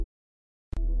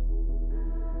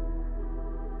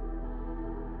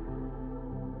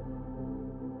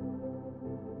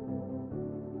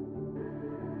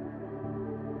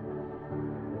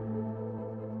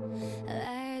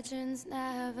Legends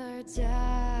never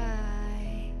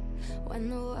die when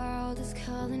the world is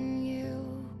calling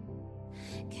you.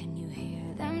 Can you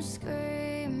hear them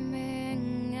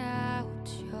screaming out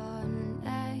your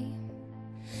name?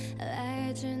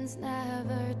 Legends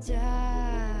never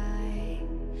die,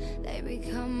 they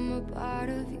become a part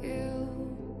of you.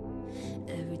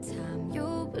 Every time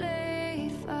you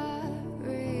bleed for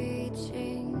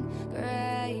reaching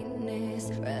greatness,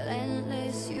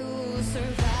 relentless, you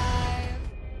survive.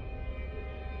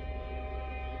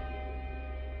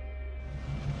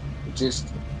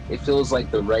 It feels like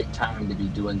the right time to be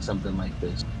doing something like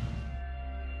this.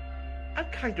 I'm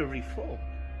kind of reformed.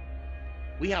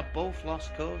 We have both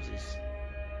lost causes.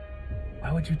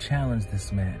 Why would you challenge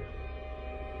this man?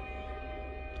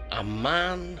 A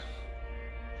man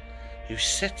who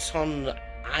sits on the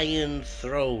iron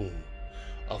throne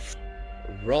of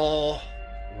raw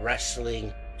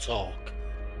wrestling talk.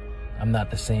 I'm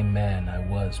not the same man I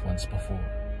was once before.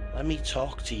 Let me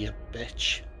talk to you,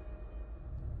 bitch.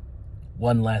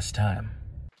 One last time.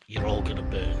 You're all gonna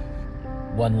burn.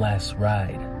 One last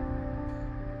ride.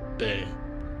 Burn.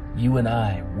 You and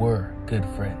I were good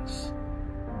friends.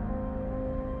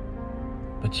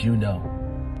 But you know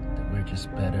that we're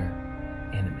just better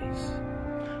enemies.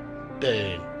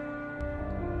 Burn.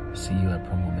 See you at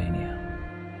Promomania.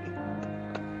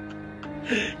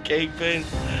 Kingpin.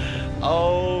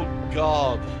 Oh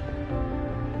God.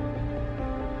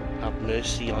 Have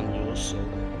mercy on your soul.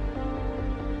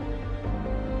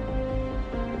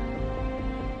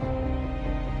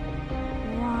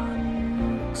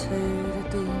 One, two, the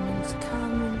demons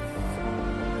coming for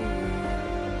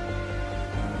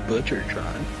you. Butcher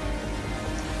tried.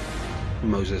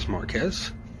 Moses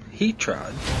Marquez, he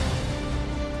tried.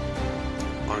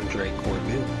 Andre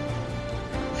Cormier,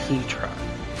 he tried.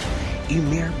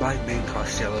 Emir Blackman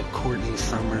Costello, Courtney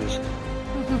Summers.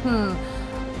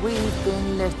 We've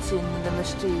been letting the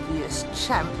mischievous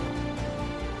champ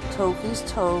talk his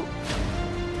talk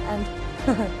and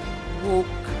walk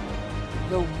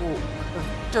the walk of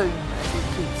doom as he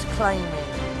keeps claiming.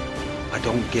 I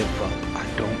don't give up. I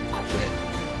don't quit.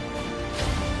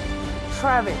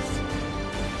 Travis,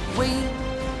 we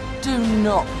do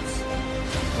not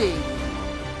give.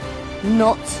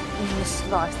 Not in the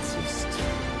slightest.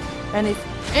 And if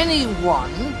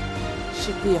anyone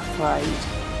should be afraid,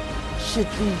 should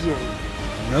be you.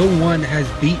 No one has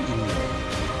beaten me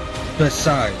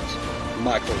besides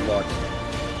Michael Larkin.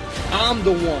 I'm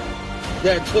the one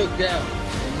that took down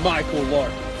Michael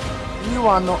Larkin. You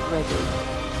are not ready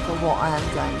for what I am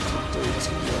going to do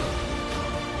to you.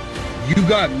 You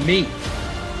got me,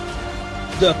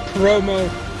 the promo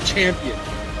champion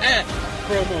at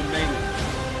Promo Mania.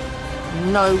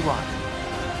 No one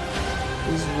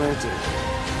is ready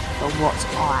for what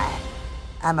I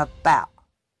am about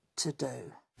to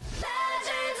do.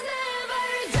 Legends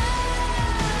never die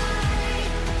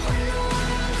when the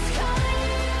world is calling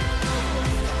you.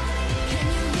 Can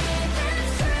you hear them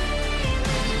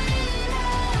screaming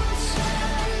out your name?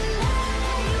 Legends never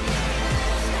die,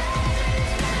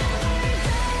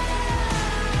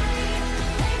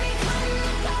 they become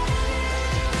a part of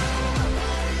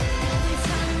you. Every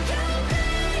time you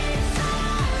bleed for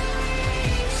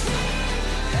reaching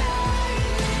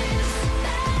greatness, legends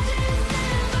never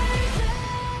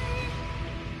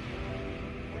die.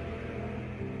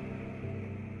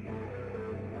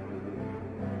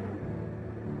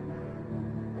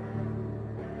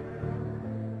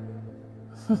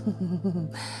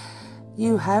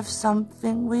 You have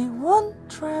something we want,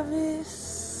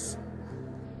 Travis.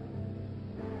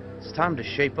 It's time to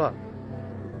shape up.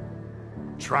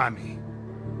 Try me.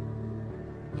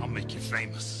 I'll make you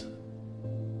famous.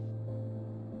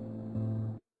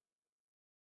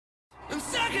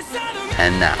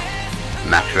 And now,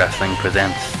 Max Wrestling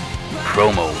presents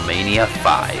Promo Mania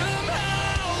 5.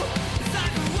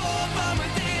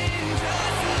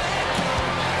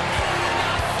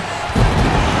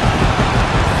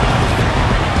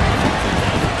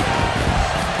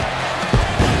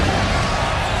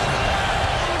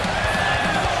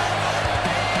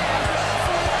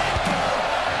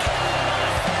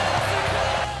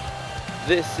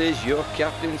 This is your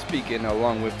captain speaking,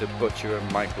 along with the Butcher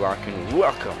and Mike Larkin.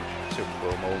 Welcome to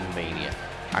Promo Mania.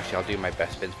 Actually, I'll do my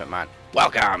best, Vince McMahon.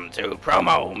 Welcome to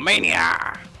Promo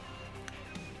Mania.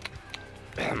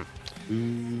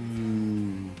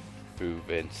 Ooh,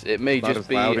 Vince. It may Not just as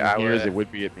be loud in our. here as it would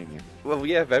be at Mania. Well,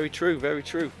 yeah, very true, very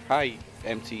true. Hi,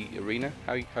 MT Arena.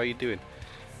 How you doing?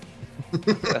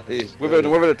 With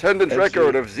an attendance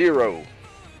record of 0.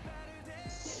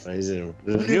 New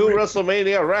New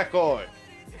WrestleMania record.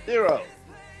 0.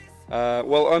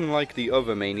 Well, unlike the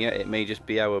other Mania, it may just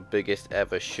be our biggest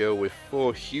ever show with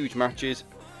 4 huge matches.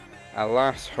 A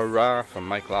last hurrah from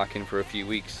Mike Larkin for a few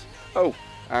weeks. Oh,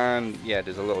 and yeah,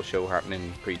 there's a little show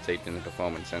happening pre-taped in the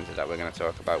Performance Center that we're going to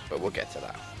talk about, but we'll get to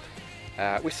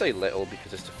that. We say little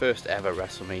because it's the first ever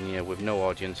WrestleMania with no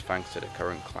audience thanks to the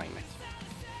current climate.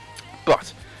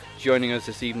 But joining us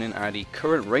this evening are the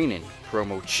current reigning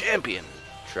promo champion,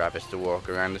 Travis the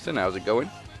Walker Anderson. How's it going?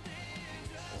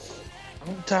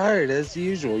 I'm tired as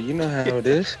usual. You know how it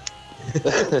is.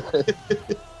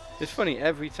 It's funny,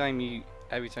 every time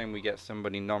we get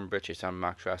somebody non-British on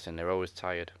Max Wrestling, they're always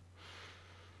tired.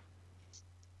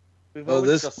 We've Oh, always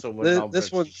this- got someone this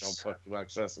non-British one's- on fucking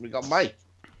Max Wrestling. We got Mike.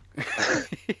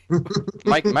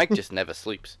 Mike just never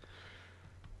sleeps.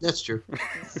 That's true.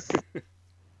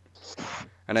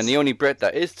 And then the only Brit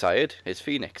that is tired is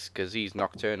Phoenix, because he's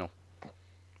nocturnal.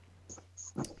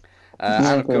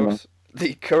 And of course,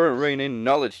 the current reigning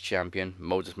knowledge champion,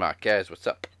 Moses Marquez. What's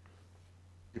up?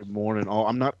 Good morning. Oh,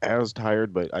 I'm not as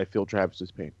tired, but I feel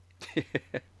Travis's pain.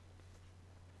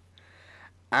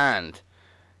 And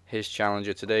his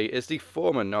challenger today is the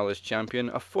former knowledge champion,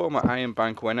 a former Iron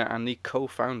Bank winner, and the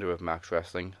co-founder of Max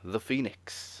Wrestling, The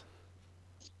Phoenix.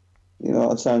 You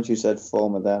know, it sounds you said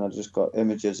former then. I just got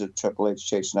images of Triple H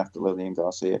chasing after Lillian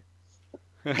Garcia.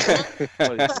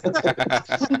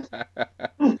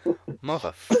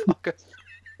 Motherfucker.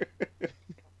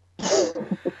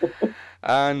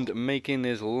 And making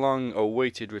his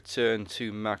long-awaited return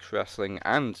to Max Wrestling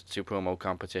and to promo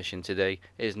competition today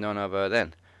is none other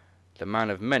than the man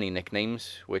of many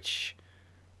nicknames, which,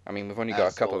 I mean, we've only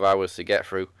got a couple of hours to get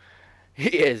through. He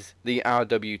is the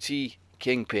RWT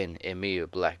Kingpin, Emil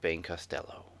Blackbane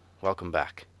Costello. Welcome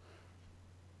back.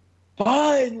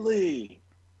 Finally,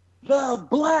 the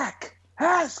Black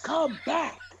has come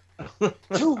back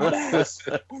to Max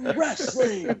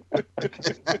Wrestling.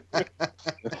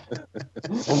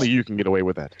 Only you can get away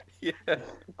with that. Yeah.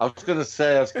 I was gonna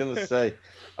say,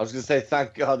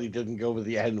 thank God he didn't go with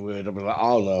the N word. I'm like,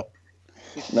 oh no.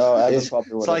 No, Evan It's-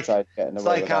 probably would it's have like- tried getting It's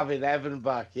away like with that. having Evan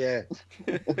back, yeah.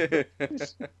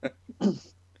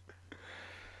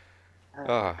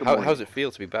 How's it feel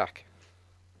to be back?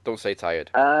 Don't say tired.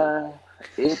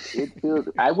 It feels.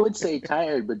 I would say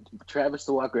tired, but Travis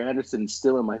the Walker Anderson is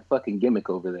still in my fucking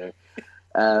gimmick over there.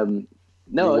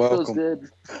 No, You're it feels welcome.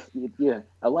 good. Yeah,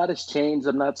 a lot has changed.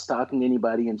 I'm not stalking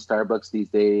anybody in Starbucks these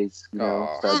days. You know,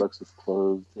 Aw. Starbucks is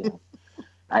closed.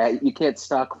 You can't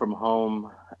stalk from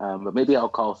home. But maybe I'll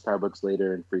call Starbucks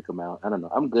later and freak them out. I don't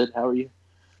know. I'm good. How are you?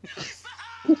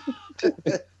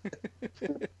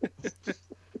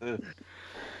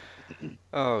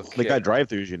 Okay. They got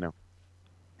drive-thrus, you know.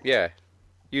 Yeah.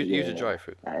 Use a Yeah.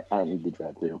 drive-through. I need to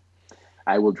drive through.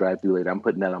 I will drive through later. I'm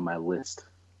putting that on my list.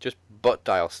 Just butt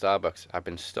dial Starbucks. I've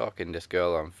been stalking this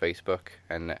girl on Facebook,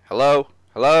 and hello,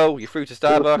 you're through to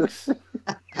Starbucks.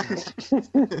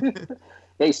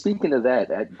 Hey, speaking of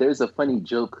that, there's a funny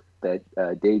joke that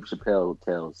Dave Chappelle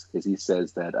tells, because he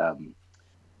says that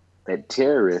that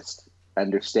terrorists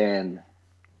understand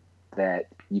that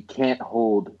you can't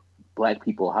hold black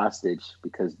people hostage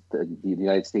because the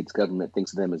United States government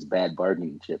thinks of them as bad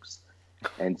bargaining chips.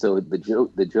 And so the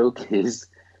joke is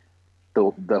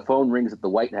the phone rings at the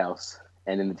White House,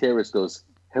 and then the terrorist goes,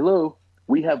 "Hello,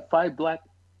 we have 5 black."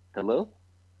 Hello.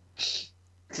 As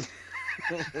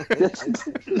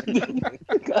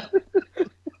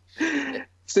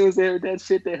soon as they heard that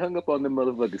shit, they hung up on them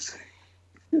motherfuckers.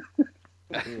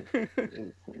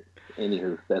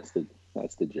 Anywho, that's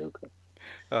the joke.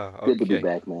 Oh, Good to be okay.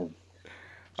 back, man.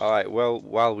 All right. Well,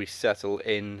 while we settle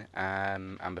in,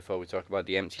 and before we talk about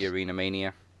the empty arena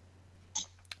mania,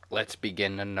 let's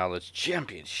begin the Knowledge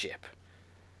Championship.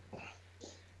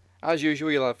 As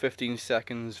usual, you'll have 15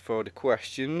 seconds for the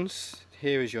questions.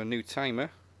 Here is your new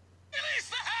timer.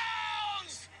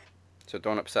 So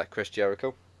don't upset Chris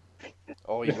Jericho,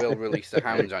 or he will release the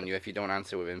hounds on you if you don't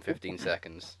answer within 15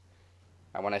 seconds.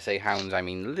 And when I say hounds, I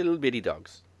mean little bitty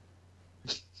dogs.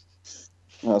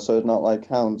 No, so it's not like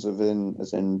hounds as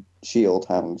in shield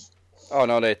hounds. Oh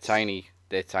no, they're tiny.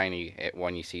 They're tiny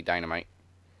when you see Dynamite.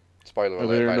 Spoiler alert,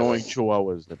 They're by the way. annoying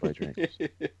chihuahuas that bite your ankles.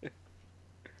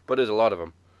 But there's a lot of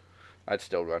them. I'd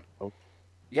still run. Oh.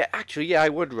 Yeah, actually, yeah, I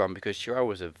would run because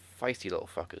chihuahuas are feisty little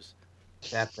fuckers.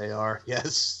 That they are,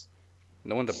 yes.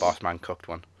 No wonder Boss Man cooked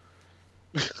one.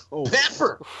 Oh,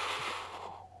 Pepper!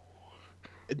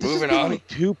 this Moving has been on. like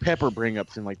 2 pepper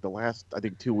bring-ups in like the last, I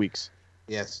think, 2 weeks.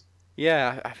 Yes.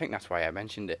 Yeah, I think that's why I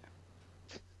mentioned it.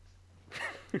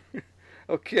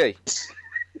 Okay.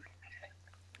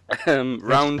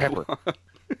 Round pepper. one.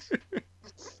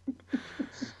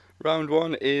 Round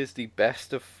 1 is the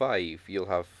best of 5. You'll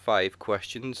have 5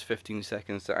 questions, 15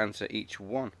 seconds to answer each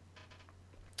one.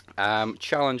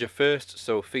 Challenger first,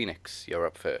 so Phoenix, you're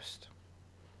up first.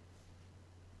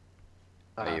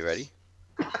 Are you ready?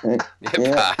 Yeah.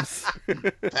 Pass.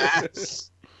 Pass.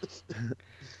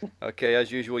 Okay,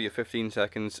 as usual, your 15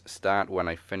 seconds start when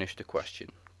I finish the question.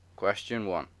 Question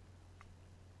 1.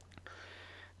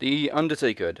 The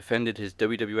Undertaker defended his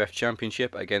WWF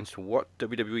Championship against what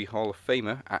WWE Hall of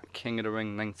Famer at King of the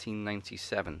Ring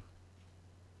 1997?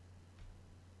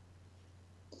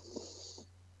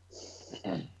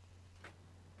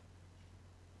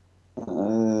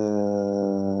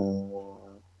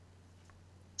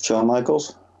 Shawn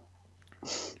Michaels.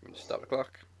 Stop the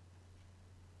clock.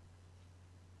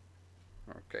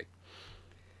 Okay.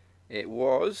 It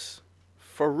was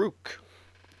Farouk,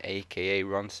 aka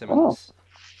Ron Simmons.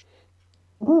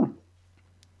 Oh.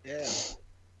 Yeah.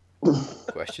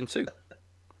 Question 2.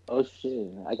 Oh shit!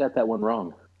 I got that one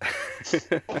wrong.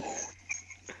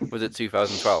 Was it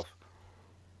 2012?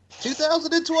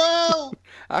 2012.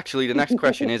 Actually, the next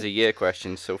question is a year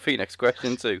question, so Phoenix,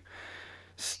 question 2.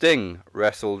 Sting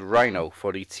wrestled Rhino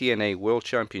for the TNA World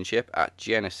Championship at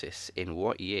Genesis in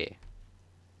what year?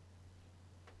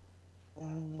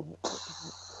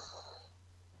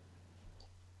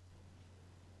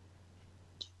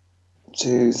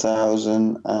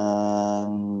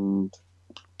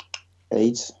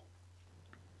 2008.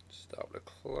 Stop the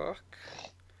clock.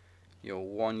 You're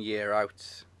 1 year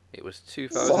out. It was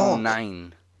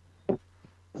 2009.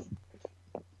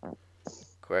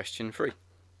 Question 3.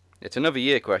 It's another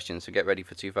year question, so get ready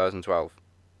for 2012.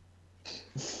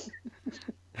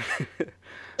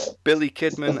 Billy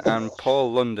Kidman and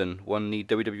Paul London won the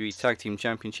WWE Tag Team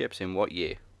Championships in what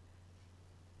year?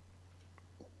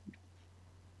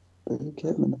 Billy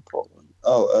Kidman and Paul.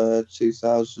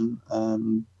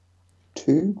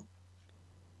 2002.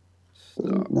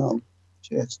 Stop. No,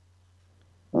 shit.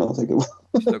 I don't think it was.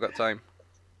 Still got time.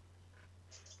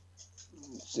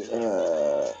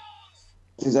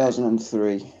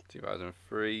 2003.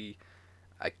 2003.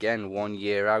 Again, 1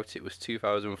 year out. It was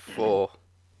 2004.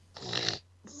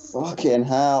 Fucking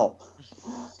hell.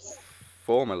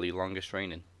 Formerly longest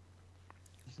reigning.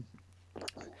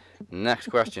 Next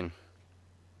question.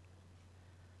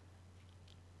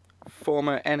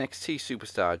 Former NXT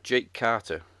superstar Jake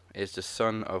Carter is the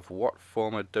son of what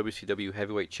former WCW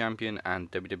heavyweight champion and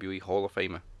WWE Hall of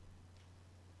Famer?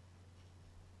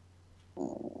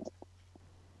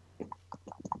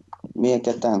 Mia,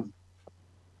 get down.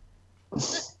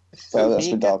 So that's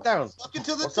my Mia, dog. get down. Fucking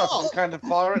to the What's that, dog. some kind of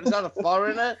foreign? Is that a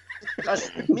foreigner? That's,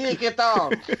 Mia, get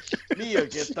down. Mia,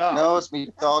 get down. No, it's me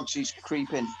dog. She's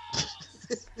creeping.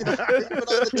 Creeping on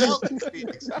the down,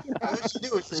 Phoenix. All she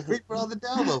do is just creeping on the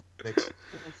down low, Phoenix.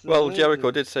 Well,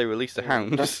 Jericho did say release the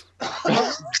hounds.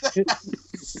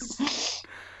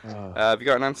 Have you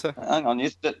got an answer? Hang on,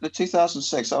 the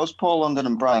 2006. That was Paul London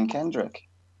and Brian Kendrick,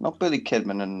 not Billy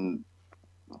Kidman and.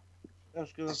 I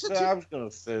was gonna say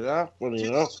that. Funny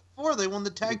enough. 2004, they won the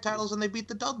tag titles and they beat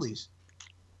the Dudleys.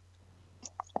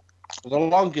 The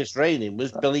longest reigning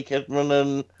was Billy Kidman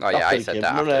and. Oh yeah, I Billy said Kidman,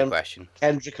 that after the question.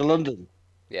 Kendrick of London.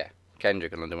 Yeah,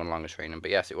 Kendrick and London won longest reigning, but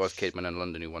yes, it was Kidman and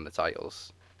London who won the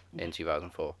titles in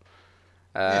 2004.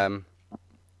 Have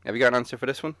you got an answer for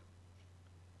this one?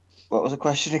 What was the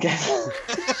question again?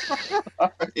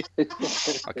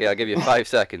 Okay, I'll give you 5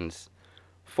 seconds.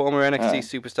 Former NXT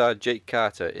superstar Jake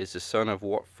Carter is the son of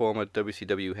what former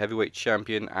WCW heavyweight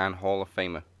champion and Hall of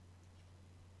Famer?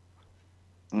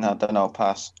 No, don't know.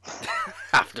 Pass.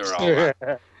 After all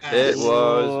that. It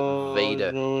was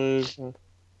Vader.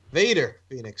 Vader,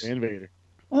 Phoenix. And Vader.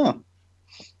 Oh.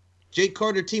 Jake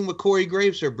Carter teamed with Corey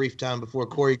Graves for a brief time before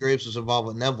Corey Graves was involved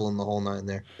with Neville in the whole nine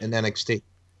there in NXT.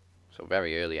 So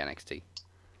very early NXT.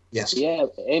 Yes. Yeah,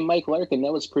 hey, Mike Larkin,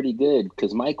 that was pretty good,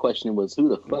 because my question was, who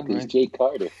the fuck is Jake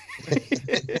Carter?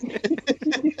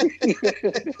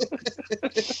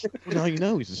 Well, now you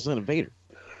know he's the son of Vader.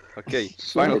 Okay,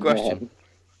 final question.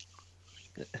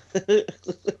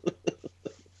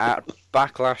 At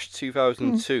Backlash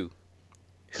 2002,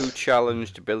 who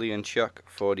challenged Billy and Chuck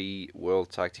for the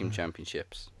World Tag Team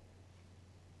Championships?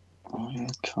 Oh, you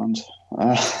cunt.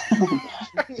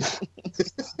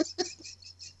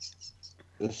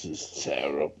 This is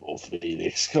terrible,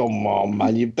 Phoenix. Come on,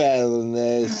 man. You're better than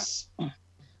this.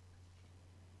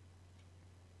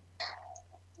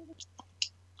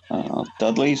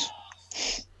 Dudley's.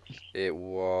 It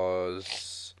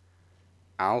was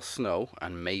Al Snow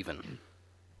and Maven.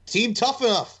 Team Tough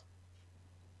Enough.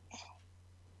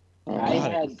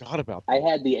 I forgot about I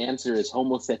had the answer as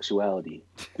homosexuality.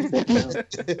 Does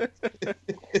that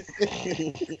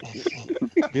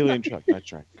count? Billy and Chuck, nice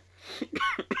try.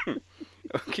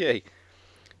 Okay.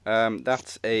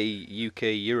 That's a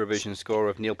UK Eurovision score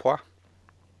of Neil Poir.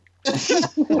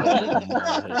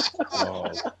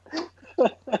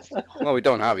 Well, we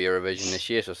don't have Eurovision this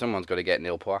year, so someone's got to get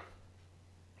Neil Poir.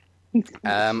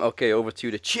 Okay, over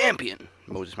to the champion,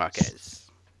 Moses Marquez.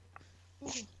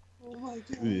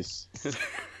 This.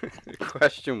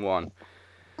 Question 1.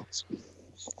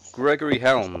 Gregory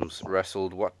Helms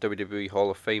wrestled what WWE Hall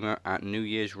of Famer at New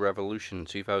Year's Revolution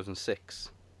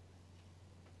 2006?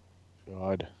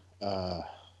 God.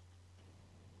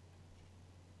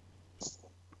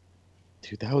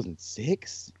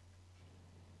 2006?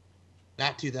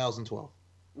 Not 2012.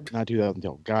 Not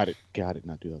 2012. Got it.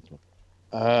 Not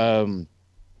 2012.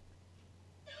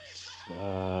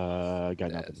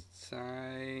 Got nothing.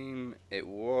 Time. It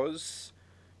was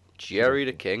Jerry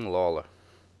the King Lawler.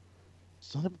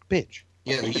 Son of a bitch.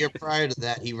 Yeah, the year prior to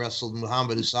that, he wrestled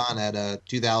Muhammad Hassan at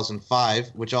 2005,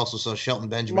 which also saw Shelton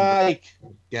Benjamin. Mike,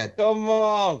 Yeah. come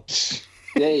on.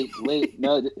 Hey, wait,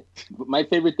 no. My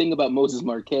favorite thing about Moses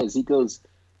Marquez, he goes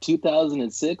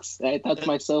 2006. I thought to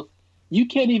myself, you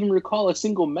can't even recall a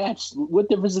single match. What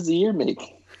difference does a year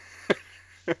make?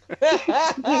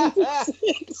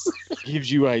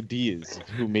 Gives you ideas of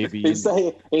who may be. It's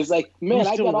like, man, Who's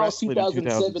I still got all wrestling in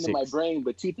 2007 in my 2006? brain,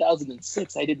 but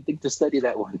 2006, I didn't think to study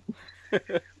that one.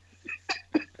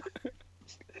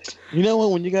 You know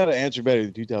what? When you got to answer better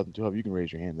than 2012, you can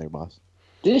raise your hand there, boss.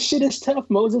 This shit is tough,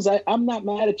 Moses. I'm not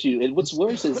mad at you. And what's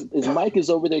worse is Mike is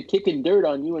over there kicking dirt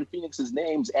on you and Phoenix's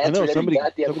names. I know Answered every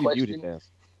goddamn somebody viewed question. it.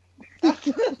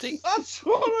 That's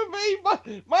what I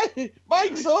mean.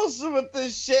 Mike's awesome at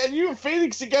this shit, and you and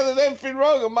Phoenix together, and everything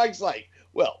wrong. And Mike's like,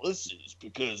 well, this is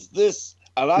because this,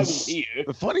 and I'm here.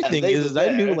 The funny and thing they is were I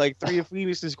knew there. like 3 of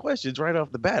Phoenix's questions right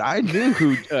off the bat. I knew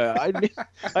who. I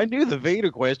knew the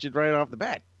Vader question right off the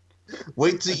bat.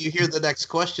 Wait till you hear the next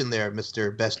question there,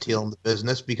 Mr. Best Heel in the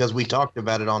Business, because we talked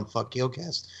about it on Fuck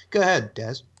Heelcast. Go ahead,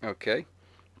 Daz. Okay.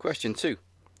 Question 2.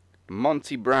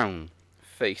 Monty Brown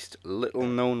faced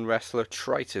little-known wrestler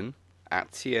Triton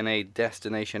at TNA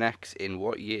Destination X in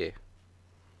what year?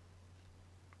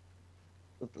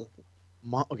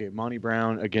 Okay, Monty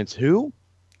Brown against who?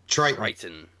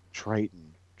 Triton.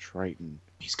 Triton.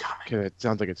 He's coming. Okay, that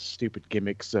sounds like a stupid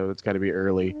gimmick, so it's got to be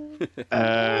early.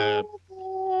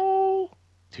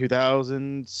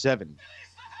 2007.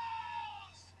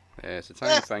 There's the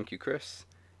time. Thank you, Chris.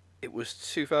 It was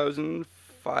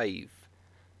 2005.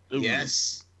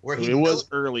 Yes. Where It was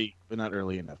early, but not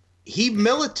early enough. He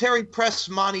military pressed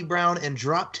Monty Brown and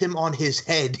dropped him on his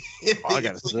head. Oh, I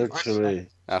got it. Literally.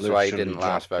 That's why he didn't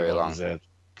last very long.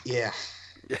 Yeah.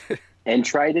 And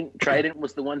Trident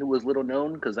was the one who was little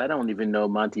known, because I don't even know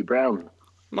Monty Brown.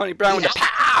 Monty Brown with the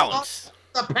pounds.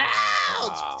 The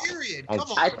pounds, period. Come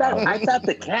on. I thought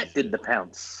the cat did the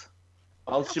pounce.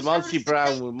 Monty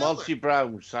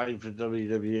Brown signed for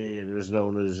WWE and was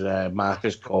known as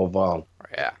Marcus Corval.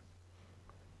 Yeah.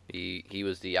 He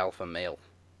was the alpha male.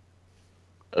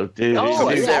 Oh, dude. Oh,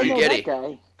 He's yeah, I very know giddy. that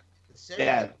guy.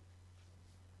 Yeah.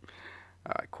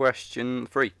 Question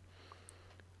 3.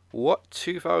 What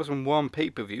 2001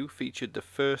 pay-per-view featured the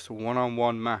first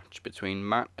one-on-one match between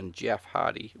Matt and Jeff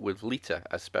Hardy with Lita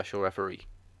as special referee?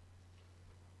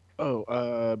 Oh,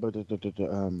 that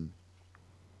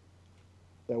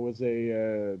was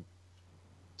a. Is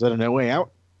that a No Way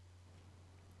Out?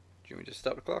 Do you want me to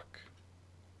stop the clock?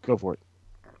 Go for it.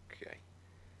 Okay.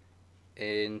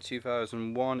 In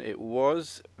 2001, it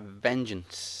was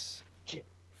Vengeance.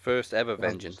 First ever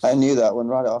Vengeance. I knew that one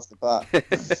right off the bat.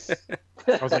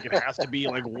 I was like, it has to be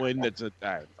like one that's a.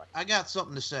 I got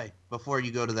something to say before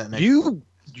you go to that next. You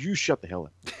shut the hell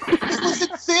up. It was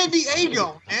in San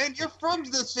Diego, man. You're from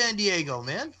the San Diego,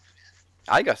 man.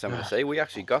 I got something to say. We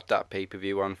actually got that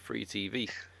pay-per-view on free TV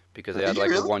because they had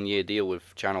like a 1-year deal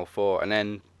with Channel 4. And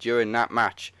then during that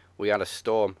match, we had a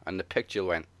storm and the picture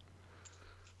went.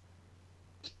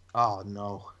 Oh,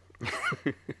 no.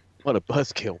 What a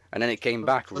buzzkill. And then it came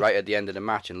back right at the end of the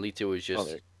match and Lita was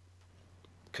just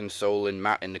consoling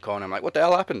Matt in the corner. I'm like, what the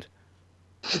hell happened?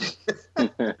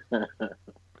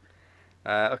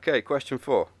 Okay, question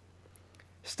 4.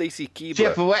 Stacy Keibler.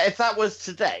 Jeff, if that was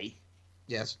today,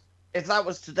 Yes. if that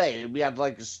was today and we had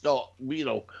like a storm, we'd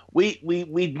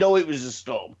know it was a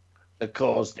storm that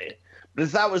caused it. But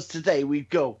if that was today, we'd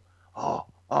go, oh,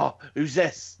 who's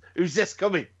this? Who's this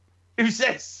coming? Who's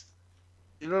this?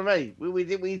 You know what I mean?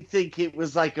 We'd think it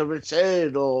was like a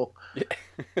return or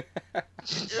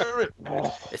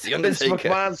It's the Vince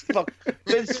Undertaker.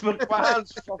 Vince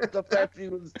McMahon's fucked up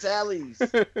everyone's tellies.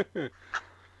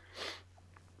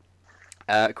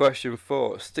 Question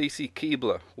 4. Stacy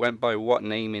Keibler went by what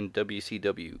name in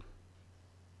WCW?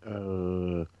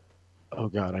 Oh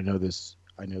God, I know this.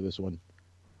 I know this one.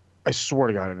 I swear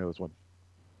to God, I know this one.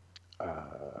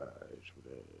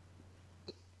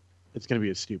 It's gonna be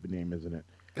a stupid name, isn't it?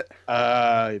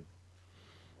 I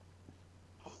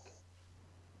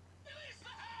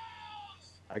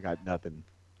got nothing.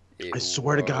 I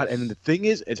swear to God. And the thing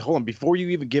is, hold on. Before you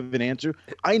even give an answer,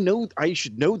 I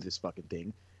should know this fucking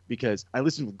thing because I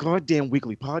listen to a goddamn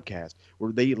weekly podcast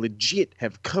where they legit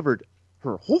have covered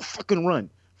her whole fucking run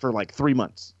for like 3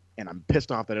 months, and I'm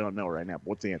pissed off that I don't know right now. But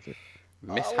what's the answer?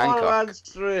 Miss I wanna Hancock.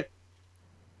 answer it.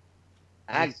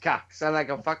 Hancock, sound like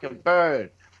a fucking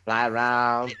bird. Fly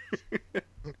around.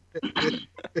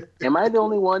 Am I the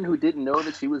only one who didn't know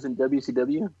that she was in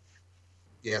WCW?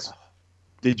 Yes.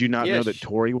 Did you not know that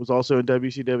Tori was also in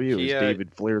WCW? It was She,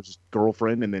 David Flair's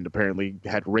girlfriend, and then apparently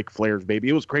had Ric Flair's baby.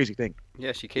 It was a crazy thing.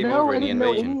 Yeah, she came No, over I in the didn't know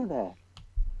invasion. any of that.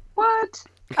 What?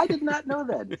 I did not know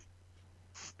that.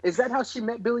 Is that how she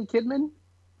met Billy Kidman?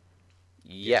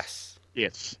 Yes.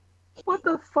 Yes. What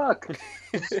the fuck?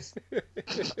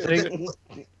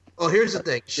 Well, here's the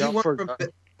thing. Y'all forgot.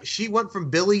 She went from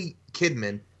Billy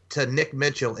Kidman to Nick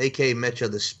Mitchell, a.k.a. Mitch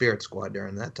of the Spirit Squad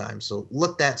during that time. So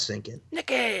let that sink in.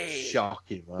 Nicky!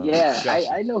 Shocking. Yeah,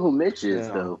 I know who Mitch is,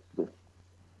 Yeah. though.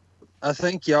 I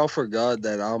think y'all forgot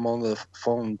that I'm on the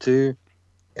phone too.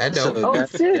 I know. Oh, that-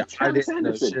 shit, I Travis didn't know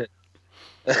Anderson. shit.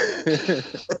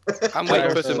 I'm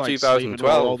waiting for some Like, sleeping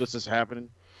while all 2012. this is happening.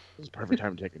 This is a perfect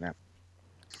time to take a nap.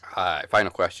 Alright,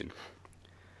 final question.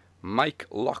 Mike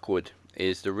Lockwood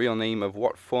is the real name of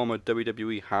what former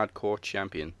WWE Hardcore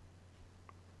champion?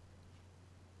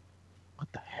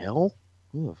 What the hell?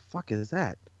 Who the fuck is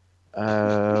that?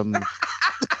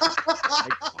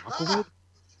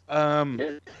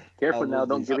 Careful now,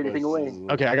 don't give anything away.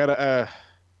 Okay, I got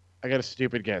a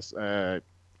stupid guess.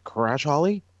 Crash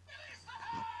Holly?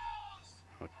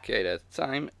 Okay, there's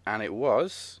time, and it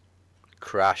was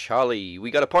Crash Holly.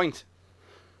 We got a point.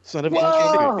 Son of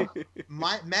Whoa!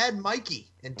 Mad Mikey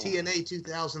in TNA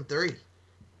 2003.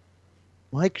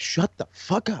 Mike, shut the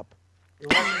fuck up.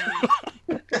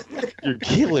 You're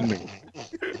killing me.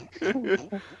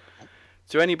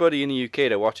 To anybody in the UK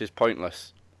that watches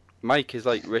Pointless, Mike is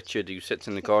like Richard who sits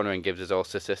in the corner and gives us all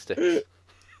statistics.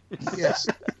 Yes.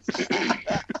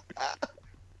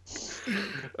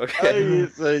 Okay.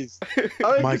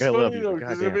 Mike, I love you.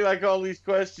 Because it'll be like all these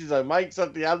questions, and Mike's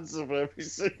had the answer for every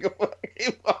single one.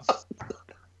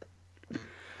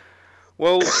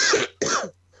 Well,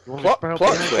 You want me to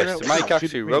plot spell out the answer twist. now? Mike Shoot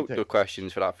actually me wrote and the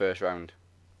questions for that first round.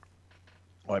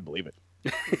 Oh, I believe it.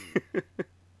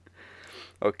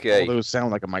 Okay. All those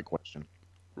sound like a Mike question.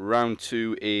 Round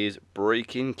 2 is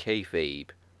Breaking Kayfabe.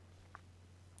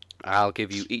 I'll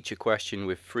give you each a question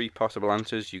with 3 possible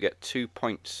answers. You get 2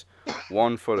 points.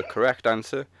 1 for the correct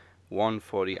answer, 1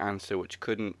 for the answer which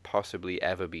couldn't possibly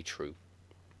ever be true.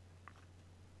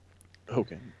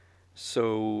 Okay.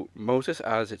 So, Moses,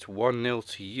 as it's 1-0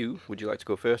 to you, would you like to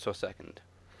go first or second?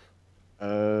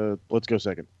 Let's go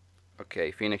second.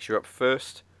 Okay, Phoenix, you're up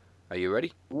first. Are you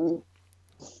ready? I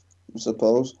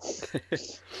suppose.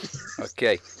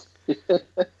 Okay.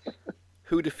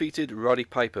 Who defeated Roddy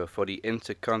Piper for the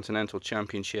Intercontinental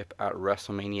Championship at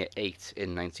WrestleMania 8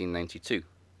 in 1992?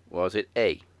 Was it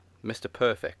A, Mr.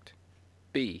 Perfect,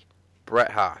 B,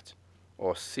 Bret Hart,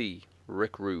 or C,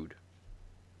 Rick Rude?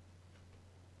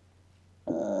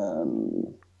 I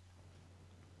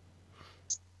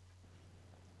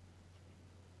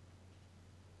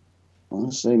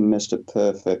want to say Mr.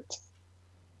 Perfect.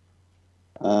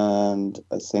 And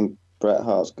I think Bret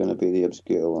Hart's going to be the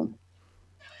obscure one.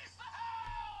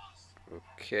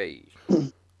 Okay.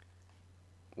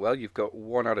 Well, you've got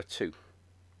 1 out of 2.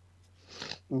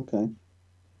 Okay.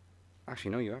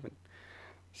 Actually, no, you haven't.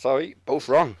 Sorry, both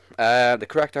wrong. The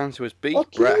correct answer was B,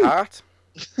 Fuck Bret you. Hart.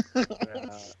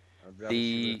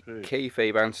 The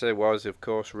kayfabe answer was, of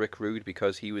course, Rick Rude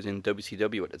because he was in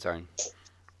WCW at the time.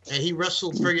 And he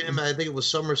wrestled friggin' him, I think it was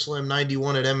SummerSlam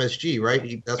 91 at MSG,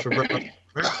 right? That's where Brett,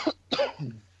 right?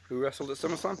 Who wrestled at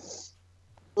SummerSlam?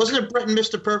 Wasn't it Brett and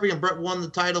Mr. Perfect, and Brett won the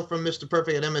title from Mr.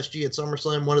 Perfect at MSG at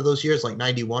SummerSlam one of those years, like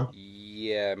 91?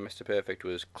 Yeah, Mr. Perfect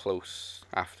was close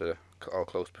after, or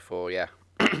close before, yeah.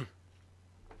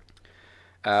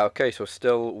 Okay, so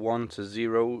still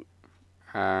 1-0.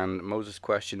 And Moses'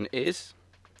 question is,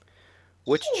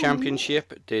 which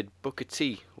championship did Booker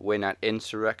T win at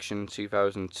Insurrection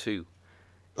 2002?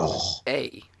 Oh.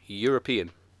 A,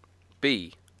 European,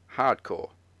 B, Hardcore,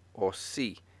 or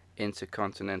C,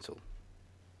 Intercontinental.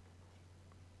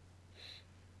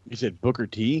 You said Booker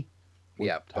T? What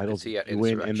Yeah, Booker titles T at did he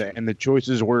win? Insurrection. And the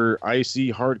choices were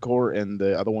IC, Hardcore, and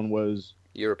the other one was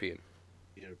European.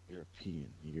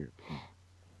 European.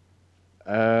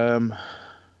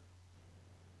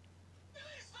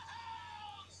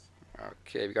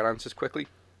 Okay, we got answers quickly.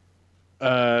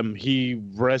 He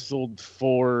wrestled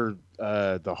for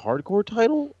the Hardcore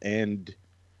title, and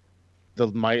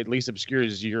my least obscure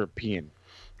is European.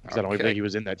 Because I don't Okay. think he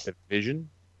was in that division.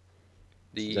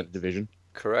 Is The that division?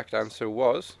 correct answer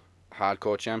was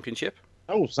Hardcore Championship.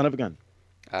 Oh, son of a gun.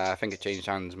 I think it changed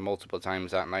hands multiple times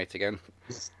that night again.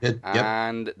 Yep.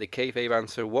 And the kayfabe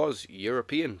answer was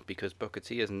European, because Booker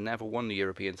T has never won the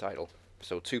European title.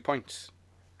 So 2 points.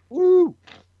 Woo!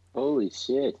 Holy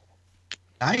shit.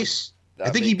 Nice. I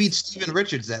That think he makes- beat Steven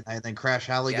Richards that night. Then Crash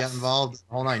Holly Yes. got involved.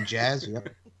 Whole nine jazz. Yep.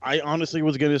 I honestly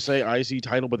was gonna say IC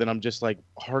title, but then I'm just like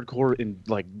Hardcore in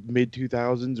like mid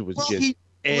 2000s was Well, just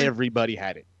everybody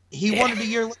had it. He won it a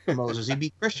year later, Moses. He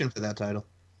beat Christian for that title.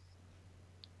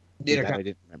 That I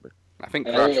didn't remember. I think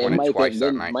Crash won it Mike, twice that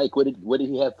then, night. Mike, what did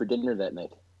he have for dinner that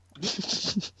night?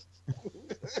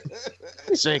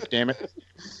 Sick, damn it.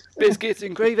 Biscuits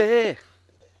and gravy.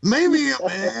 Maybe,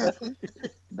 man.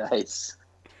 Nice.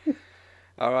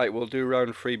 All right, we'll do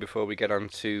round 3 before we get on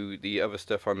to the other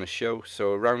stuff on the show.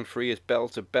 So round 3 is bell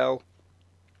to bell.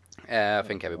 I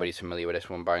think everybody's familiar with this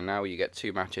one by now. You get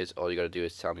 2 matches. All you got to do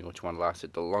is tell me which one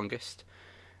lasted the longest.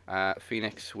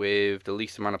 Phoenix with the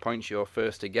least amount of points. You're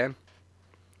first again.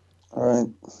 All right.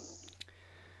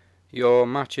 Your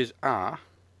matches are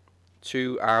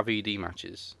 2 RVD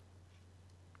matches.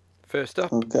 First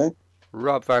up, Okay.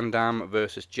 Rob Van Dam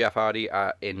versus Jeff Hardy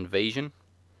at Invasion.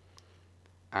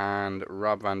 And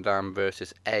Rob Van Dam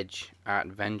versus Edge at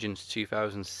Vengeance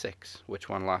 2006. Which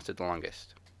one lasted the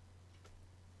longest?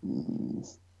 I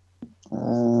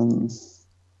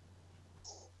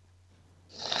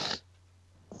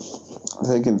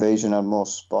think Invasion had more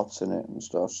spots in it and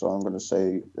stuff, so I'm going to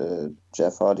say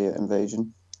Jeff Hardy at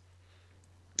Invasion.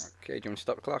 Okay, do you want to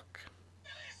stop the clock?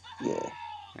 Yeah.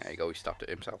 There you go, he stopped it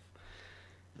himself.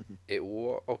 It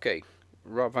was okay.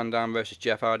 Rob Van Dam versus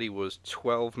Jeff Hardy was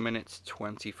 12 minutes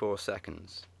 24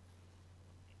 seconds.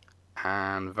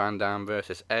 And Van Dam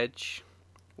versus Edge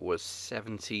was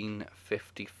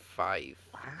 17:55.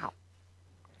 Wow.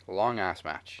 Long ass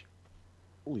match.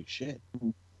 Holy shit.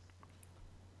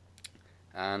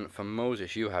 And for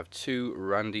Moses, you have 2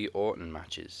 Randy Orton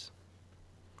matches.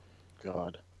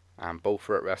 God. And both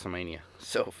are at WrestleMania.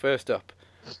 So first up,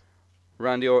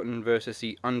 Randy Orton versus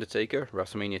The Undertaker,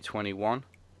 WrestleMania 21.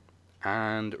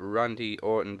 And Randy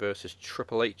Orton versus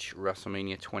Triple H,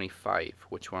 WrestleMania 25.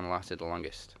 Which one lasted the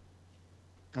longest?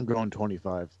 I'm going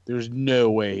 25. There's no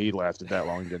way he lasted that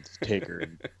long against Taker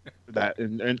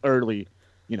in early,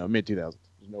 mid 2000s.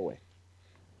 There's no way.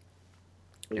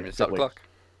 You want to stop the clock?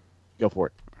 Go for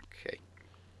it.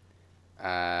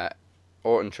 Okay.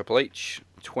 Orton Triple H,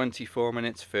 24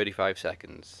 minutes 35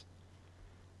 seconds.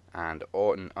 And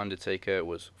Orton Undertaker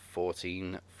was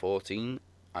 14-14.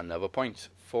 Another point.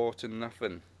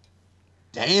 4-0.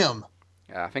 Damn.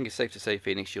 I think it's safe to say,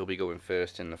 Phoenix, you'll be going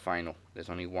first in the final. There's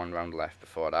only 1 round left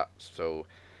before that. So,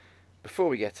 before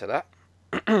we get to that,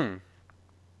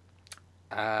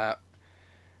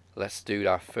 let's do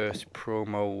our first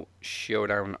promo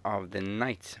showdown of the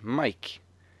night. Mike,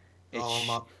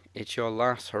 it's your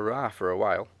last hurrah for a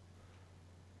while.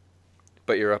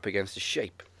 But you're up against the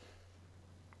Shape.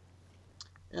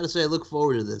 I gotta say, I look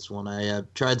forward to this one. I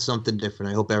tried something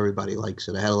different. I hope everybody likes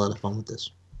it. I had a lot of fun with this.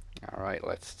 All right,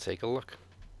 let's take a look.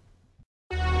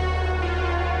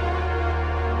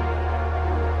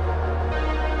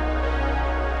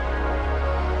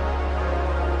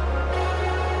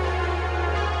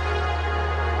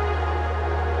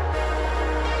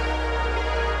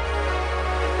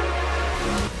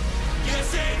 You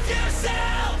save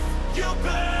yourself, you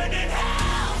burn in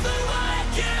hell for what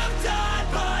you've done,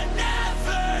 but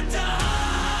never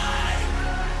die.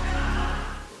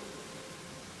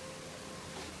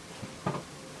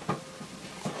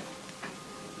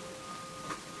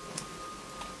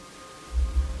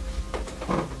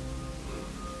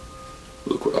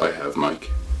 Look what I have, Mike.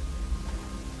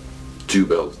 2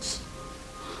 belts.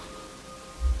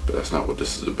 But that's not what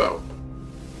this is about.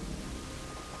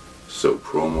 So,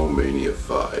 Promo Mania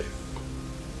 5.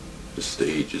 The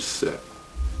stage is set.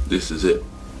 This is it.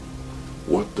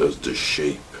 What does the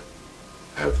Shape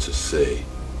have to say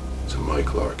to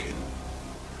Mike Larkin?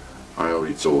 I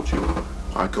already told you,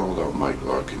 I called out Mike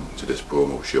Larkin to this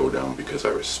promo showdown because I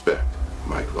respect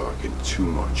Mike Larkin too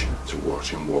much to watch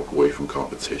him walk away from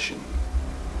competition.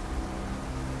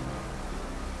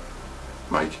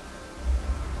 Mike,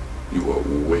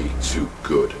 too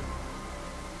good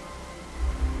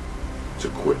to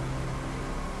quit.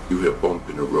 You hit a bump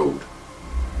in the road,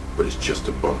 but it's just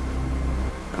a bump.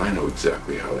 And I know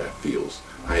exactly how that feels.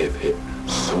 I have hit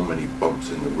so many bumps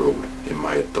in the road in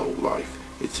my adult life.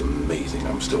 It's amazing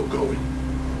I'm still going.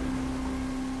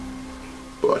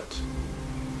 But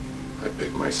I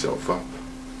pick myself up.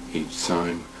 Each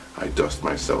time I dust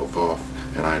myself off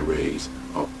and I raise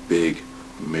a big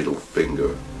middle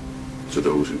finger to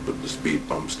those who put the speed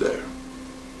bumps there.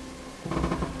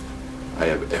 I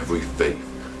have every faith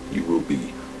you will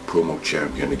be promo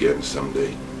champion again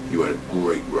someday. You had a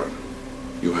great run.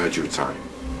 You had your time.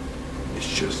 It's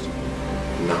just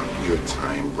not your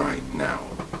time right now.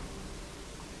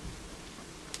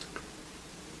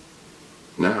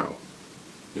 Now,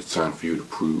 it's time for you to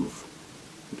prove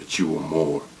that you are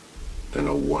more than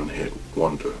a one-hit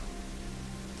wonder.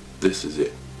 This is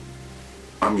it.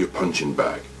 I'm your punching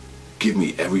bag. Give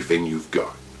me everything you've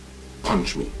got.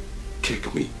 Punch me,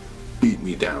 kick me, beat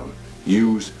me down.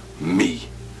 Use me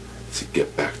to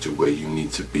get back to where you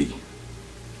need to be.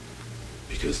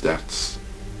 Because that's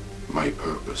my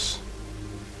purpose.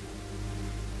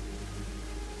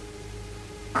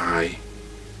 I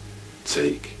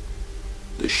take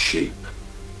the shape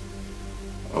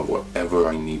of whatever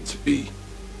I need to be.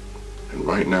 And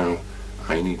right now,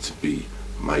 I need to be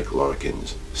Mike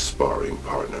Larkin's sparring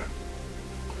partner.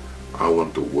 I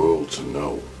want the world to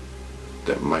know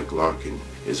that Mike Larkin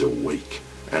is awake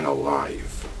and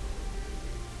alive.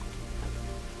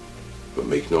 But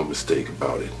make no mistake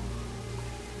about it,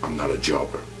 I'm not a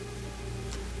jobber.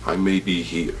 I may be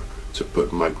here to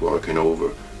put Mike Larkin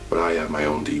over, but I have my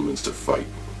own demons to fight.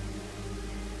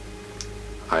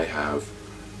 I have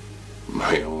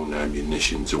my own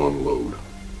ammunition to unload.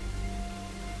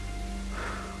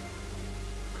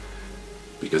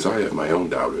 Because I have my own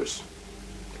doubters.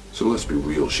 So let's be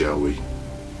real, shall we?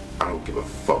 I don't give a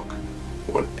fuck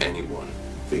what anyone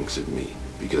thinks of me,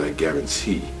 because I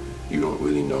guarantee you don't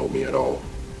really know me at all.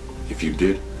 If you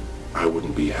did, I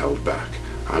wouldn't be held back.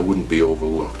 I wouldn't be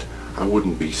overlooked. I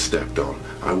wouldn't be stepped on.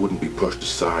 I wouldn't be pushed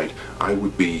aside. I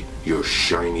would be your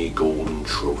shiny golden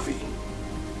trophy.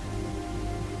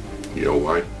 You know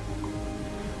why?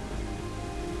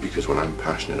 Because when I'm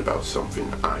passionate about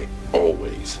something, I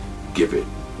always give it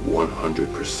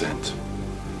 100%.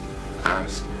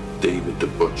 Ask David the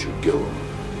Butcher Gillum.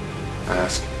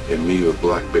 Ask Emir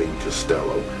Blackbane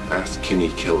Costello. Ask Kenny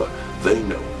Killer. They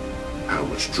know how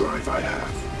much drive I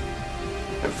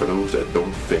have. And for those that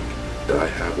don't think that I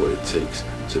have what it takes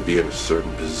to be in a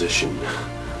certain position,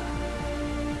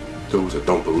 those that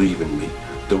don't believe in me,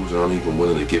 those that aren't even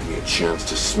willing to give me a chance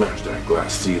to smash that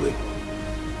glass ceiling,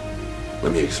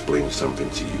 let me explain something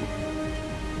to you.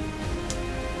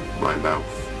 My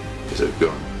mouth is a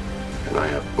gun, and I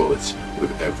have bullets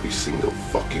with every single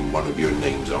fucking one of your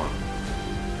names on.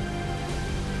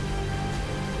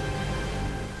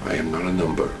 I am not a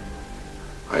number.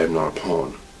 I am not a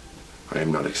pawn. I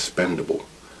am not expendable.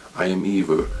 I am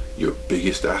either your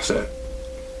biggest asset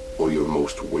or your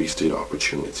most wasted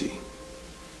opportunity.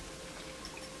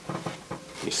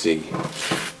 You see,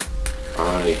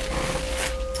 I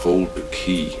hold the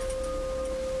key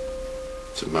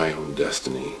to my own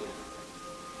destiny.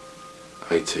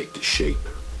 I take the shape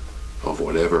of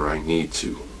whatever I need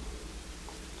to.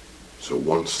 So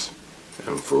once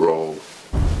and for all,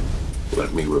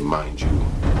 let me remind you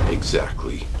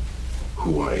exactly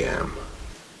who I am.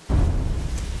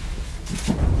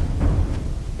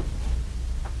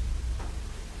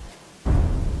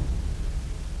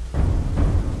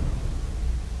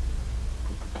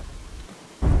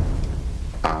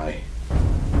 I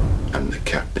am the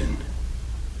captain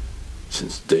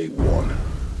since day one.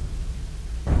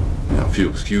 Now, if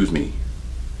you'll excuse me,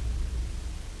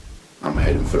 I'm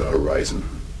heading for the horizon.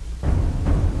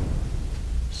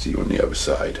 See you on the other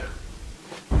side.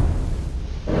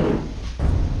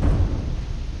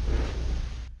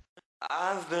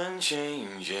 I've been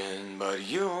changing, but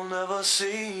you'll never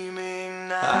see me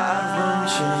now. I've been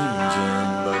changing,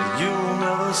 but you'll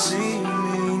never see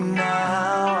me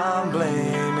now. I'm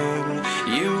blaming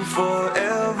you for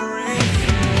everything.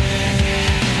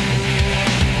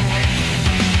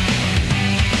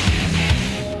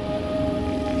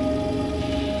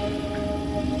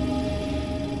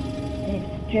 They've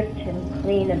stripped him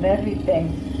clean of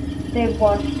everything. They've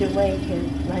washed away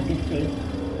his legacy.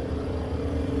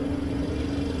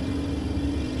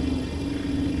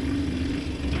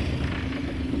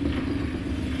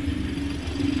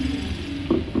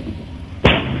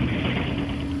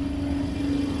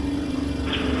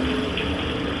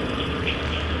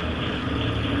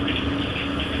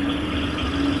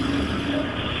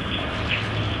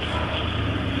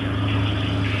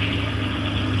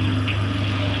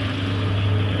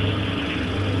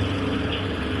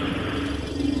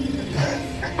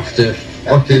 Mr.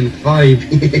 fucking 5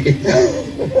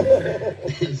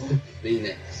 is the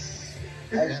Phoenix.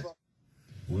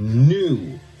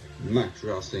 New Max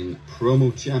Wrestling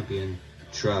promo champion,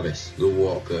 Travis the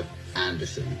Walker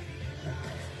Anderson.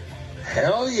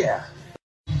 Hell yeah.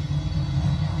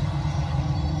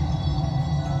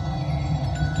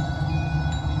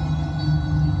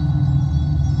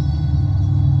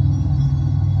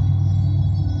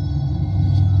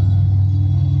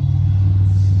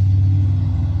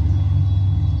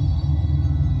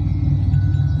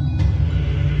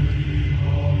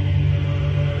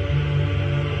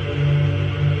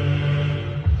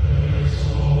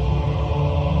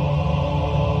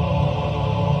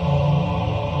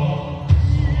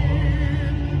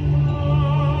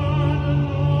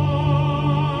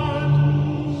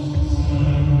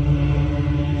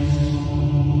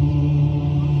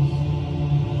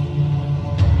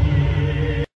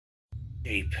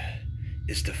 Shape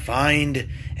is defined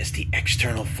as the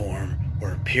external form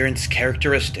or appearance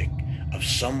characteristic of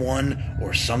someone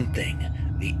or something,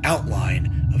 the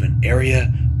outline of an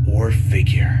area or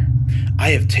figure. I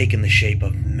have taken the shape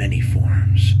of many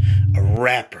forms: a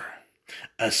rapper,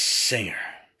 a singer,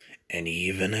 and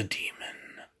even a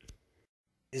demon.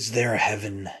 Is there a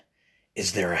heaven?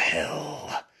 Is there a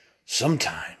hell?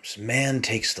 Sometimes man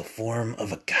takes the form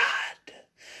of a god.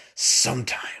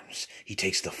 Sometimes he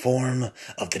takes the form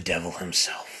of the devil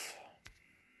himself.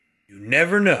 You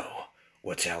never know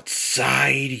what's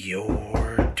outside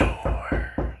your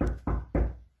door.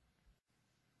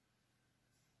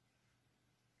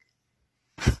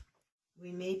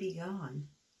 We may be gone,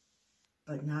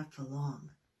 but not for long.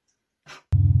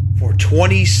 For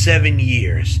 27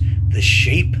 years, the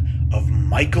shape of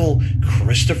Michael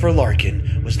Christopher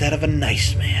Larkin was that of a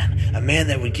nice man, a man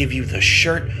that would give you the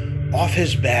shirt off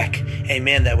his back, a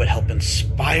man that would help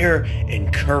inspire,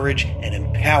 encourage, and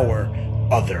empower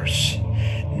others.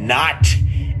 Not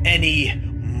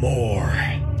anymore.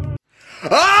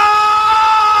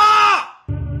 Ah!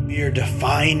 We are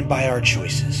defined by our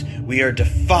choices. We are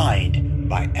defined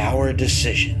by our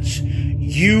decisions.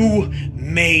 You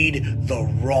made the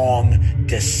wrong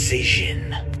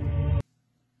decision.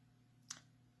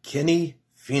 Kenny,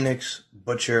 Phoenix,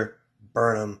 Butcher,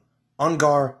 Burnham,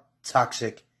 Ungar,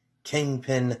 Toxic,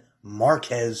 Kingpin,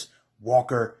 Marquez,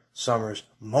 Walker, Summers,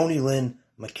 Moni Lynn,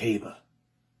 McCabe.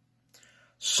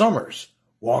 Summers,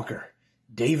 Walker,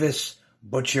 Davis,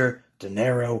 Butcher, De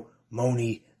Niro,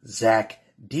 Moni, Zach,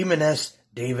 Demoness,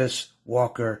 Davis,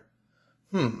 Walker.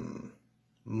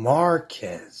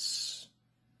 Marquez.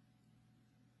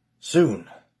 Soon.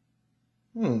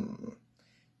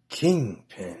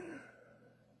 Kingpin.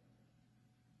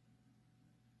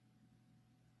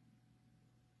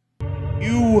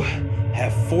 You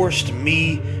have forced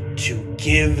me to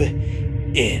give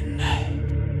in.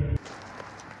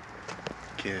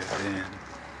 Give in.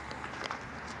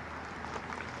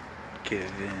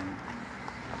 Give in.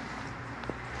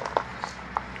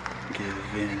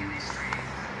 Give in.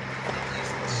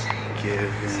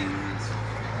 Give in.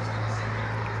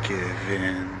 Give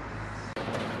in.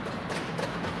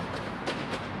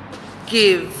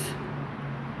 Give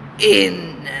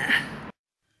in.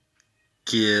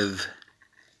 Give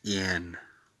in.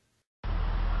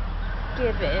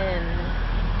 Give in.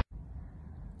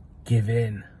 Give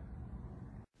in.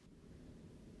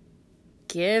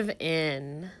 Give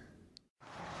in.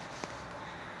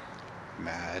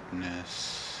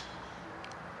 Madness.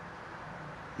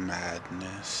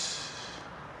 Madness.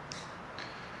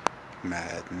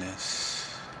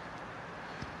 Madness.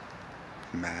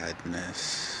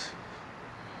 Madness.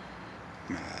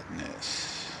 Madness.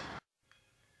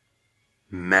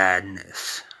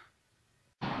 Madness.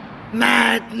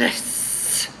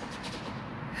 Madness.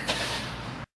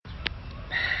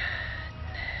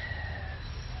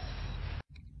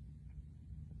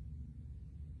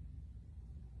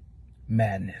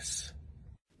 Madness.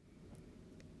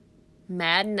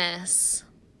 Madness.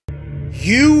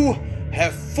 You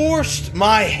have forced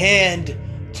my hand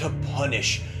to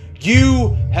punish.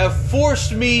 You have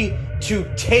forced me to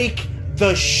take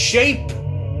the shape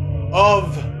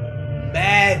of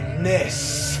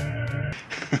madness.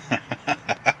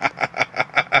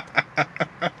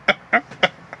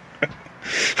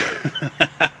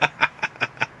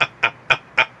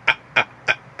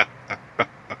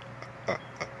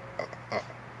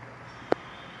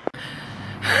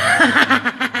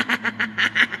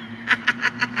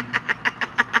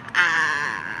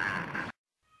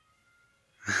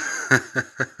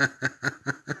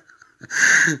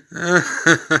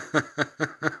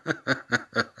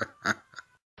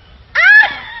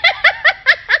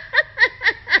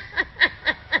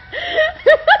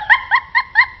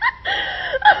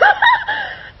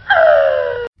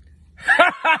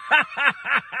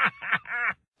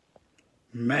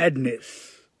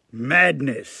 Madness.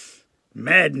 Madness.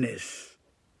 Madness.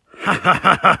 Ha ha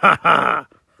ha ha ha ha.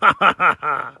 Ha ha ha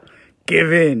ha.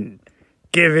 Give in.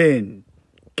 Give in.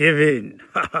 Give in.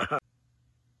 Ha ha ha.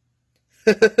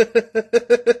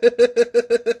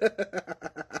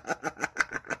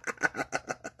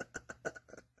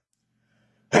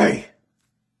 Hey,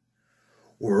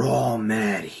 we're all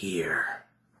mad here.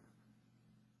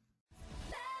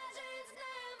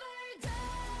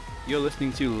 You're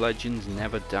listening to Legends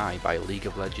Never Die by League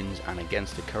of Legends and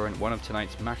Against the Current, one of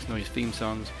tonight's Max Noise theme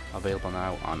songs, available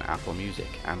now on Apple Music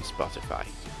and Spotify.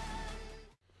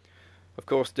 Of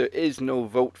course, there is no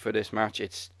vote for this match,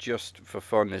 it's just for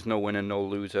fun, there's no winner, no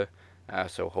loser,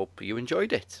 so hope you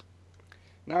enjoyed it.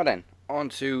 Now then, on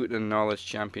to the Knowledge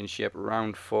Championship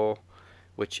Round 4,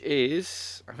 which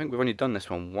is, I think we've only done this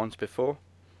one once before,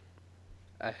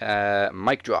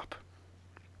 Mic Drop.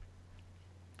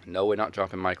 No, we're not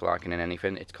dropping Mike Larkin in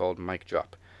anything, it's called Mic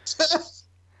Drop.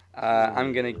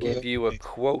 I'm going to give you a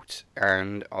quote,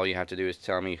 and all you have to do is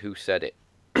tell me who said it.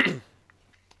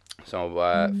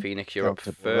 So, Phoenix, you're up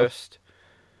first.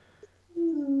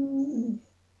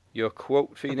 Your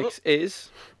quote, Phoenix,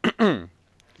 is...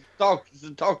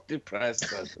 Dog depressed.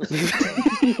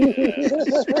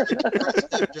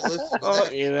 Oh,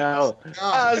 you know,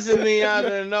 hasn't he had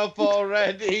enough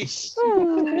already?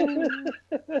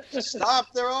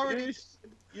 Stop, they're already...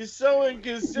 You're so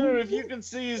inconsiderate. If you can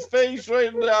see his face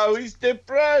right now, he's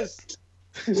depressed.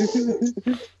 See?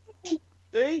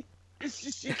 It's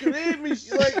just, she can hear me.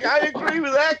 She's like, I agree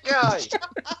with that guy.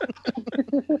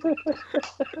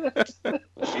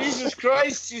 Jesus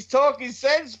Christ, she's talking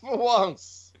sense for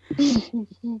once.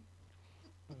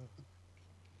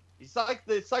 It's like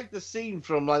the scene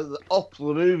from like the Up the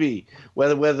movie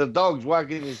where the dog's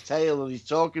wagging his tail and he's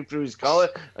talking through his collar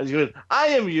and he's going, I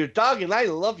am your dog and I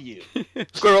love you.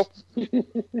 Squirrel.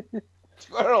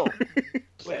 Squirrel.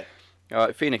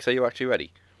 Phoenix, are you actually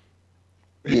ready?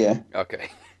 Yeah. Okay.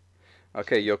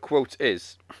 Okay, your quote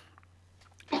is,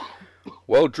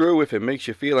 well, Drew, if it makes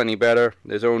you feel any better,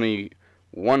 there's only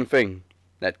one thing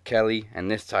that Kelly and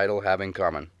this title have in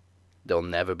common. They'll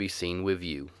never be seen with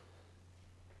you.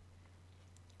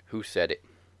 Who said it?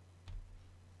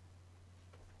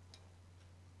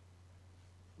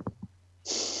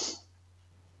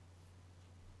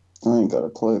 I ain't got a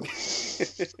clue.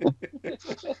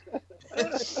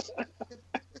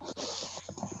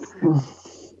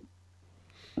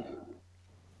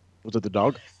 Was it the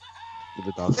dog? Did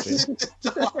the dog say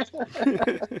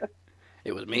it?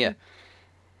 It was Mia.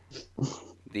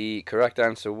 The correct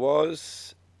answer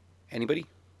was... Anybody?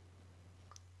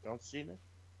 Don't see it.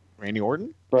 Randy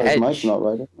Orton? Right, Mike's not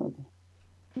right.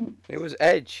 It was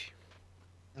Edge.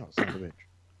 Oh, son of a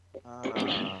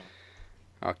bitch.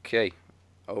 Okay,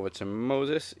 over to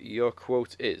Moses. Your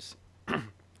quote is,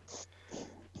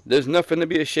 there's nothing to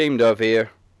be ashamed of here.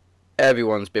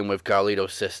 Everyone's been with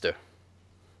Carlito's sister.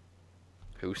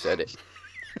 Who said it?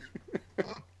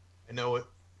 I know it.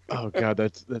 Oh god,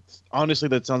 that's honestly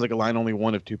that sounds like a line only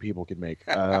one of two people could make.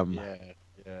 Yeah.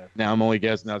 Now I'm only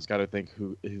guessing. Now it's got to think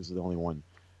who's the only one.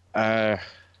 I'm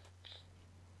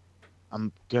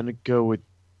gonna go with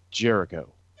Jericho.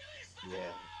 Yeah.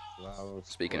 Well,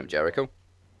 Speaking of Jericho,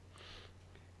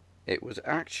 it was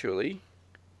actually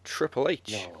Triple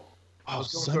H. No. I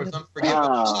was going for an Unforgiven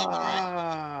 7,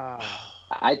 right?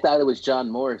 I thought it was John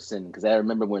Morrison because I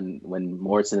remember when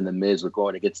Morrison and The Miz were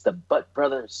going against the Butt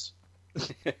Brothers.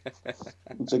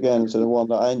 Once again, to the one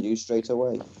that I knew straight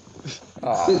away.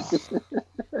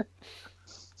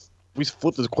 We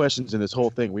flip the questions in this whole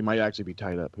thing. We might actually be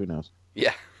tied up. Who knows?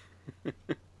 Yeah.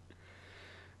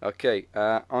 Okay,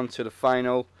 on to the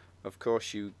final. Of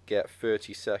course, you get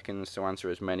 30 seconds to answer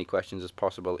as many questions as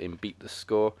possible in Beat the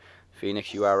Score.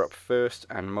 Phoenix, you are up first,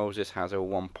 and Moses has a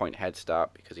 1-point head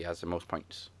start because he has the most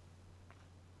points.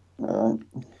 All right.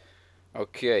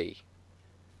 Okay.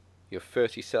 Your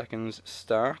 30 seconds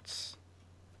starts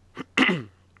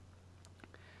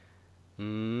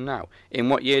now. In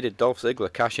what year did Dolph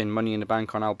Ziggler cash in Money in the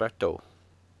Bank on Alberto?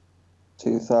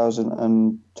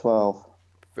 2012.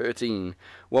 13.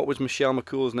 What was Michelle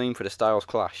McCool's name for the Styles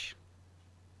Clash?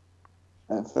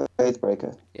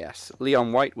 Faithbreaker. Yes.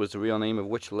 Leon White was the real name of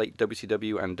which late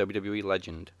WCW and WWE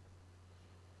legend?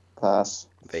 Pass.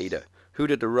 Vader. Who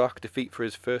did The Rock defeat for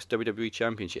his first WWE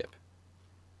Championship?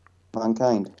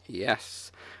 Mankind.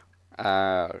 Yes.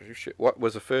 What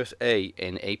was the first A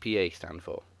in APA stand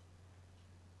for?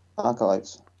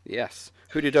 Acolytes. Yes.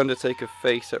 Who did Undertaker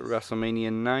face at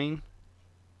WrestleMania 9?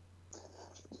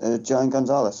 Giant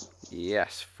Gonzalez.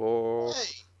 Yes. 4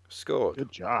 scored.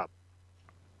 Good job.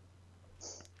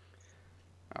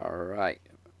 All right.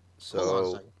 Hold on a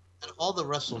So second. Out of all the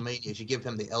WrestleManias, you give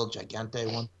him the El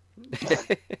Gigante one.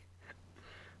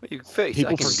 Well, you 30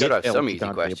 People seconds, you gotta have forget some El easy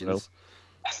Gigante, questions.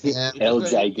 El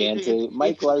Gigante.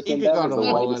 Mike Larkin, he that got was the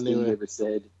them all whitest thing anyway. you ever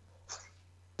said.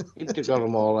 He took on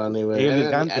them all anyway.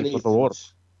 El Gigante, por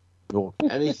favor.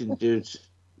 Anything, dudes.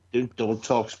 Don't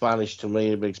talk Spanish to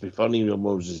me. It makes me funny,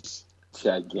 Moses.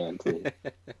 Gigante.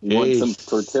 You want some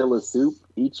tortilla soup?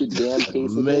 Eat your damn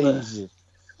quesadilla. Amazing.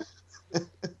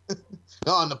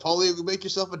 Oh, Napoleon, you make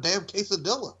yourself a damn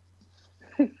quesadilla.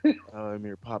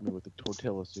 Amir popped me with the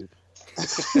tortilla soup.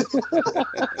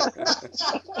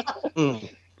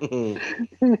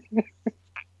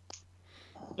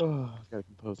 Oh, I gotta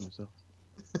compose myself.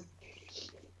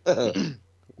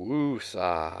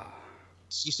 Woosa.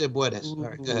 She said buenas. All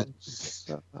right, go ahead.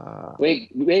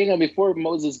 Wait, hang on. Before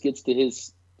Moses gets to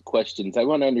his questions, I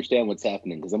want to understand what's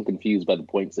happening because I'm confused by the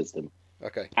point system.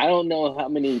 Okay. I don't know how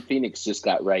many Phoenix just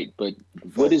got right, but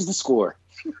what is the score?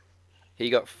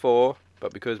 He got 4,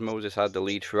 but because Moses had the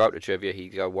lead throughout the trivia, he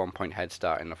got 1 point head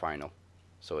start in the final.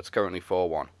 So it's currently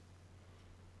 4-1.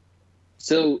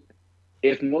 So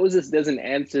if Moses doesn't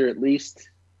answer at least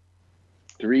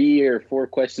 3 or 4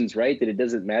 questions right, that it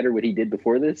doesn't matter what he did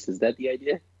before this? Is that the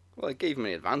idea? Well, it gave him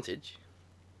an advantage.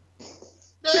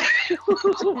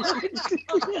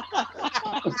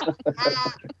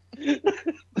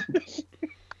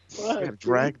 You gotta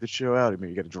drag the show out, Amir.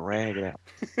 You gotta drag it out.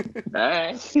 All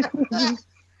right.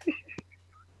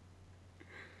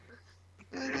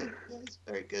 That's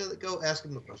very good. Go ask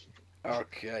him the question.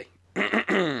 Okay.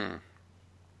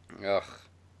 Ugh.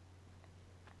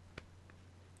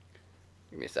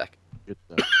 Give me a sec. Good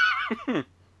stuff.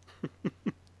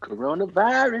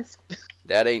 Coronavirus.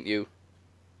 That ain't you.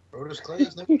 Brodus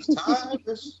Clay's name is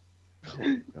Tyrus.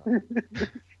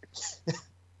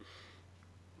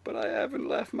 But I haven't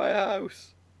left my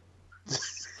house.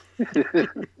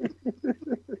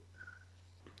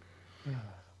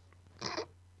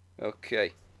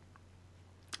 Okay.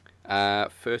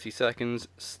 30 seconds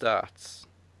starts.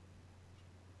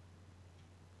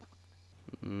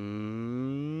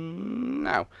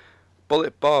 Now,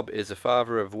 Bullet Bob is the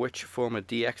father of which former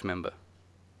DX member?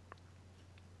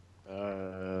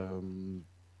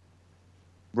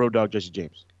 Road Dogg Jesse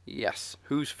James. Yes.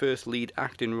 Whose first lead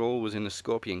acting role was in The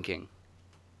Scorpion King?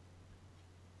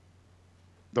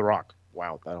 The Rock.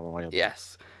 Wow, I don't know why.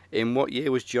 Yes. In what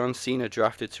year was John Cena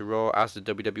drafted to Raw as the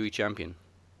WWE champion?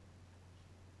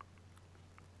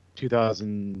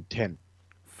 2010.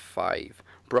 5.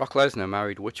 Brock Lesnar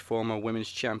married which former women's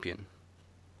champion?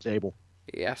 Sable.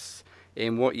 Yes.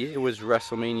 In what year was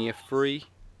WrestleMania 3?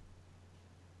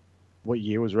 What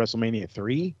year was WrestleMania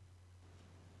 3?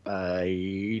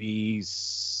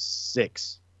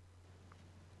 86.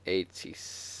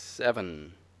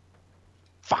 87.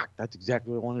 Fuck, that's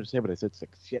exactly what I wanted to say, but I said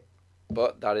 6. Shit.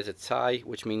 But that is a tie,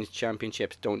 which means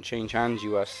championships don't change hands.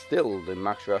 You are still the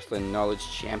Max Wrestling Knowledge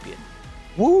Champion.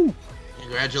 Woo!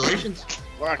 Congratulations.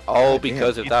 All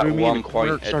because of that threw me in 1 the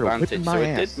corner, point started advantage, whipping so my it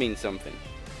ass. did mean something.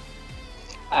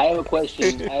 I have a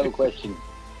question.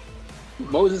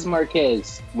 Moses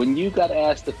Marquez, when you got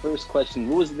asked the first question,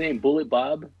 what was the name? Bullet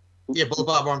Bob? Yeah, Bullet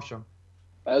Bob Armstrong.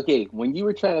 Okay, when you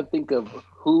were trying to think of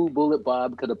who Bullet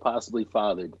Bob could have possibly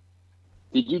fathered,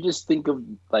 did you just think of,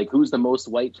 like, who's the most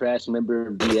white trash member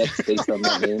of DX based on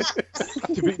that name?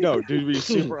 To be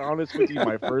super honest with you,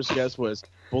 my first guess was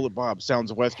Bullet Bob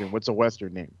sounds Western. What's a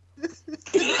Western name?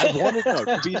 I wanted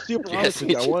to be super honest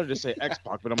with you. I wanted to say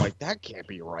X-Pac, but I'm like, that can't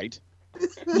be right.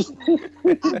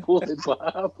 Bullet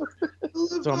Bob.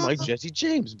 So I'm like, Jesse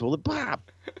James, Bullet Bob.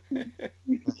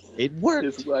 It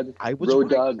worked. I was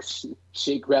Road right. Dogg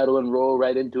shake, rattle, and roll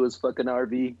right into his fucking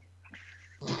RV.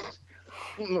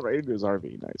 Right into his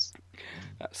RV, nice.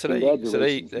 So there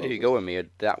you go, Amir.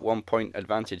 That 1 point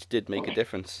advantage did make a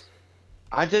difference.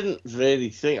 I didn't really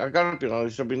think. I gotta be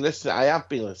honest. I have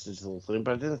been listening to the whole thing,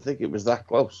 but I didn't think it was that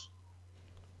close.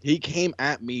 He came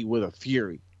at me with a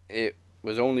fury. It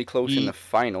was only close in the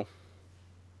final.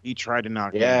 He tried to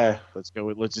knock me Yeah. out.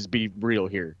 Let's just be real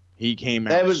here. He came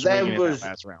There out was swinging in that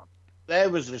last round. there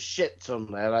was a shit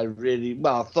ton there. I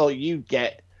thought you'd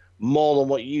get more than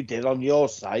what you did on your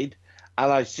side, and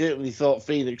I certainly thought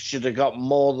Phoenix should have got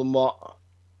more than what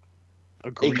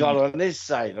he got on his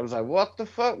side. I was like, what the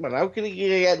fuck, man? How can he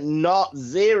get not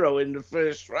 0 in the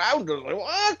first round? I was like,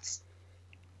 what?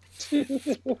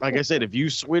 Like I said, if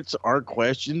you switch our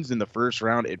questions in the first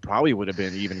round, it probably would have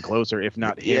been even closer, if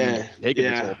not him taking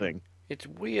this whole thing. It's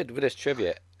weird with this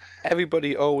trivia.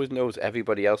 Everybody always knows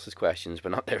everybody else's questions,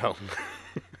 but not their own.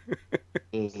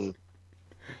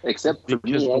 Except for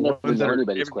Because me, the I never ones that know are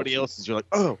anybody's everybody question. else's, you're like,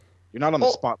 oh, You're not on the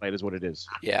spotlight, is what it is.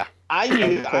 Yeah. I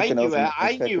knew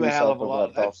a hell of a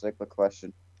lot. Dolph Ziggler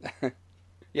question.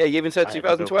 Yeah, you even said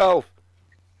 2012.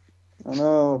 I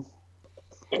know.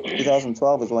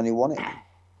 2012 is when he won it.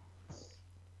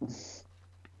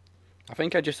 I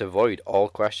think I just avoid all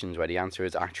questions where the answer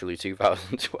is actually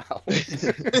 2012.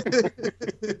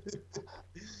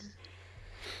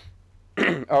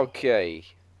 Okay,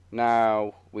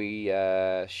 now we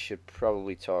should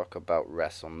probably talk about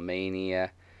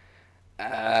WrestleMania.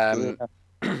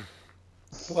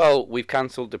 Well, we've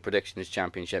cancelled the Predictions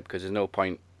Championship because there's no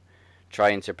point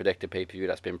trying to predict a pay-per-view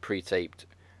that's been pre-taped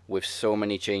with so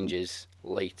many changes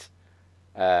late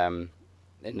in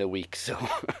the week. So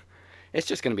it's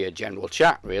just going to be a general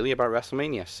chat, really, about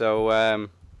WrestleMania. So,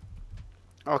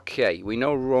 okay, we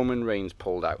know Roman Reigns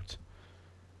pulled out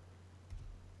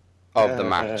of the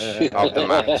match. Of the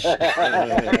match.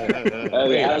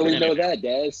 How do we know that,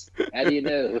 Daz? How do you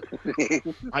know?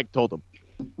 Mike told him.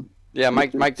 Yeah,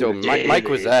 Mike told him. Mike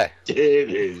was there.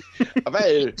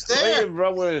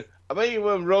 I bet you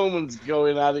when Roman's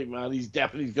going at it, man, he's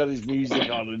definitely got his music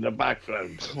on in the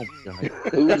background. Oh, God.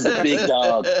 Who's the big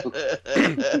dog?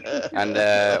 And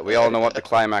we all know what the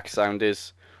climax sound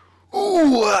is.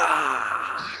 Ooh!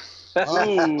 Ah!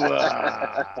 Ooh!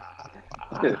 Ah!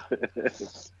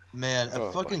 Man,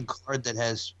 a fucking card that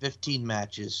has 15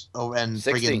 matches. Oh, and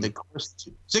 16. friggin' the course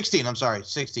 16. I'm sorry,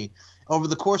 16 over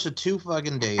the course of 2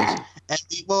 fucking days. And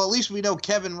well, at least we know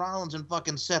Kevin Rollins and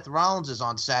fucking Seth Rollins is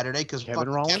on Saturday because Kevin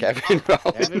Rollins. Kevin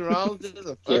Rollins is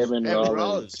the first Kevin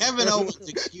Rollins. Kevin Owens,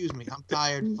 excuse me, I'm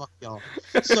tired. Fuck y'all.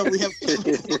 So we have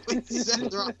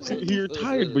Seth Rollins. You're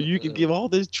tired, but you can give all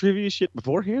this trivia shit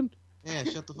beforehand? Yeah,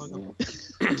 shut the fuck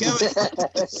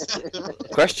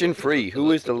up. Question 3.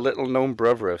 Who is the little-known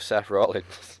brother of Seth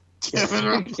Rollins?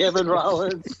 Kevin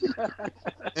Rollins.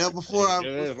 Before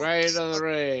I right on the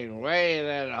ring, weighing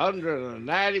at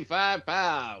 195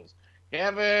 pounds,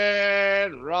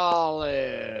 Kevin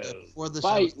Rollins. For the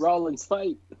fight, Rollins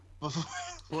fight.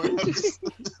 Before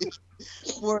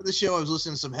the show, I was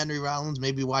listening to some Henry Rollins,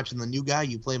 maybe watching the new guy.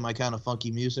 You play my kind of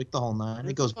funky music, the whole nine.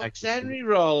 It goes back to Henry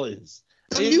Rollins.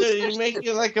 You make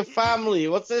it like a family.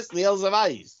 What's this? The Hills of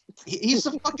Ice. He's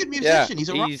a fucking musician.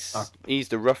 Yeah, he's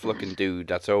the rough-looking dude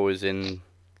that's always in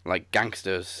like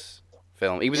gangsters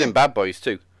film. He was in Bad Boys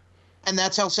too. And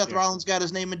that's how Seth Rollins got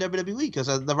his name in WWE because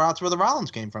that's where the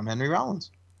Rollins came from, Henry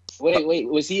Rollins. Wait,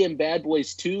 was he in Bad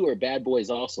Boys 2 or Bad Boys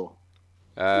also?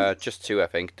 Just 2, I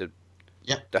think. The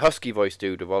husky voice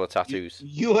dude with all the tattoos.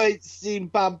 You ain't seen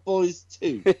Bad Boys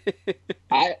 2.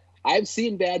 I've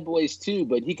seen Bad Boys 2,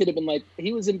 but he could have been like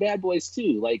he was in Bad Boys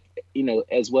 2, like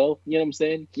as well. You know what I'm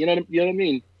saying? You know what I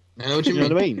mean? I know what you mean. You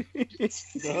know what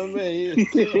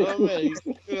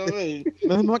I mean?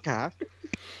 In my car.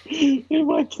 In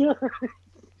my car.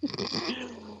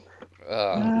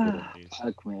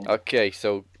 Fuck, man. Okay,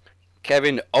 so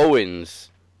Kevin Owens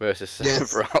versus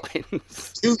Seth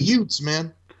Rollins. 2 Utes,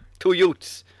 man. 2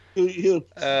 Utes. 2 Utes.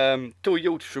 2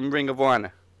 Utes from Ring of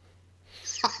Honor.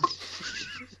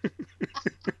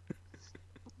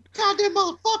 Goddamn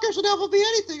motherfuckers would never be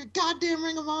anything. A goddamn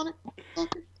Ring of Honor.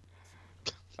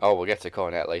 Oh, we'll get to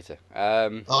Cornette later.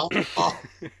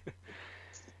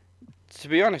 To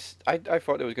be honest, I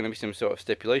thought there was going to be some sort of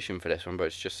stipulation for this one, but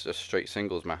it's just a straight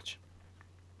singles match.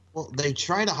 Well, they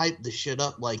try to hype the shit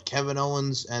up like Kevin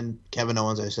Owens, I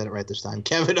said it right this time.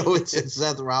 Kevin Owens and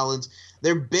Seth Rollins.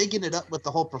 They're bigging it up with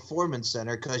the whole Performance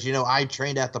Center because, I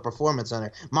trained at the Performance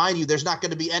Center. Mind you, there's not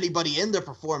going to be anybody in the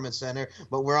Performance Center,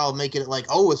 but we're all making it like,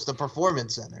 oh, it's the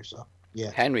Performance Center. So,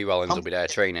 yeah. Henry Rollins will be there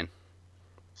training.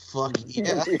 Fuck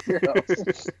yeah.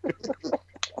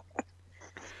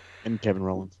 And Kevin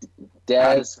Rollins.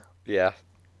 Daz. Yeah.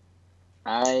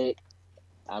 I'm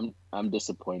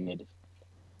disappointed.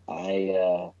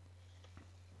 I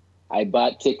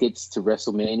bought tickets to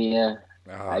WrestleMania.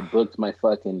 I booked my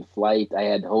fucking flight. I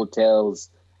had hotels.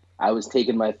 I was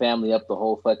taking my family up the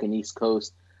whole fucking East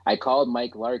Coast. I called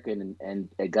Mike Larkin and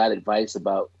got advice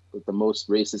about the most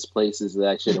racist places that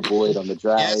I should avoid on the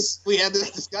drive. Yes, we had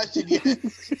this discussion. Yeah.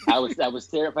 I was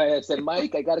terrified. I said,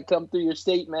 Mike, I got to come through your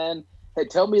state, man. Hey,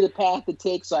 tell me the path to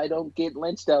take so I don't get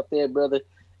lynched out there, brother.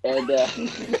 And ding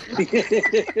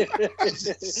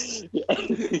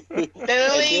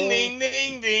ding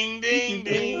ding ding ding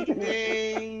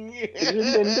ding.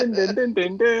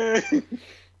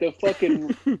 The fucking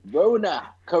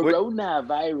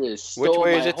coronavirus. Which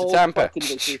way is it to Tampa?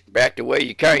 Back the way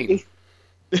you came.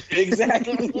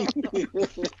 Exactly.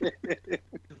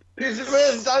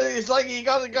 It's like you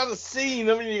got a scene.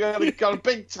 I mean, you got a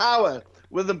big tower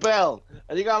with a bell,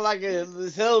 and you got like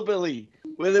this hillbilly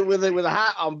with a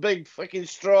hat on, big fucking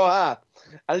straw hat,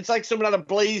 and it's like someone had a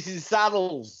Blazing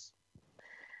Saddles.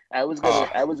 I was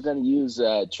gonna use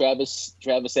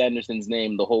Travis Anderson's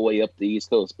name the whole way up the East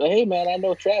Coast, but hey, man, I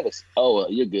know Travis. Oh,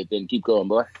 well, you're good then. Keep going,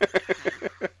 boy.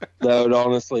 That would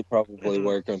honestly probably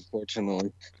work,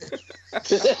 unfortunately.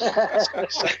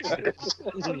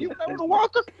 You know the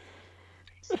Walker.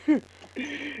 You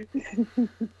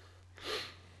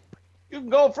can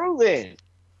go through there.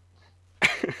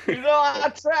 You know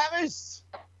that, Travis.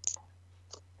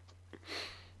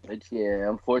 But yeah,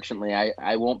 unfortunately,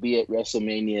 I won't be at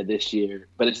WrestleMania this year.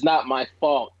 But it's not my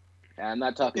fault. I'm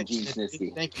not talking Gene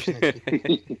Snitsky. Thank you,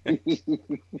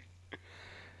 Snitsky.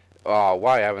 Oh,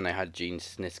 why haven't they had Gene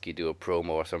Snitsky do a promo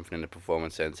or something in the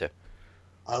Performance Center?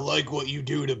 I like what you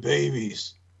do to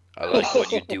babies. I like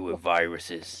what you do with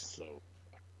viruses. So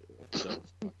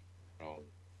wrong.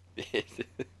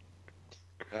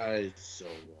 That is so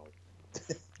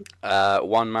wrong.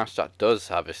 One match that does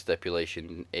have a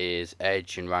stipulation is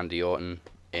Edge and Randy Orton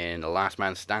in a last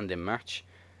man standing match.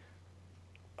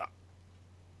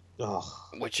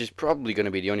 Which is probably going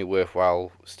to be the only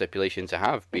worthwhile stipulation to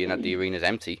have, being that the arena's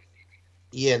empty.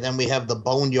 Yeah, then we have the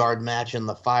Boneyard match and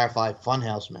the Firefly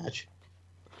Funhouse match.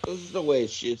 There's no way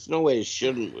it's no way it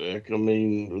shouldn't work. I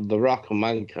mean, The Rock and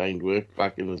Mankind worked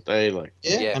back in the day, like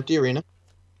empty arena.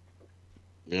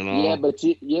 You know. Yeah, but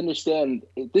you understand,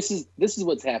 this is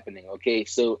what's happening. Okay,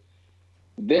 so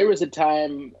there was a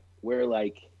time where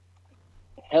like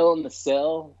Hell in the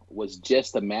Cell was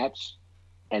just a match,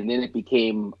 and then it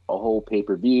became a whole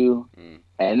pay-per-view.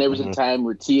 And there was a time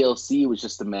where TLC was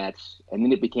just a match, and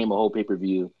then it became a whole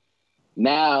pay-per-view.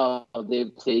 Now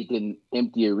they've taken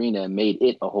Empty Arena and made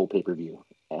it a whole pay-per-view.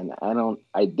 And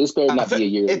this better not be a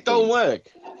year. It don't work.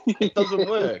 It doesn't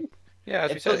work. Yeah,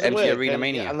 as we said, Empty Arena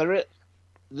Mania. And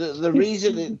the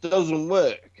reason it doesn't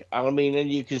work, I mean,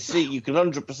 and you can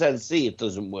 100% see it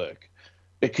doesn't work,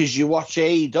 because you watch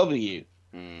AEW,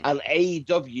 and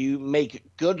AEW make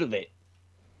good of it.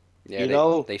 Yeah,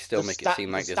 they still make it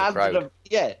seem like there's a crowd.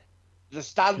 The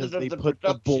standard of they the put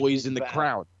the production boys is in the better.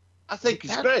 crowd. I think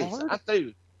it's That great. hard? I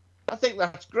do. I think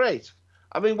that's great.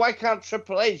 I mean, why can't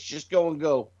Triple H just go,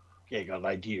 okay, I got an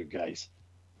idea, guys.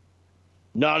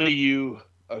 None of you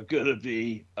are going to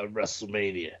be at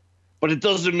WrestleMania. But it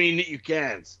doesn't mean that you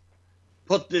can't.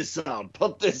 Put this on.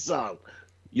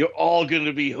 You're all going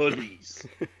to be hoodies.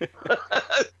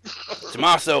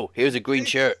 Tommaso, here's a green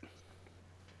shirt.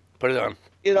 Put it on.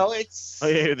 You know, it's... Oh,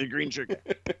 yeah, the green shirt guy.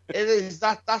 It is.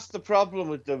 That's the problem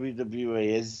with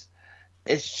WWE is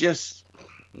it's just...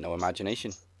 No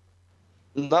imagination.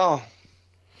 No.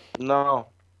 But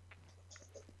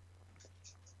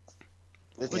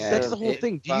that's the whole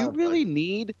thing. Do you really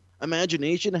need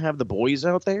imagination to have the boys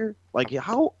out there? Like,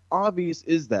 how obvious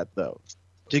is that, though?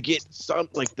 To get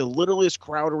the littlest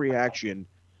crowd reaction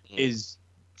is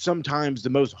sometimes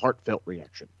the most heartfelt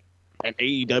reaction. And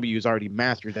AEW has already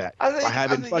mastered that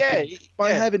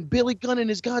by having Billy Gunn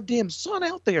and his goddamn son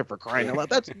out there, for crying out loud.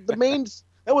 That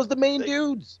was the main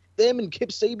dudes. Them and Kip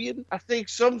Sabian. I think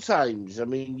sometimes, I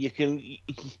mean,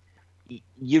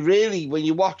 you really, when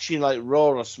you're watching like Raw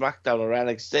or SmackDown or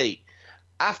NXT,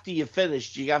 after you're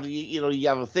finished, you have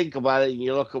to think about it and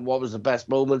you look at what was the best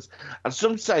moments. And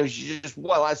sometimes you just,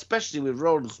 especially with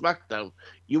Raw and SmackDown,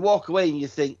 you walk away and you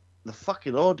think the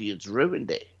fucking audience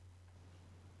ruined it.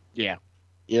 Yeah.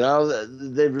 You know,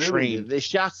 they ruined it. They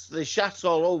shot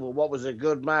all over what was a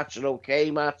good match, an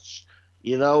okay match,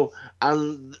 you know,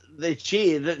 and they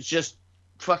cheered at just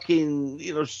fucking,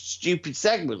 stupid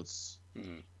segments.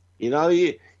 You know,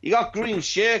 you got green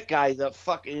shirt guy that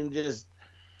fucking just,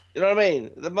 you know what I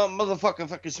mean? The motherfucker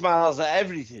fucking smiles at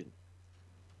everything.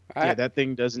 Yeah,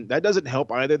 that doesn't help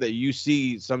either, that you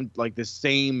see some, like, the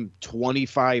same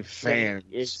 25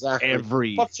 fans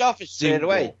every Fucked off it straight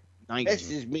away. night.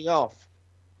 Pisses me off.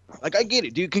 Like, I get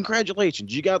it, dude.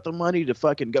 Congratulations. You got the money to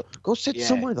fucking go sit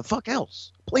somewhere the fuck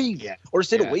else. Please. Yeah. Or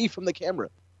sit away from the camera.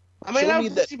 I mean, show me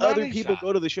that other people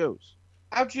go to the shows.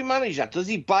 How do you manage that? Does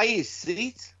he buy his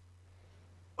seat?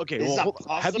 Okay,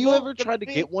 have you ever tried to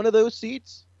get one of those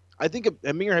seats? I think,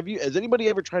 Amir, has anybody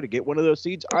ever tried to get one of those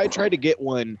seats? I tried to get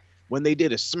one when they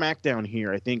did a SmackDown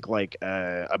here, I think, like,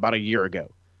 about a year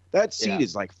ago. That seat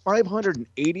is like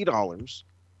 $580.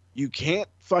 You can't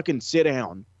fucking sit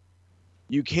down.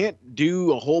 You can't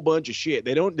do a whole bunch of shit.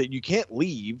 You can't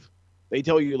leave. They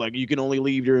tell you, like, you can only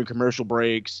leave during commercial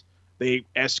breaks. They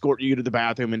escort you to the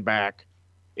bathroom and back.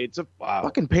 It's a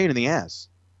fucking pain in the ass.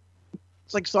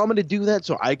 It's like, so I'm going to do that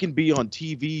so I can be on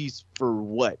TVs for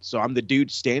what? So I'm the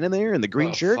dude standing there in the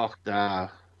green shirt? Fuck nah.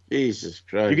 Jesus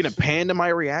Christ. You're going to pan to my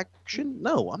reaction?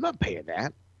 No, I'm not paying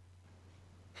that.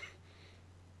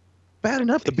 bad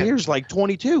enough. The beer's like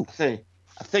 22.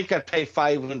 I think I'd pay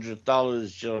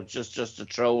 $500, you know, just to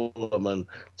troll them and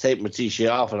take my t-shirt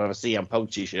off and have a CM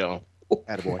Punk t-shirt on.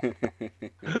 Attaboy.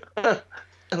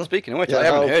 Speaking of which, I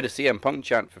haven't heard a CM Punk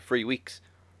chant for 3 weeks.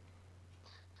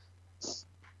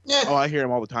 Yeah. Oh, I hear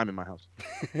him all the time in my house.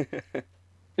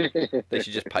 They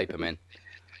should just pipe him in.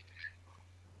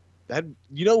 That,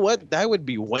 you know what? That would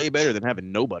be way better than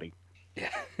having nobody. Yeah.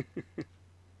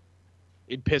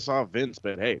 It'd piss off Vince,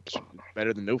 but hey, it's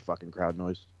better than no fucking crowd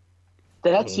noise.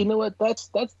 That's, you know what?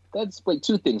 That's wait,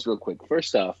 two things real quick.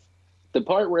 First off, the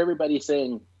part where everybody's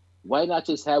saying, why not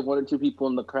just have one or two people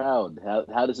in the crowd?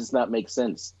 How does this not make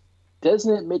sense?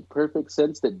 Doesn't it make perfect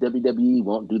sense that WWE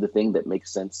won't do the thing that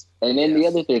makes sense? And then the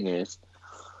other thing is,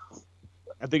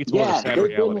 I think it's more of a sad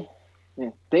reality.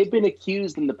 They've been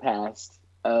accused in the past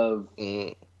of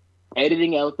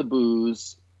editing out the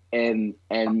boos and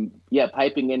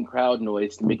piping in crowd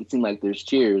noise to make it seem like there's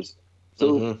cheers.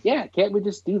 So can't we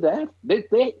just do that?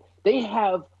 They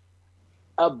have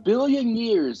 1 billion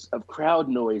years of crowd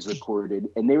noise recorded,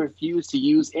 and they refuse to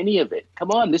use any of it. Come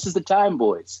on, this is the time,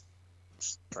 boys.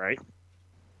 Right?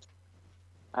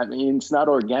 I mean, it's not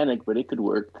organic, but it could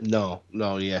work. No,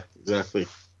 yeah, exactly.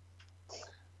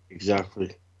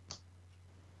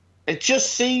 It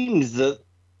just seems that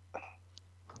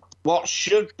what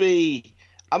should be,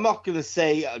 I'm not going to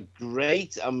say a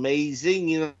great, amazing,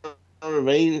 you know what I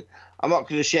mean? I'm not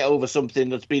going to shit over something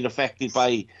that's been affected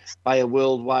by a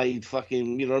worldwide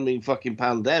fucking, you know what I mean, fucking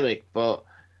pandemic, but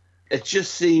it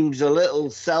just seems a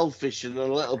little selfish and a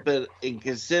little bit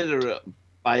inconsiderate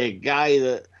by a guy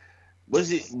that,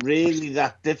 was it really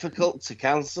that difficult to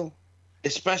cancel?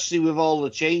 Especially with all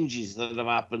the changes that have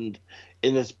happened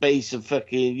in the space of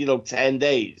fucking, 10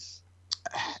 days.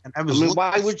 And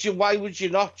why would you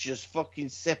not just fucking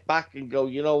sit back and go,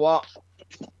 you know what?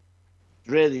 It's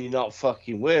really not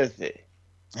fucking worth it.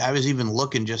 I was even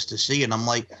looking just to see, and I'm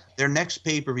like, their next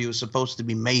pay-per-view is supposed to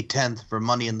be May 10th for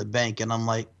Money in the Bank, and I'm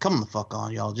like, come the fuck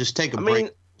on, y'all. Just take a break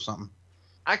or something.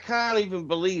 I can't even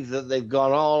believe that they've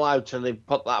gone all out and they've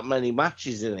put that many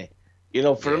matches in it. You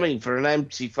know, for an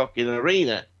empty fucking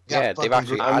arena. Yeah, they've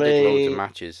actually added loads of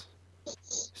matches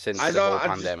since the whole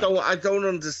pandemic. I don't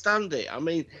understand it. I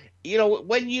mean,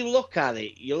 when you look at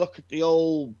it, you look at the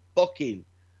old booking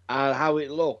and how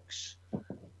it looks,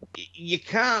 you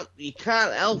can't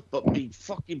help but be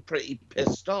fucking pretty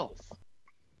pissed off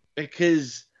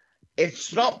because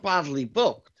it's not badly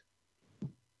booked.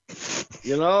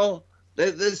 You know,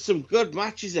 there's some good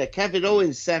matches there. Kevin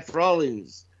Owens, Seth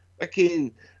Rollins,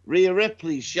 fucking Rhea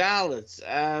Ripley, Charlotte.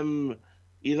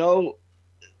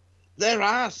 There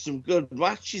are some good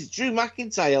matches. Drew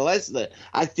McIntyre, Lesnar,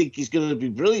 I think is going to be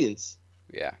brilliant.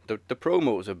 Yeah, the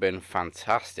promos have been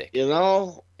fantastic.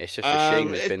 It's just a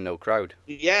shame there's been no crowd.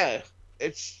 Yeah,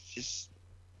 it's just,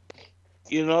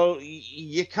 you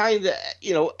kind of,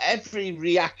 every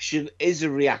reaction is a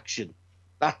reaction.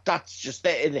 That's just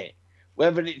it, isn't it?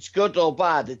 Whether it's good or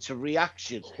bad, it's a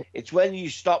reaction. It's when you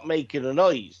stop making a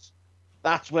noise.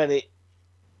 That's when it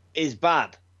is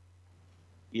bad.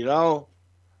 I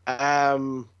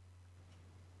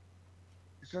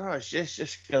don't know, it's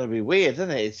just going to be weird,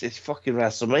 isn't it? It's fucking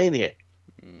WrestleMania.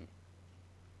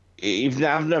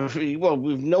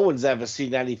 No one's ever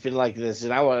seen anything like this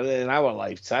in our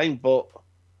lifetime, but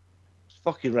it's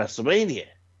fucking WrestleMania.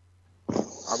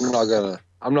 I'm not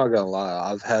gonna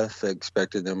lie. I've half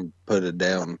expected them to put a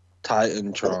damn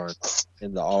Titantron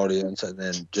in the audience and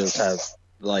then just have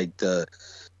like the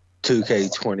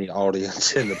 2K20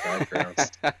 audience in the background.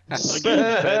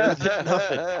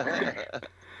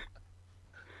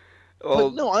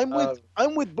 But no,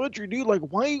 I'm with Butcher, dude. Like,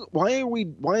 why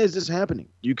is this happening?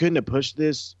 You couldn't have pushed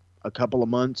this a couple of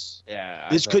months. Yeah,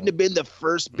 this couldn't have been the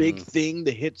first big thing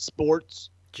to hit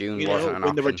sports. June wasn't an when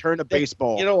option. The return of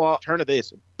baseball. You know what? Return of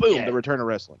this. Boom. The return of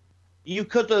wrestling. You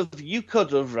could have,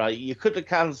 right? You could have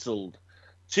cancelled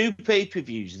 2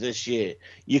 pay-per-views this year.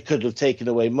 You could have taken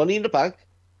away Money in the Bank,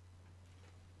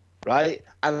 right?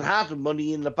 And had a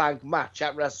Money in the Bank match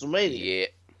at WrestleMania. Yeah.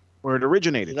 Where it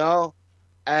originated.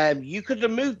 You could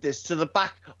have moved this to the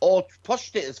back or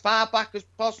pushed it as far back as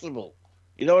possible.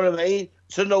 You know what I mean?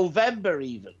 To November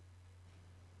even.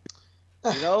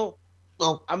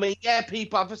 Well, I mean, yeah,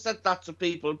 people, I've said that to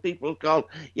people, and people have gone,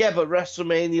 yeah, but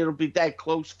WrestleMania will be dead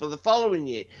close for the following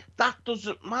year. That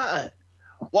doesn't matter.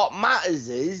 What matters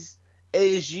is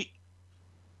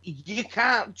you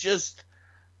can't just,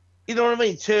 you know what I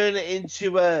mean, turn it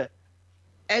into a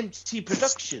empty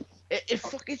production. It's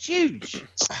fucking huge.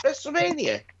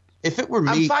 WrestleMania. If it were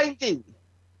me, I'm finding.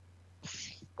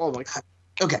 Oh my God.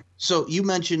 Okay, so you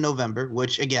mentioned November,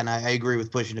 which again I agree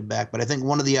with pushing it back, but I think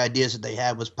one of the ideas that they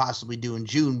had was possibly doing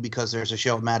June because there's a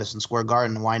show at Madison Square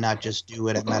Garden. Why not just do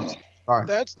it at Madison Square Garden?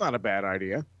 That's not a bad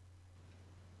idea.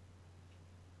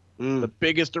 The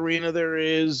biggest arena there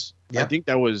is. I think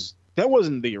that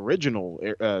wasn't the original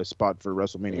spot for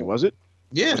WrestleMania, was it?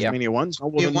 Yeah, WrestleMania 1. Oh,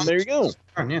 well, then there you go.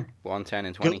 Yeah. 110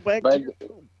 and 20. But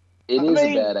it is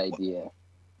a bad idea,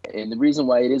 and the reason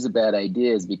why it is a bad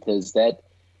idea is because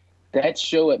that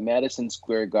show at Madison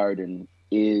Square Garden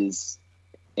is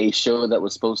a show that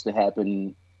was supposed to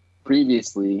happen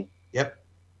previously. Yep.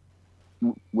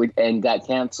 And got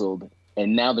canceled,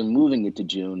 and now they're moving it to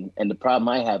June. And the problem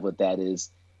I have with that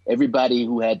is everybody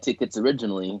who had tickets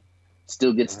originally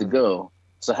still gets to go.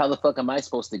 So how the fuck am I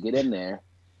supposed to get in there?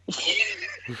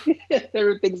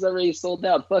 Everything's already sold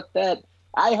out. Fuck that.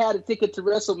 I had a ticket to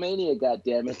WrestleMania,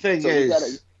 goddammit. The thing so is, we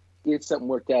gotta get something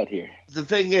worked out here. The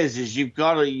thing is you've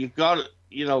got to, you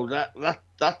know,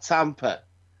 that Tampa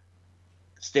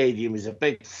stadium is a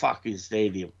big fucking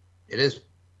stadium. It is.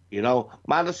 You know,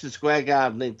 Madison Square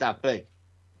Garden ain't that big.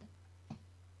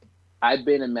 I've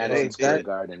been in Madison Square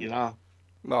Garden. You know.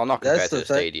 Well, not compared to the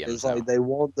stadium. It's like they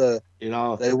want the, they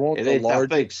want it the ain't that large,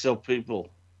 big, so people.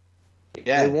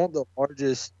 Yeah. they want the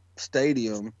largest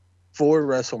stadium for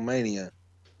WrestleMania,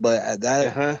 but at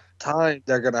that time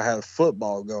they're gonna have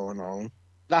football going on.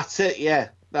 That's it. Yeah,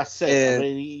 that's it. And I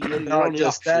mean, you're not only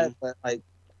just option. that, but like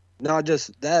not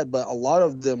just that, but a lot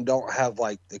of them don't have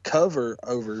like the cover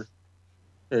over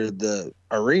the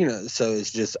arena, so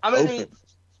it's just open.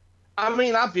 I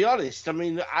mean, I'll be honest. I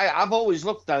mean, I've always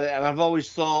looked at it and I've always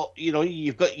thought, you know,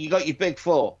 you got your big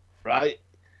four, right?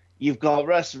 You've got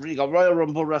Royal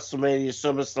Rumble, WrestleMania,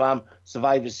 SummerSlam,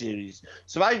 Survivor Series.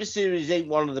 Survivor Series ain't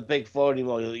one of the big four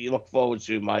anymore that you look forward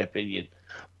to, in my opinion.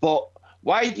 But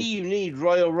why do you need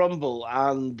Royal Rumble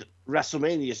and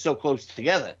WrestleMania so close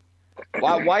together?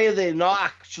 Why are they not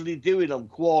actually doing them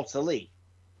quarterly?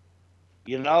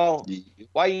 You know,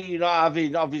 why are you not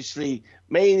having, obviously,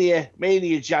 Mania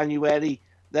January,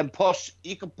 then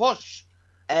you can push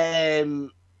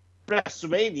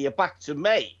WrestleMania back to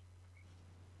May.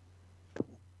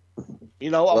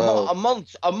 You know, a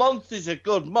month is a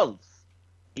good month.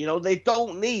 You know, they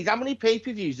don't need, how many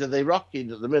pay-per-views are they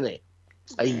rocking at the minute?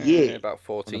 A year. About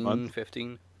 14,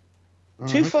 15.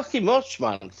 Too fucking much,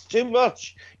 man. It's too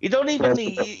much. You don't even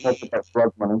need,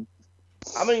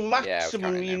 I mean,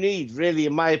 maximum you need, really,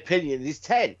 in my opinion, is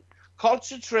 10.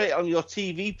 Concentrate on your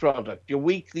TV product, your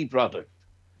weekly product.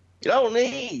 You don't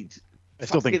need I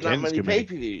still think that 10's many too many.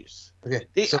 pay-per-views. Okay.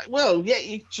 Well, yeah,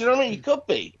 do you know what I mean? It could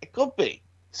be. It could be.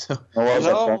 So,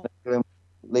 at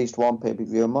least one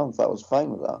pay-per-view a month. That was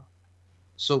fine with that.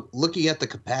 So looking at the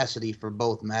capacity for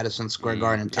both Madison Square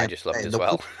Garden and I Tampa just looked Bay, as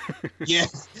well. Yeah.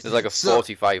 There's like a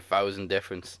 45,000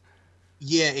 difference.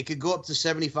 Yeah, it could go up to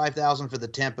 75,000 for the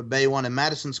Tampa Bay one. And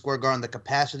Madison Square Garden, the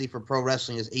capacity for pro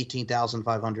wrestling is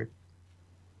 18,500.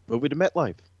 Move it to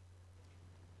MetLife.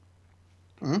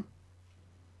 Hmm?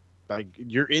 Like,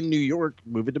 you're in New York,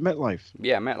 move it to MetLife.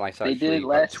 Yeah, MetLife's They did actually it about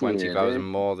last year, 20,000 right?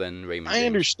 more than Raymond I James.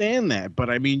 understand that, but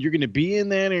I mean, you're going to be in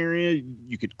that area.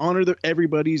 You can honor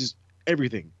everybody's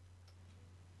everything.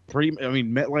 I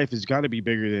mean, MetLife has got to be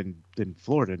bigger than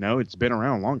Florida. No, it's been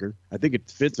around longer. I think it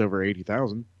fits over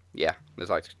 80,000. Yeah, there's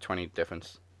like 20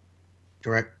 difference.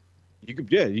 Correct. You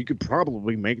could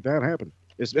probably make that happen.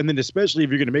 And then especially if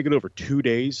you're going to make it over 2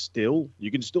 days, still,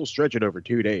 you can still stretch it over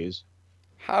 2 days.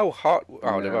 How hot?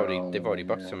 Oh, they've already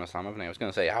booked SummerSlam, haven't they? I was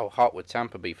going to say, how hot would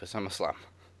Tampa be for SummerSlam?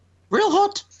 Real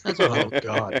hot. That's what, oh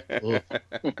God.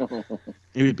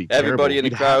 It would be Everybody terrible. in the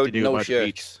We'd have crowd, to do no it by the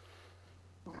beach. shirts.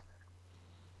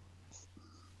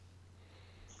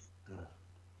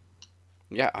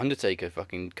 Yeah, Undertaker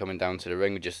fucking coming down to the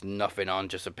ring with just nothing on,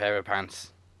 just a pair of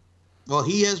pants. Well,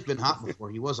 he has been hot before.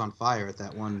 He was on fire at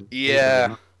that one.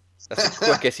 Yeah, that's the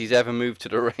quickest he's ever moved to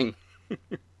the ring.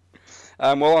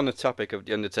 Well, on the topic of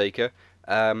the Undertaker,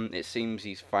 it seems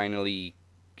he's finally.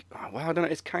 Well, I don't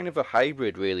know. It's kind of a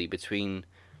hybrid, really, between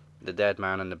the Dead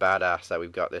Man and the Badass that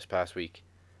we've got this past week.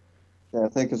 Yeah, I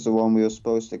think it's the one we were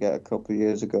supposed to get a couple of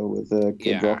years ago with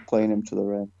Kid Rock playing him to the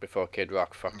ring. Before Kid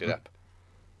Rock fucked it up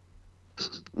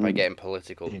by getting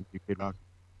political. Kid Rock.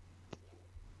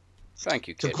 Thank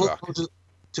you, To Kid quote, Rock.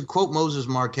 to quote Moses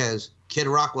Marquez, Kid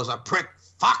Rock was a prick.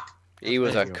 Fuck. He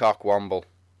was a cockwomble.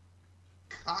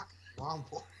 Cock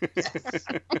womble.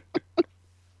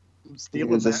 He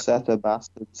was a set of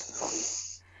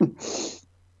bastards.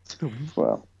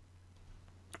 Well.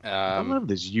 I love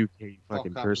this UK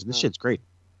fucking person. This shit's great.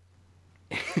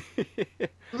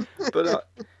 But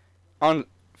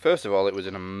first of all, it was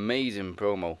an amazing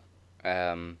promo,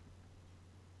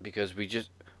 because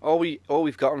all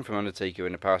we've gotten from Undertaker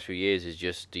in the past few years is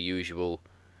just the usual,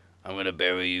 "I'm gonna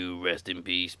bury you, rest in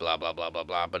peace," blah blah blah blah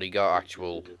blah. But he got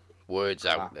actual words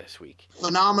out this week.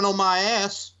 Phenomenal, my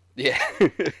ass. Yeah.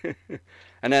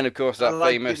 And then of course that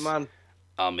famous, it, man.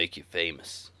 "I'll make you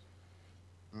famous."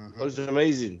 It was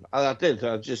amazing. I did.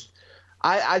 Do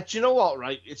you know what?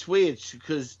 Right, it's weird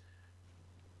because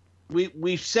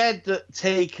we've said that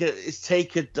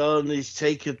Taker done.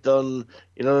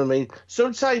 You know what I mean?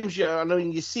 Sometimes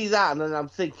you see that, and then I'm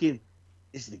thinking,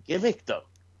 is the gimmick done?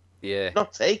 Yeah.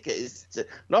 Not Taker's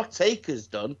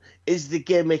done. Is the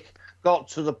gimmick got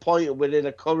to the point within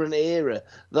a current era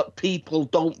that people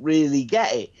don't really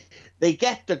get it? They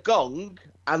get the gong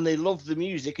and they love the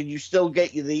music, and you still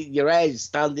get your hairs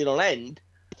standing on end.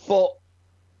 But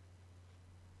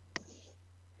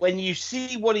when you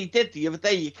see what he did the other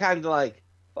day, you're kind of like,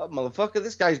 oh, motherfucker,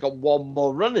 this guy's got one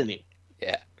more run in him.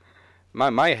 Yeah.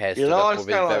 My hair stood up with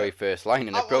his very first line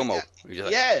in the promo. He was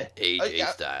just like, AJ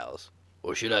Styles.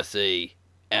 Or should I say,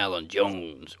 Alan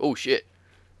Jones? Oh, shit.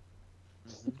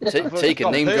 Take a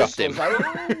name dropped him.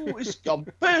 It's gone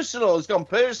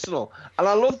personal. And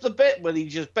I love the bit when he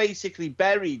just basically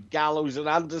buried Gallows and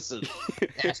Anderson.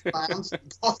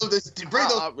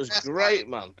 That was great,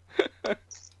 man.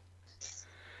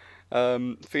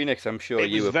 Phoenix, I'm sure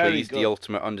you were pleased, the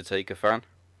ultimate Undertaker fan.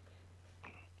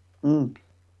 Yeah,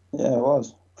 it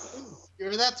was.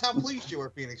 That's how pleased you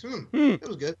were, Phoenix. It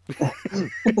was good.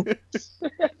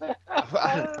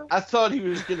 I thought he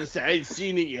was going to say, I ain't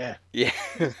seen it yet. Yeah.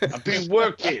 I've been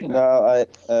working. No,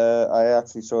 I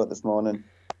actually saw it this morning.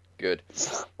 Good.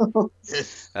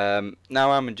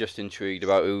 Now I'm just intrigued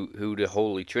about who the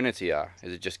Holy Trinity are.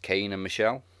 Is it just Kane and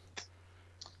Michelle?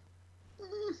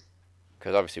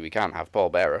 Because obviously we can't have Paul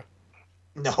Bearer.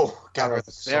 No, can't have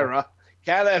Sarah.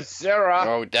 Can't have Sarah.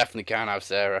 No, definitely can't have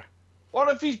Sarah.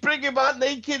 What if he's bringing back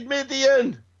Naked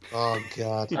Midian? Oh,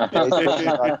 God.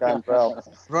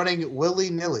 Running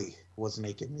willy-nilly was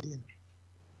Naked Midian.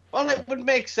 Well, it would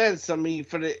make sense. I mean,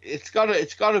 it's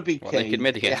gotta be Kane. Naked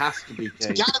Midian. It has to be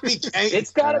Kane. It's gotta be Kane.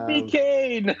 It's gotta be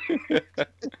Kane.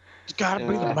 It's gotta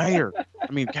be the mayor.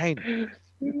 I mean, Kane.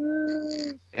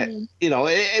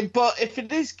 But if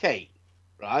it is Kane,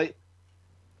 right?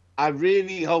 I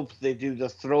really hope they do the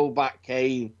throwback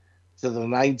Kane to the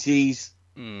 90s.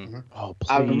 Oh, please.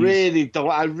 I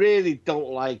really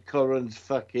don't like current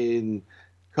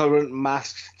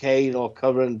masked Kane or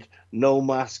current no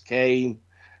mask Kane.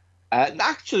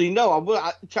 Actually, no. I'm going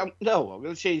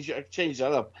to change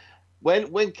that up.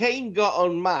 When Kane got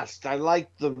unmasked, I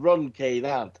liked the run Kane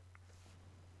had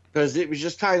because it was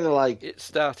just kind of like it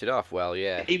started off well.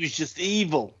 Yeah, he was just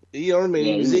evil. You know what I mean?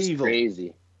 Yeah, he was evil,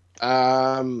 crazy.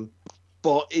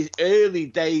 But his early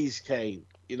days Kane.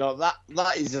 That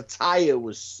his attire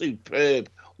was superb.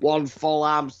 One full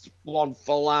arm, one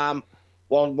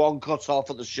cut off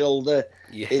at the shoulder.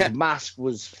 Yeah. His mask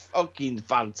was fucking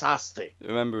fantastic.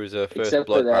 Remember his first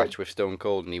blood match with Stone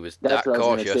Cold, and he was that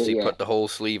cautious. He put the whole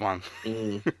sleeve on.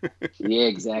 Yeah,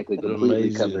 exactly.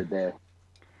 Completely covered there.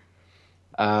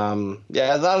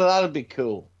 Yeah, that'd be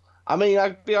cool. I mean,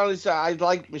 I'd be honest. I'd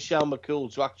like Michelle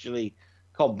McCool to actually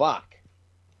come back.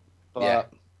 But, yeah.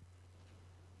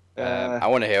 I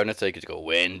want to hear Undertaker to go,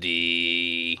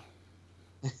 Wendy.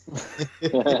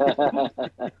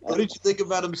 What did you think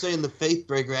about him saying the Faith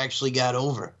Breaker actually got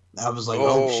over? I was like,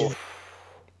 oh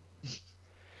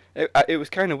shit. It was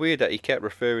kind of weird that he kept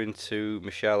referring to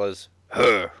Michelle as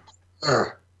her.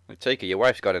 Taker, your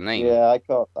wife's got a name. Yeah, I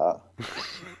got that.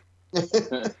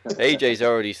 AJ's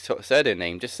already said her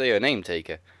name. Just say her name,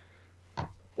 Taker.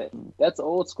 That's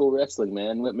old school wrestling,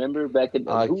 man. Remember back in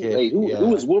who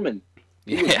was woman?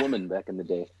 Who was woman back in the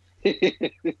day?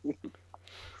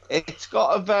 It's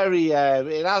got a very,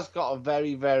 it has got a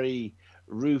very, very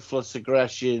ruthless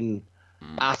aggression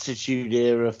attitude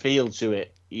era feel to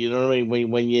it. You know what I mean?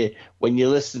 When you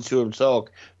listen to them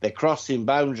talk, they're crossing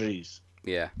boundaries.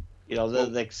 Yeah.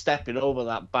 They're stepping over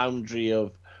that boundary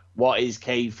of what is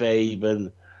kayfabe,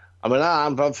 and I mean,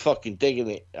 I'm fucking digging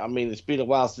it. I mean, it's been a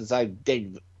while since I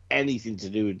digged anything to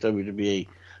do with WWE,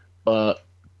 but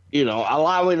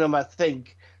allowing them, I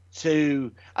think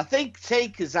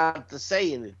Taker's had to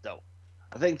say in it though.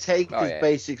 I think Taker's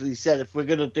basically said, if we're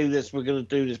going to do this, we're going to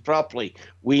do this properly.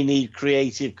 We need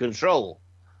creative control.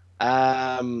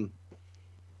 AJ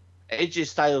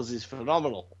Styles is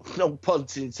phenomenal. No pun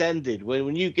intended.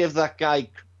 When you give that guy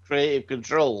creative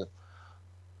control,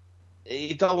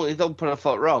 he don't put a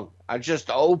foot wrong. I'm just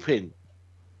hoping,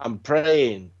 I'm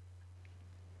praying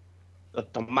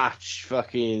that the match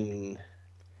fucking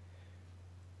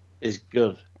is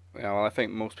good. Yeah, well, I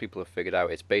think most people have figured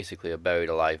out it's basically a buried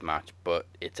alive match, but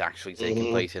it's actually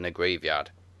taking place in a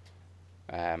graveyard.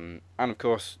 And of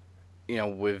course, you know,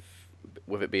 with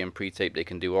it being pre-taped, they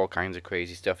can do all kinds of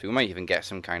crazy stuff. We might even get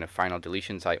some kind of final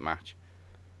deletion type match.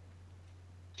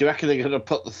 Do you reckon they're going to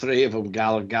put the three of them,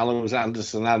 Gallows,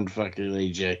 Anderson, and fucking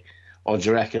AJ? Or do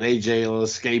you reckon AJ will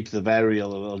escape the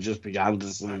burial and it'll just be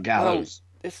Anderson and Gallows?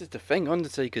 Well, this is the thing.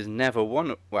 Undertaker's never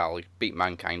won. Well, he beat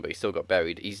Mankind, but he still got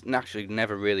buried. He's actually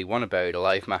never really won a buried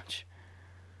alive match.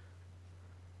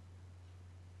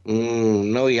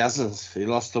 No, he hasn't. He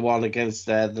lost the one against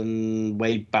then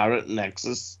Wade Barrett and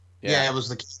Nexus. Yeah, it was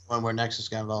the one where Nexus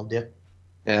got involved. Yep.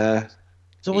 Yeah.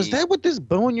 So is that what this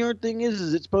boneyard thing is?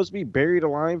 Is it supposed to be buried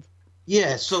alive?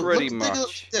 Yeah. So pretty think of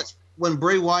much. this. When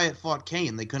Bray Wyatt fought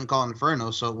Kane, they couldn't call it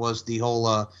Inferno, so it was the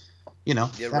whole, Ring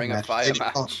of Fire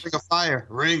match. Ring of Fire.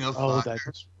 Ring of Fire.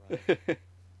 That's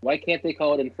Why can't they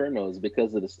call it Inferno? Is it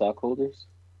because of the stockholders?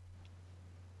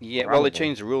 Yeah, well, they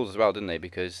changed the rules as well, didn't they?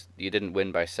 Because you didn't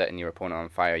win by setting your opponent on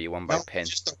fire, you won by pin. It was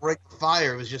just a Ring of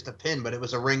Fire. It was just a pin, but it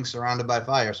was a ring surrounded by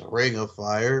fire. So Ring of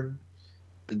Fire.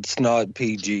 It's not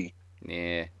PG.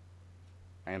 Yeah.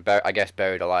 And I guess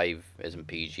Buried Alive isn't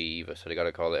PG either, so they got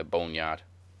to call it a Boneyard.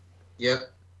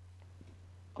 Yep.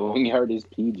 Boneyard is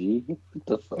PG? What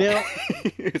the fuck? Now,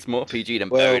 it's more PG than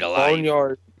Buried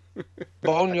Alive.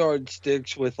 Boneyard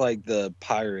sticks with like the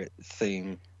pirate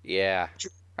theme. Yeah.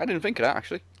 I didn't think of that,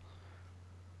 actually.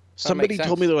 Somebody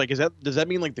told me, they're like, does that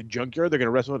mean like the junkyard? They're going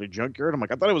to wrestle at a junkyard? I'm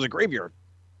like, I thought it was a graveyard.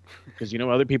 Because,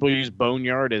 other people use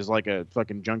boneyard as like a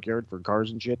fucking junkyard for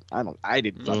cars and shit. I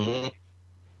didn't fucking.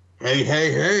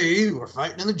 Hey, we're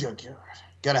fighting in the junkyard.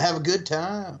 Gotta have a good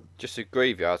time. Just a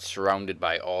graveyard surrounded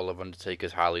by all of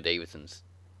Undertaker's Harley Davidsons.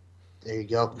 There you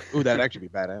go. Ooh, that'd actually be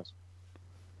badass.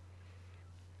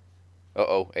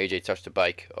 Uh-oh, AJ touched the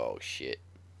bike. Oh, shit.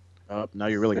 Oh, now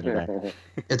you're really gonna be mad.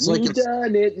 It's like you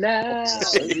done it now.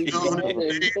 You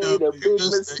made a big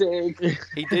mistake.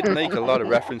 He did make a lot of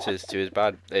references to his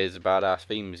badass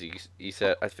themes. He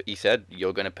said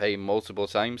you're gonna pay multiple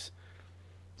times.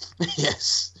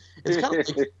 Yes. It's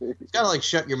kind of like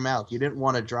shut your mouth. You didn't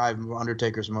want to drive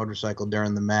Undertaker's motorcycle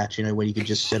during the match, when you could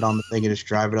just sit on the thing and just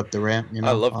drive it up the ramp.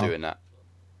 I love doing that.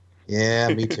 Yeah,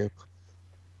 me too.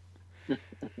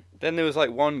 Then there was like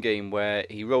one game where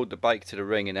he rode the bike to the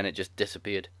ring and then it just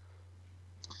disappeared.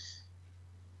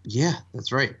 Yeah,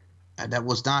 that's right. That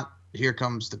was not Here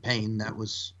Comes the Pain. It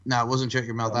wasn't Shut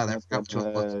Your Mouth either. I forgot which one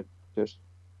it was.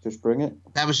 Just Bring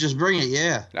It? That was Just Bring It,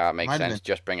 yeah. No, it makes sense.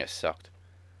 Just Bring It sucked.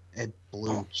 It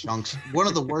blew chunks. One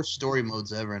of the worst story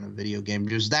modes ever in a video game.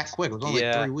 It was that quick. It was only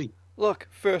like 3 weeks. Look,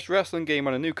 first wrestling game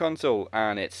on a new console,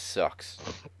 and it sucks.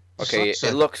 Okay,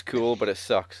 it looks cool, but it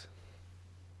sucks.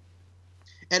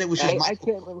 And it was just I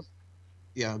can't remember.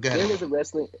 Yeah, go ahead. There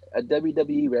was a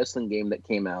WWE wrestling game that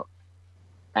came out.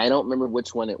 I don't remember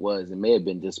which one it was. It may have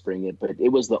been Just Bring It, but it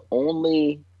was the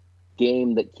only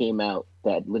game that came out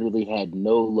that literally had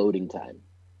no loading time.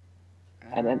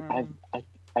 And then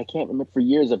I can't remember. For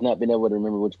years, I've not been able to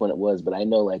remember which one it was, but I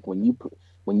know like when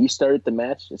you started the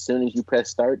match, as soon as you press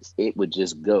start, it would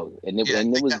just go. And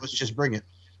that was Just Bring It.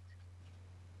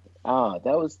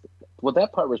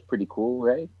 That part was pretty cool,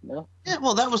 right? No. Yeah,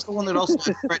 well, that was the one that also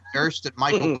had Fred Durst and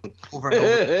Michael over and over.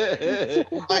 It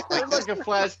was like a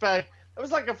flashback. It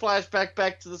was like a flashback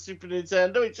back to the Super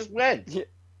Nintendo. It just went. Yeah.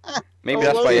 Maybe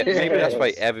that's why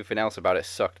everything else about it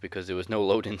sucked, because there was no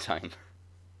loading time.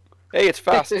 Hey, it's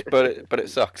fast, but it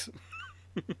sucks.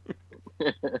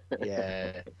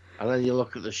 Yeah. And then you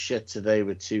look at the shit today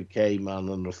with 2K, man,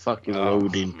 and the fucking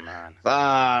loading. Man.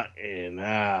 Fucking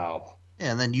hell.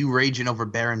 Yeah, and then you raging over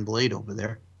Baron Blade over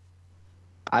there.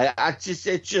 It's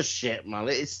just shit, man.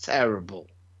 It's terrible.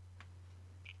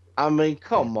 I mean,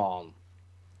 come on.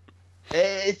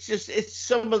 It's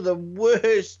some of the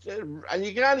worst, and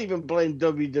you can't even blame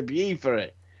WWE for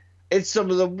it. It's some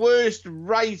of the worst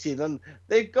writing, and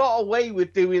they've got away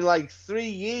with doing like 3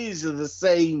 years of the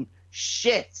same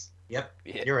shit. Yep,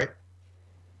 you're right.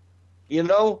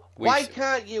 Why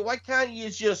can't you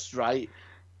just right?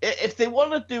 If they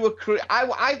want to do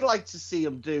I'd like to see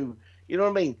them do, you know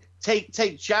what I mean?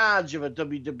 Take charge of a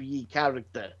WWE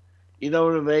character. You know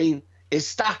what I mean? His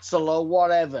stats are low,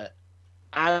 whatever.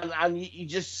 And you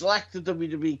just select a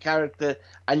WWE character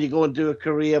and you go and do a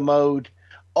career mode.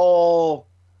 Or,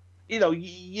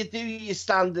 you do your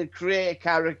standard creator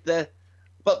character,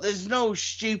 but there's no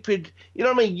stupid, you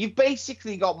know what I mean? You've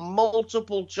basically got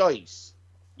multiple choice.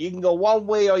 You can go one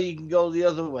way or you can go the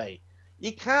other way.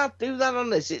 You can't do that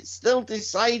on this. It's still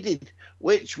decided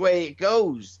which way it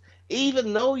goes.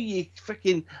 Even though you're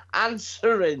freaking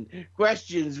answering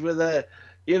questions with a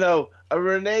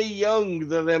Renee Young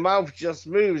that their mouth just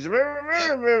moves. You know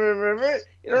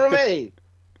what I mean?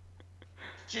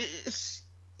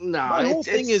 No, My whole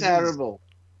thing is terrible.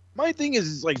 My thing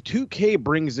is like 2K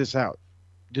brings this out.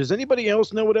 Does anybody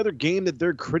else know what other game that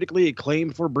they're critically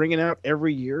acclaimed for bringing out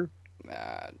every year?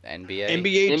 NBA.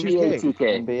 NBA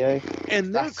 2K. NBA.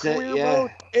 And they're clear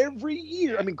mode every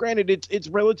year. I mean, granted, it's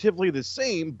relatively the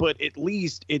same, but at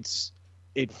least it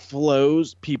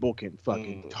flows. People can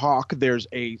fucking talk. There's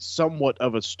a somewhat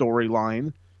of a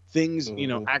storyline. Things,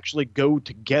 actually go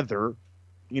together.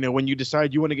 When you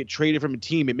decide you want to get traded from a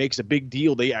team, it makes a big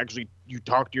deal. You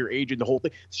talk to your agent, the whole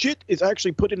thing. Shit is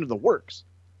actually put into the works.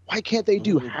 Why can't they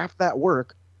do half that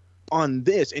work on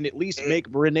this and at least make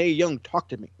Renee Young talk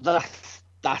to me?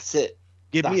 That's it.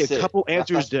 Give me a couple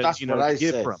answers to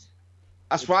give from.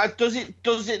 That's why. Does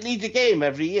it need a game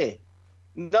every year?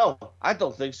 No, I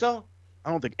don't think so.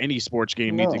 I don't think any sports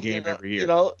game needs a game every year.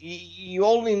 You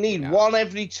only need one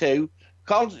every two.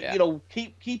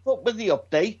 Keep up with the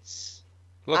updates.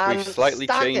 Look, we've slightly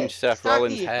changed Seth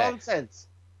Rollins' hair.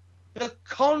 The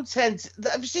content.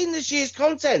 Have you seen this year's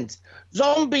content?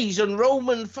 Zombies and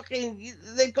Roman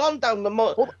they've gone down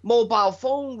the mobile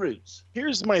phone routes.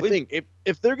 Here's my thing.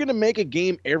 If they're going to make a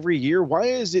game every year, why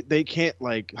is it they can't,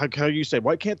 like, how you say,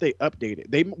 why can't they update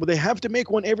it? They have to make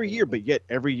one every year, but yet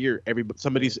every year,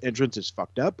 somebody's entrance is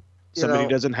fucked up. Somebody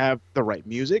doesn't have the right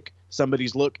music.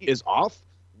 Somebody's look is off.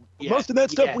 Most of that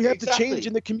stuff we have to change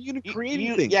in the community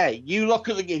creating thing. Yeah, you look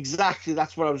at exactly,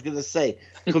 that's what I was going to say.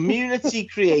 Community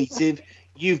creative,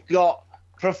 you've got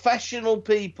professional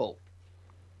people,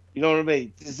 you know what I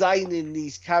mean, designing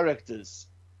these characters.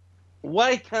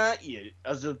 Why can't you,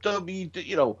 as a or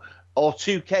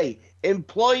 2K,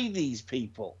 employ these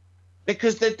people?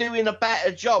 Because they're doing a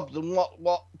better job than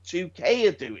what 2K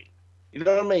are doing. You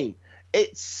know what I mean?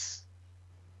 It's...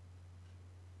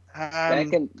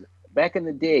 Back in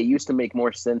the day, it used to make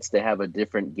more sense to have a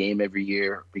different game every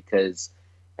year because,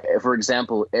 for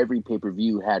example, every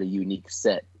pay-per-view had a unique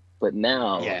set. But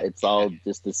now it's all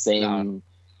just the same.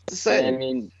 I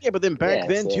mean, but then back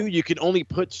then too, you could only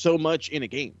put so much in a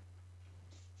game.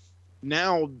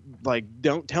 Now, like,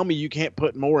 don't tell me you can't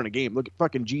put more in a game. Look at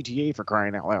fucking GTA, for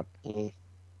crying out loud.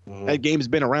 That game's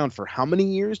been around for how many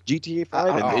years? GTA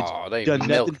 5? They've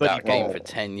milked that game for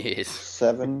 10 years.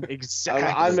 7.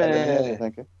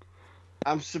 Exactly.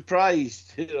 I'm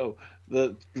surprised,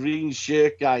 the green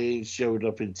shirt guy ain't showed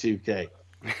up in 2K.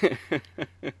 I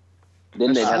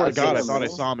swear to God, I thought I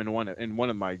saw him in one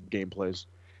of my gameplays.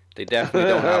 They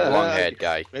definitely don't have a long-haired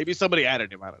guy. Maybe somebody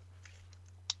added him.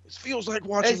 This feels like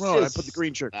watching Raw. I put the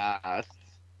green shirt.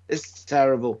 It's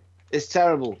terrible. It's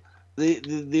terrible.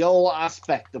 The whole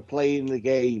aspect of playing the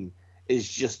game is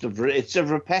just it's a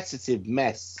repetitive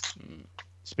mess.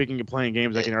 Speaking of playing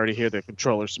games, I can already hear the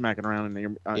controller smacking around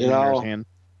in your hand.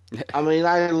 I mean,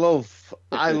 I love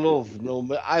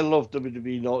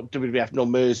WWF No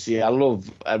Mercy. I love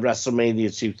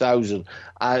WrestleMania 2000.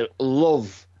 I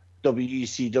love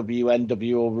WCW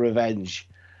NWO Revenge.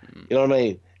 You know what I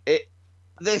mean?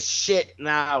 This shit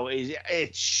now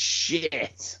it's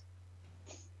shit.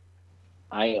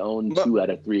 I own 2 out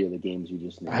of 3 of the games you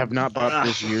just named. I have not bought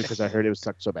this year because I heard it was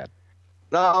sucked so bad.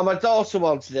 No, my daughter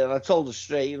wanted it, and I told her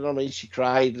straight. You know what I mean? She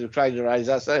cried her eyes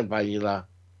out. I didn't buy you that.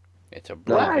 It's a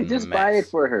Why? Just buy it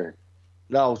for her.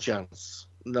 No chance.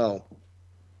 No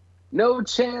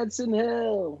chance in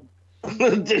hell.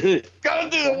 Dude, gotta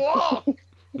do the walk.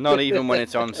 Not even when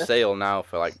it's on sale now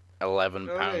for like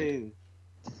 £11.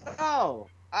 No,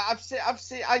 I've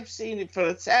seen it for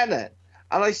a tenner,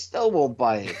 and I still won't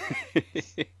buy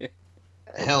it.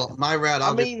 Hell, my route.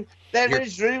 I mean, there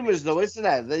is rumours though, isn't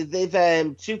there? They've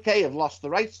 2K have lost the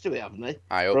rights to it, haven't they?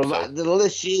 I hope so.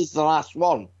 This year's the last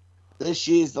one. This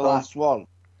year's the last one.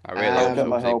 I really hope so,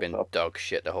 because they've been dog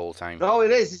shit the whole time. No,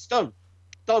 it is. It's done.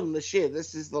 Done this year.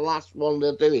 This is the last one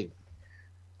they're doing.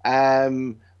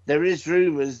 There is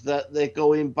rumours that they're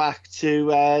going back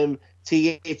to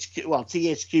THQ. Well,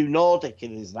 THQ Nordic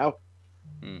it is now.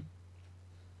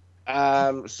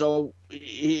 So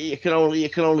you can only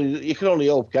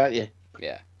hope, can't you?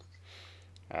 Yeah.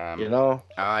 All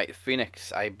right,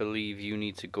 Phoenix, I believe you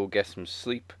need to go get some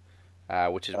sleep,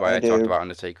 which is why I talked about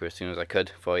Undertaker as soon as I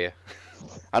could for you.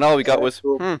 And all we got was,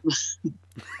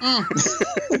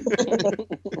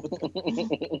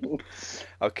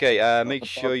 Okay, make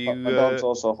sure you... My dog's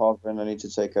also hovering. I need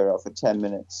to take her out for 10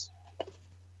 minutes.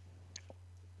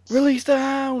 Release the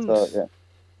hounds! So,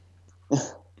 yeah.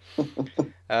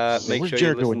 Make sure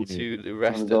you listen to the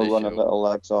rest of the show. Run her little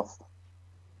legs off.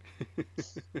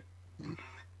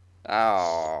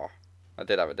 Oh, I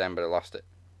did have it down, but I lost it.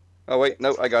 Oh wait,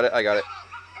 no, I got it. There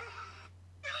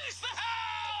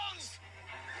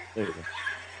you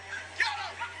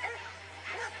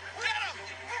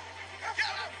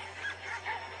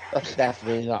go. That's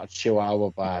definitely not Chihuahua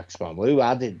barks, man. Who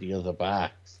added the other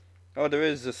barks? Oh, there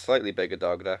is a slightly bigger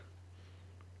dog there.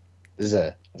 Is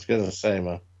it? I was going to say,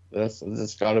 man. That's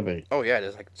gotta be. Oh yeah,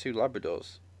 there's like 2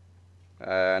 Labradors.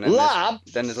 And then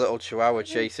Labs? There's a little Chihuahua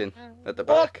chasing at the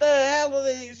What back. the hell are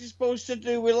they supposed to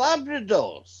do with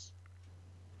Labradors?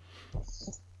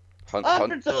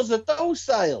 Labradors are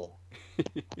docile.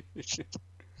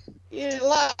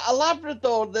 Yeah, a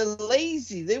Labrador, they're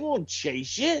lazy. They won't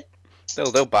chase you.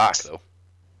 They'll bark though.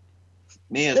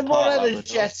 They're more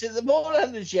energetic. They're more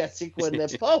energetic when they're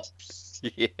pups.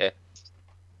 Yeah.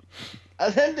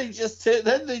 And then they just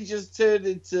turn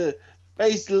into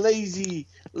basically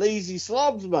lazy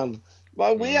slobs, man.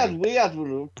 Well, we had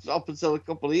one up until a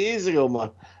couple of years ago,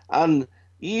 man, and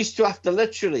you used to have to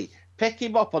literally pick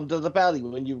him up under the belly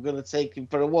when you were going to take him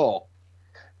for a walk.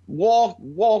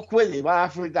 Walk with him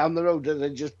halfway down the road and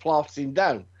then just plops him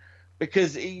down,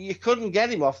 because you couldn't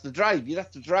get him off the drive. You'd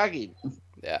have to drag him.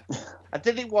 Yeah. I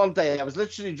did it one day. I was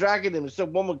literally dragging him, and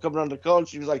some woman coming around the corner.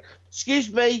 She was like,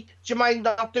 "Excuse me, do you mind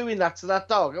not doing that to that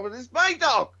dog?" I went, "It's my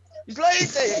dog. He's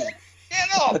lazy.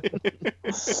 Get off."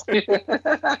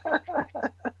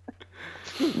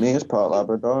 Me as part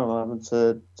Labrador, I'm having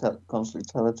to constantly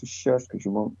tell her to shush because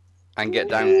you won't. And get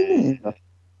down.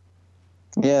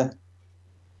 Yeah.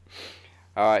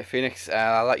 All right, Phoenix,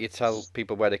 I'll let you tell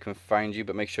people where they can find you,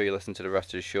 but make sure you listen to the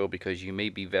rest of the show because you may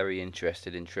be very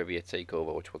interested in Trivia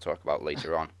Takeover, which we'll talk about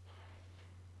later on.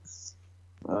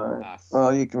 Alright.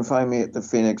 Well, you can find me at the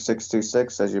Phoenix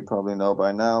 626, as you probably know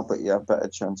by now, but you have better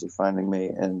chance of finding me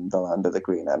in the land of the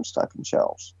green M stacking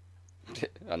shelves.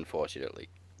 Unfortunately.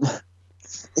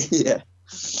 Yeah.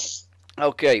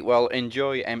 Okay, well,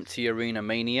 enjoy Empty Arena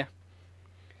Mania.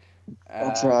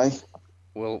 I'll try.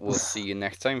 We'll see you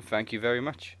next time. Thank you very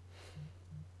much.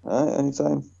 Alright,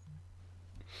 anytime.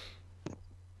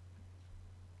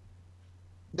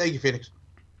 Thank you, Phoenix.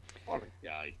 What a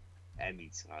guy.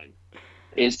 Anytime.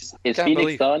 Is Can't Phoenix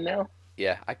believe- on now?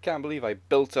 Yeah, I can't believe I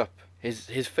built up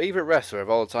his favorite wrestler of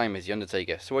all time is the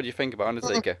Undertaker. So what do you think about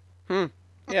Undertaker?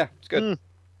 Yeah, it's good.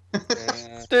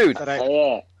 Dude.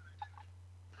 Yeah.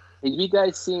 Have you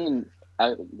guys seen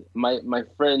my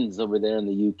friends over there in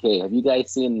the UK? Have you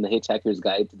guys seen the Hitchhiker's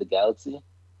Guide to the Galaxy?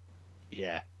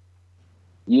 Yeah.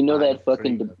 You know that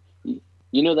fucking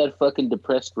you know that fucking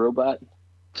depressed robot?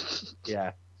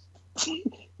 Yeah.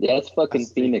 Yeah, it's fucking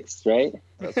Phoenix, right?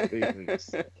 That's Phoenix.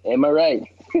 Am I right?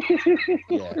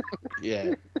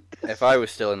 Yeah. If I was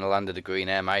still in the land of the green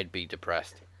M, I'd be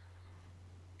depressed.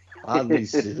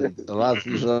 The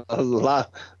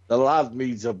lad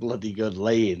needs a bloody good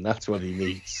laying. That's what he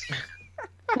needs.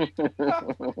 I'm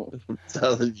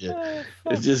telling you,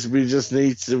 we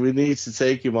need to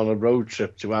take him on a road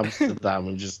trip to Amsterdam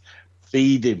and just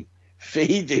feed him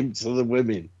to the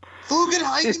women.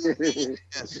 Fugenheim.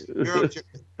 Yes, you're up.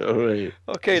 All right.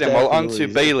 Okay then, well, on to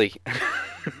Definitely. Bailey.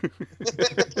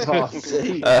 Oh,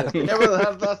 see,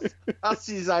 that's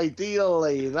his ideal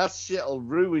laying. That shit'll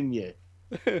ruin you.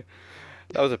 That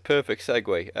was a perfect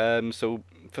segue. So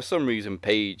for some reason,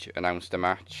 Paige announced a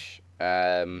match.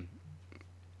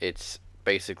 It's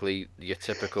basically your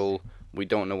typical, we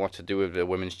don't know what to do with the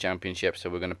women's championship, so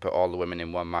we're going to put all the women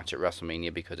in one match at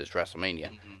WrestleMania because it's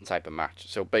WrestleMania type of match.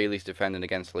 So Bayley's defending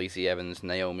against Lacey Evans,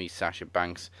 Naomi, Sasha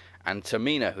Banks, and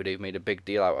Tamina, who they've made a big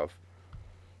deal out of.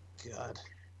 God.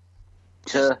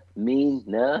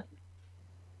 Tamina?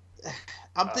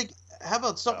 I'm thinking, how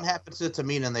about something happens to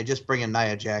Tamina and they just bring in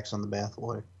Nia Jax on the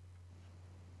bathwater?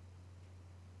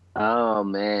 Oh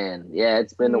man, yeah,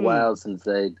 it's been a while since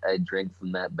I drank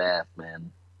from that bath, man.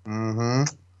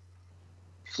 Mm-hmm.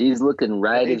 She's looking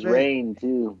right as rain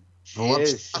too. She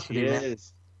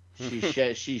is.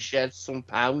 She shed some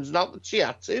pounds. Not that she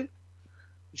had to.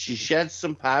 She shed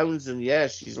some pounds, and yeah,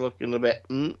 she's looking a bit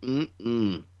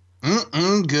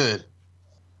good.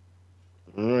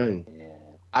 Yeah.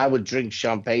 I would drink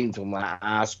champagne till my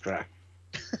ass crack.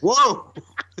 Whoa!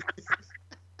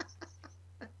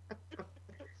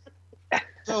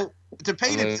 So, to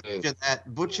paint it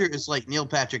that Butcher is like Neil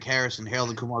Patrick Harris and Harold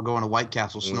and Kumar going to White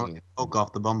Castle snorting coke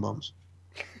off the bum-bums.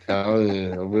 Oh,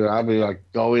 yeah. I'll be like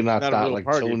going at Not a that real like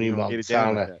party, Tony you don't get it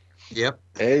down like Montana. that. Yep.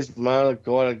 It's man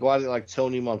going at it like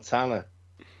Tony Montana.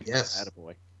 Yes.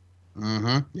 Attaboy.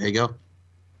 Mm-hmm. There you go.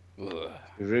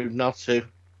 Rude not to.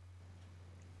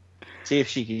 See if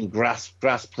she can grasp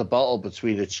the bottle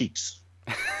between her cheeks.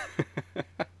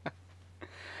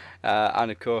 And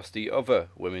of course, the other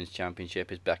women's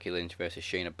championship is Becky Lynch versus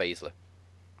Shayna Baszler.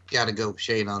 Gotta go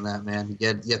Shane on that, man.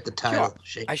 Get the title.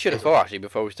 Shane. I should have thought, actually,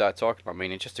 before we start talking about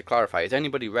Mania, just to clarify, has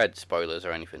anybody read spoilers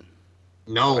or anything?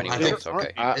 No, Or anything else?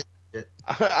 Okay.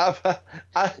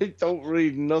 I don't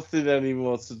read nothing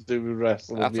anymore to do with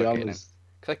wrestling, That's to be okay, honest.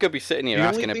 Because I could be sitting here The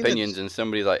only asking thing opinions, that's- and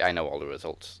somebody's like, I know all the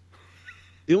results.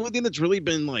 The only thing that's really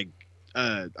been like,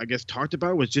 I guess talked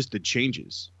about was just the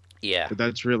changes. Yeah. But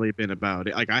that's really been about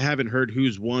it. Like I haven't heard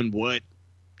who's won what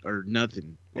or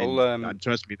nothing. Well, And,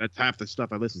 trust me, that's half the stuff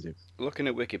I listen to. Looking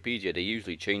at Wikipedia, they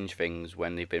usually change things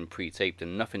when they've been pre-taped,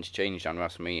 and nothing's changed on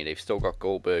WrestleMania. They've still got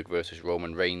Goldberg versus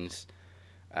Roman Reigns.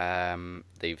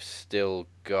 They've still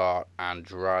got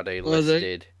Andrade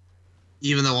listed.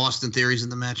 Even though Austin Theory's in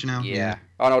the match now. Yeah.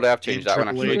 Oh no, they have changed that one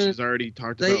Triple actually. H has already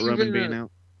talked They about Roman even, being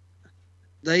out.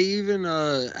 They even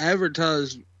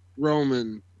advertised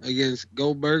Roman against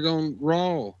Goldberg on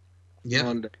Raw.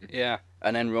 Yeah. Yeah,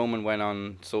 and then Roman went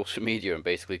on social media and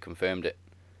basically confirmed it.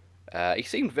 He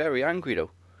seemed very angry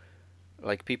though.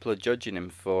 Like people are judging him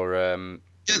for.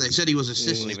 Yeah, they said he was a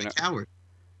sissy, leaving a it- coward.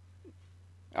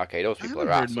 Okay, those I people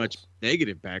haven't are heard assholes. much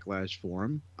negative backlash for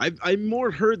him. I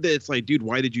more heard that it's like, dude,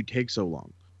 why did you take so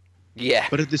long? Yeah.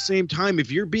 But at the same time, if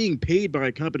you're being paid by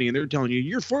a company and they're telling you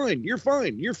you're fine, you're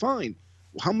fine, you're fine,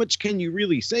 how much can you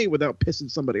really say without pissing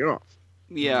somebody off?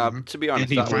 Yeah, to be honest, And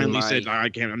he that was finally my- said, I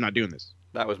can't. I'm not doing this.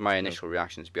 That was my initial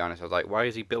reaction, to be honest. I was like, why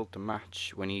has he built the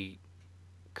match when he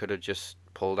could have just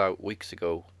pulled out weeks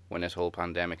ago when this whole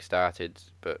pandemic started?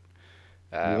 But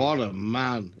What a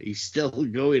man. He's still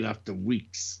going after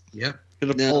weeks. Yeah. Could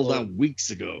have No. pulled out weeks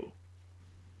ago.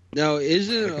 Now,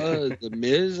 isn't the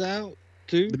Miz out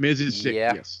too? The Miz is sick.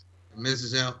 Yeah. Yes. Miz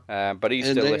is out. But he's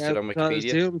And still they listed on advertised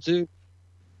Wikipedia. him too.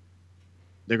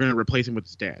 They're gonna replace him with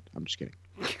his dad. I'm just kidding.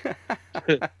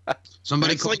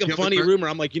 Somebody It's called like a Joey funny Mer- rumor.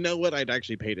 I'm like, you know what? I'd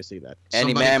actually pay to see that.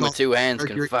 Any Somebody man with called two hands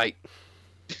Mercury- can fight.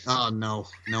 Oh no,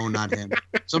 not him.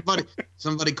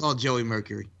 Somebody called Joey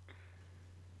Mercury.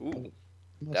 Ooh,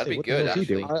 I'll that'd say, be what the good, hell's he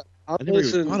actually. doing? I I never even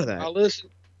listened. thought of that.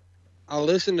 I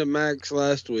listened to Max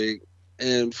last week,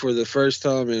 and for the first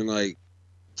time in like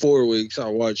 4 weeks, I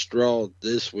watched Raw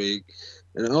this week,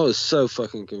 and I was so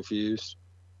fucking confused.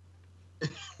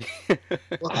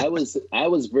 I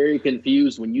was very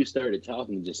confused when you started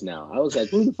talking just now. I was like,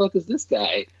 who the fuck is this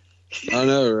guy? I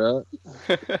know,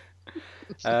 right?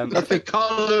 That's the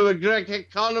Conor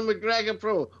McGregor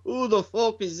pro. Who the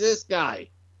fuck is this guy?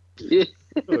 We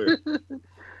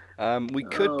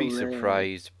could Oh, be man.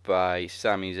 surprised by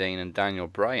Sami Zayn and Daniel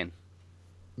Bryan.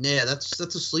 Yeah, that's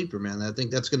a sleeper, man. I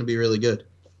think that's going to be really good.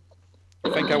 I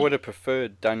think I would have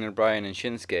preferred Daniel Bryan and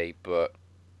Shinsuke, but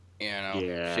you know,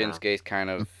 Yeah. Shinsuke's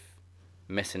kind of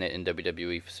missing it in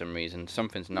WWE for some reason.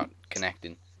 Something's not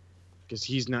connecting. Because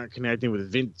he's not connecting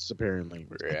with Vince, apparently.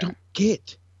 I Yeah. don't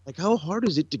get. Like, how hard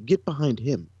is it to get behind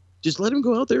him? Just let him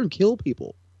go out there and kill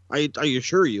people. I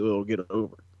assure you it'll get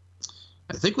over.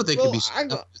 I think what they Well, could be.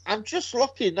 hang on. I'm just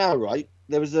looking now, right?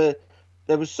 There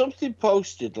was something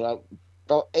posted like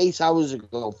about 8 hours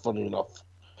ago, funny enough,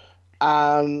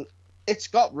 and it's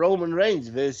got Roman Reigns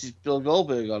versus Bill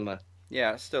Goldberg on there.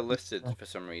 Yeah, it's still listed for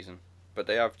some reason, but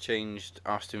they have changed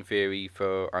Austin Theory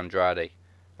for Andrade.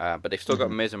 But they've still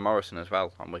got Miz and Morrison as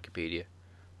well on Wikipedia.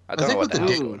 I don't know think what with the the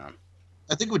hell's da- going on.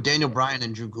 I think with Daniel Bryan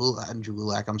and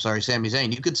Sami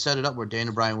Zayn, you could set it up where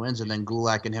Daniel Bryan wins and then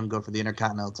Gulak and him go for the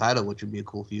Intercontinental title, which would be a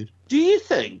cool feud. Do you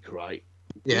think, right?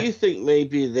 Yeah. Do you think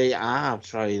maybe they are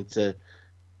trying to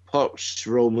push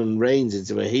Roman Reigns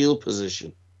into a heel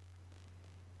position?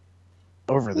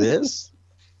 Over this?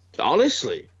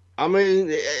 Honestly, I mean,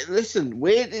 listen,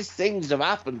 weirdest things have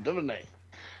happened, haven't they?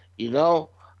 You know,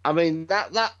 I mean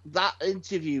that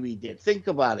interview he did. Think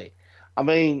about it. I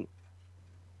mean,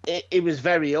 it was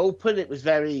very open. It was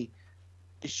very.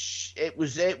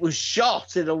 It was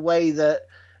shot in a way that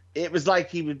it was like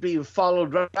he was being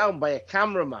followed around by a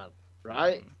cameraman,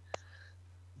 right?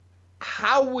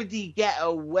 How would he get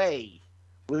away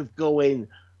with going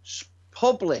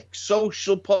public,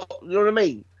 social, you know what I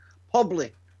mean?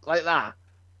 Public, like that.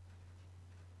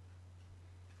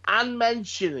 And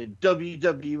mentioning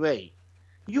WWE.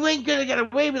 You ain't going to get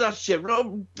away with that shit.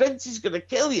 Vince is going to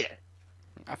kill you.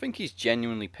 I think he's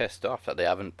genuinely pissed off that they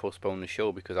haven't postponed the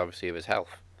show because obviously of his health.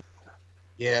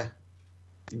 Yeah.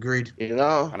 Agreed. You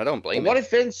know? And I don't blame What him.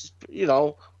 if Vince,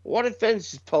 what if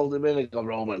Vince has pulled him in and go,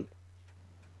 Roman,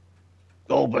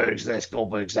 Goldberg's this,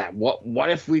 Goldberg's that. What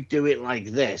if we do it like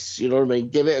this? You know what I mean?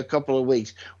 Give it a couple of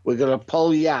weeks. We're going to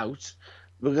pull you out.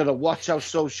 We're going to watch how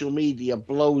social media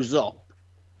blows up.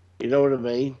 You know what I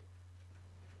mean?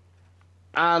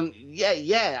 And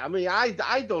yeah. I mean,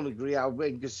 I don't agree how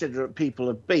inconsiderate people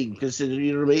have been, considering,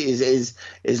 you know what I mean, his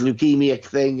leukemia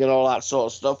thing and all that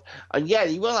sort of stuff. And yeah,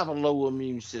 he will have a low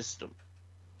immune system.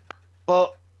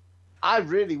 But I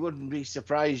really wouldn't be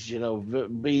surprised,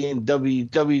 being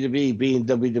WWE, being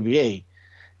WWE,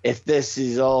 if this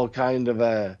is all kind of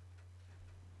a...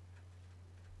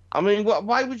 I mean,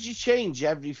 why would you change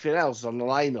everything else on the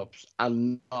lineups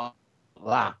and not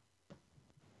that?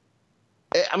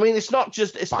 I mean, it's not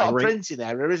a printing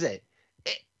error, is it?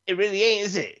 It really ain't,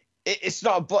 is it? It's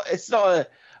not a,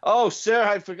 oh, sir,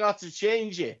 I forgot to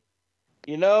change it.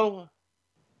 You know?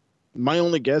 My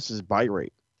only guess is buy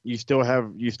rate. You still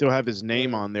have his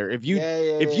name on there. If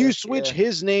you switch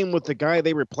his name with the guy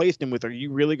they replaced him with, are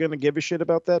you really going to give a shit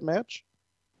about that match?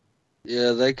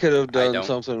 Yeah, they could have done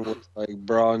something with like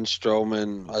Braun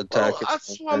Strowman attacking. Well,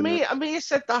 that's what I mean. I mean, he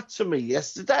said that to me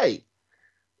yesterday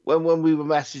when we were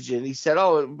messaging. He said,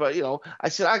 "Oh, but you know," I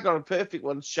said, "I got a perfect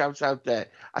one to shout out there."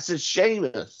 I said,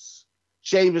 "Sheamus."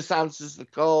 Sheamus answers the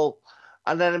call,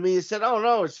 and then he said, "Oh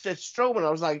no, it's Strowman."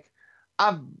 I was like,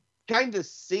 "I've kind of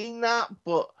seen that,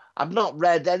 but I've not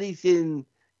read anything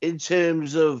in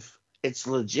terms of it's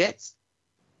legit."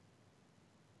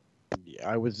 Yeah,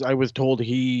 I was told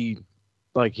he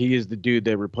is the dude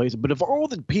that replaced him. But of all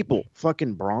the people,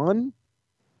 fucking Braun,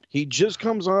 he just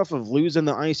comes off of losing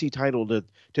the IC title to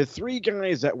three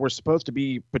guys that were supposed to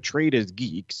be portrayed as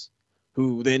geeks,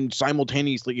 who then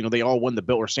simultaneously, you know, they all won the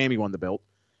belt, or Sammy won the belt,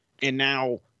 and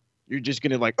now you're just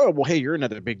gonna like, oh well, hey, you're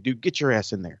another big dude, get your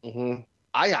ass in there. Mm-hmm.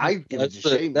 That's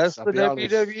the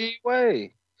WWE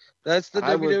way. That's the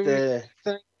WWE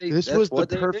thing. This was the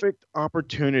perfect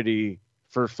opportunity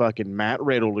for fucking Matt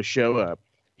Riddle to show up.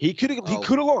 He could have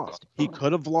lost. He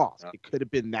could have lost. It could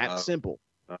have been that simple.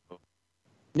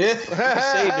 Yeah,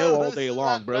 say no all day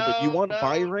long, bro. But you want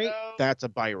buy rate? That's a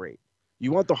buy rate.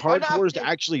 You want the hardcores to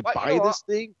actually buy this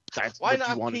thing? That's what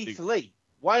you want to do. Keith Lee?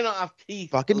 Why not have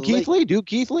Keith? Fucking Keith Lee. Do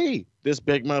Keith Lee. This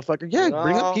big motherfucker. Yeah,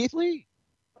 bring up Keith Lee.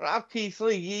 Have Keith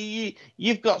Lee.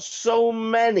 You've got so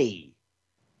many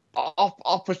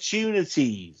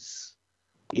opportunities,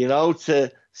 you know,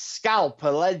 to scalp a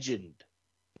legend.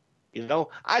 You know,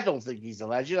 I don't think he's a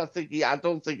legend. I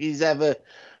don't think he's ever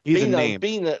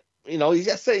been a, you know,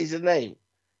 he's a name,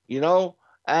 you know.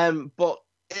 But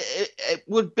it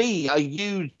would be a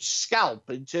huge scalp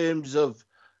in terms of,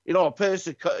 you know, a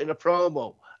person cutting a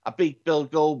promo. I beat Bill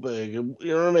Goldberg, and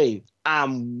you know what I mean?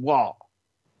 And what?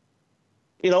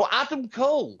 You know, Adam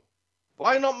Cole.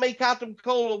 Why not make Adam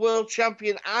Cole a world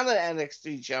champion and an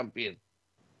NXT champion?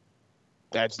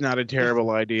 That's not a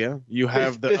terrible idea. You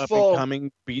have the up and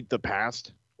coming beat the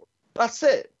past. That's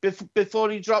it. Before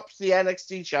he drops the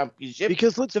NXT championship,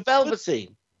 because to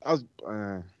Velveteen.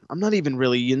 I'm not even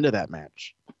really into that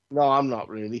match. No, I'm not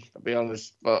really. I'll be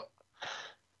honest, but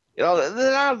you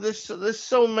know, there's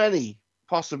so many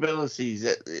possibilities,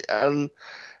 and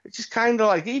it's just kind of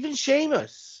like even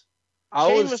Sheamus.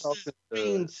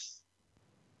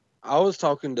 I was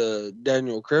talking to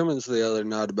Daniel Crimmins the other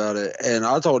night about it, and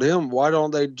I told him, why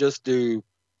don't they just do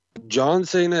John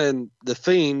Cena and The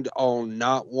Fiend on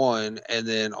night 1, and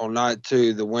then on night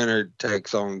 2, the winner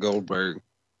takes on Goldberg.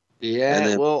 Yeah, and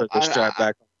then put the strap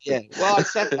back on. Yeah, well, I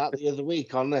said that the other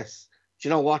week on this. Do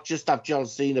you know what? Just have John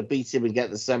Cena beat him and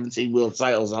get the 17 world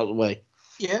titles out of the way.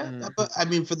 Yeah, but I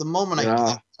mean, for the moment,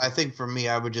 I think for me,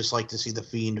 I would just like to see The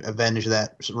Fiend avenge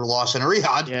that loss in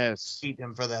Riyadh. Yes, beat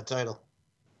him for that title.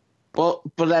 But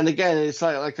then again, it's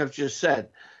like I've just said,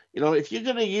 you know, if you're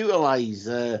going to utilize,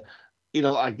 you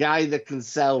know, a guy that can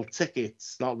sell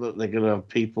tickets, not that they're going to have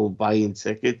people buying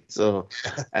tickets or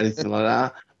anything like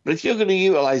that, but if you're going to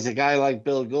utilize a guy like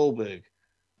Bill Goldberg,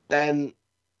 then,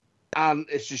 and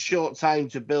it's a short time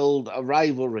to build a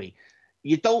rivalry,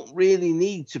 you don't really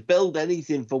need to build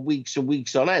anything for weeks and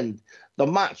weeks on end. The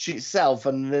match itself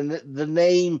and the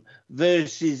name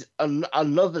versus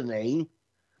another name,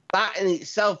 that in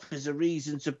itself is a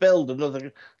reason to build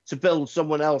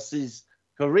someone else's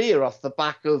career off the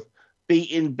back of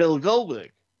beating Bill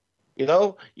Goldberg. You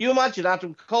know, you imagine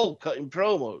Adam Cole cutting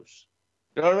promos.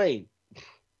 You know what I mean?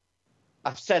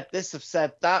 I've said this, I've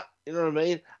said that. You know what I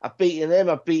mean? I've beaten him.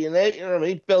 You know what I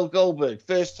mean? Bill Goldberg,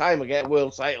 first time I get a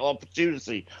world title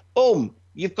opportunity. Boom,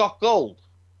 you've got gold.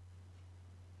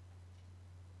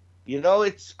 You know,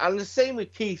 and the same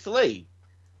with Keith Lee.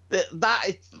 That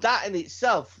in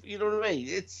itself, you know what I mean?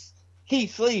 It's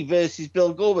Keith Lee versus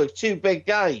Bill Goldberg, two big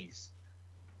guys.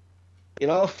 You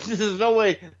know, there's no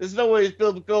way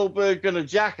Bill Goldberg gonna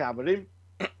jackhammer him.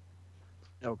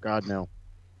 Oh God, no.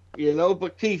 You know,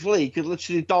 but Keith Lee could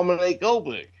literally dominate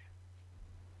Goldberg.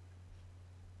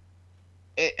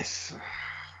 It's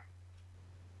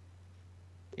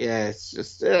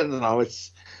just, I don't know,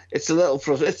 it's a little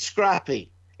frustrating. It's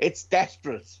scrappy. It's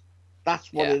desperate.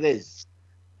 That's what it is.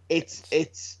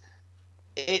 It's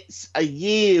a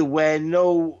year where it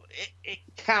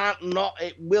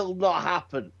will not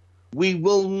happen. We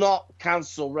will not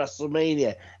cancel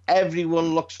WrestleMania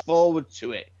everyone looks forward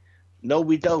to it. No,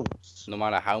 we don't. No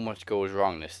matter how much goes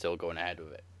wrong, they're still going ahead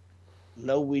with it.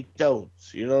 No, we don't.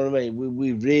 You know what I mean?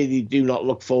 We really do not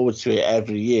look forward to it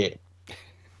every year.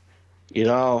 You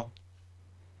know?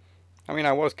 I mean,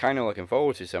 I was kind of looking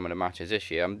forward to some of the matches this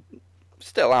year.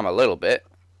 Still am a little bit.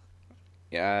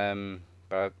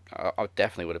 But I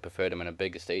definitely would have preferred them in a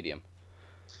bigger stadium.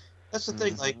 That's the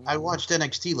thing. Like, I watched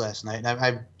NXT last night, and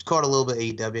I caught a little bit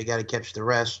of AEW. I got to catch the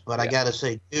rest. But I got to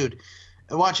say, dude,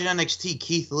 watching NXT,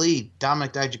 Keith Lee,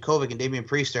 Dominic Dijakovic, and Damian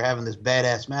Priest are having this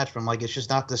badass match. But I'm like, it's just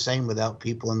not the same without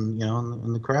people in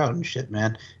the crowd and shit,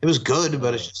 man. It was good,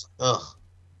 but it's just ugh.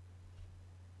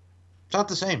 It's not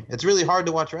the same. It's really hard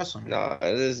to watch wrestling. No,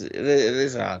 it is. It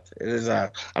is hard. It is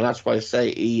hard, and that's why I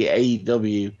say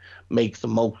AEW make the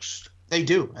most. They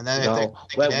do, and then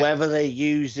whether they're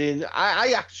using,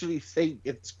 I actually think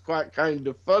it's quite kind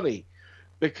of funny,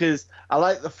 because I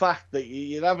like the fact that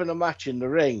you're having a match in the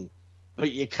ring,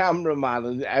 but your cameraman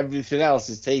and everything else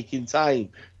is taking time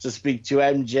to speak to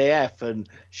MJF and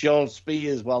Sean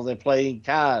Spears while they're playing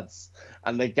cards,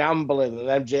 and they're gambling, and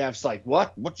MJF's like,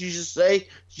 "What? What did you just say?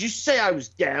 Did you say I was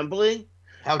gambling?"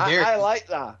 How dare I like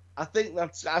that. I think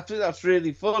that's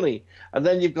really funny. And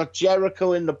then you've got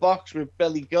Jericho in the box with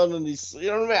Billy Gunn, and he's, you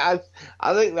know what I mean?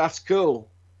 I think that's cool.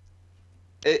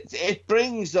 It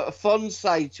brings a fun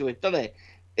side to it, doesn't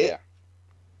it?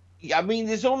 I mean,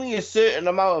 there's only a certain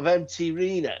amount of empty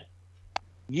arena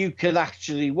you can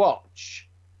actually watch.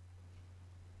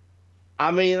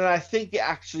 I mean, and I think it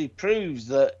actually proves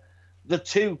that the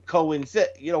two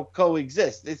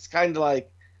coexist. It's kind of like,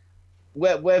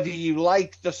 whether you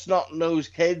like the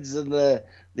snot-nosed kids and the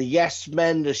yes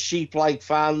men, the sheep-like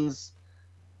fans,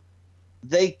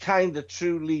 they kind of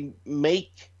truly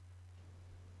make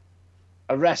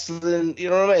a wrestling, you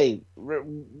know what I mean?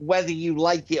 Whether you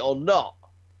like it or not.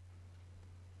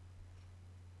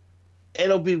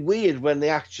 It'll be weird when they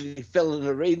actually fill an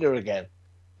arena again.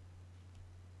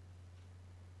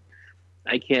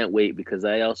 I can't wait, because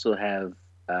I also have,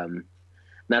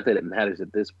 not that it matters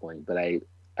at this point, but I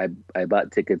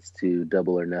bought tickets to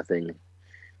Double or Nothing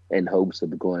in hopes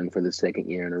of going for the second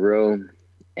year in a row,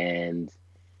 and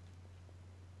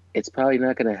it's probably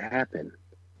not going to happen.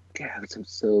 God, which I'm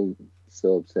so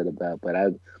upset about, but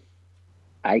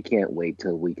I can't wait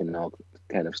till we can all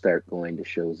kind of start going to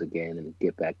shows again and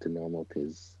get back to normal,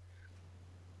 because,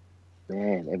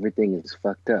 man, everything is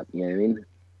fucked up, you know what I mean?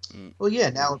 Well, yeah,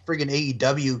 now friggin'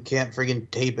 AEW can't friggin'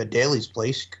 tape at Daly's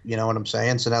place, you know what I'm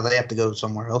saying? So now they have to go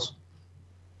somewhere else.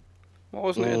 Well,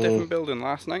 wasn't it a different building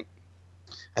last night?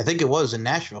 I think it was in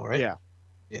Nashville, right? Yeah.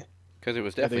 Yeah. Because it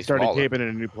was definitely they started smaller. taping in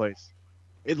a new place.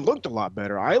 It looked a lot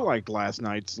better. I liked last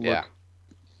night's look. Yeah.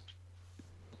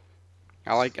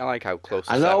 I like how close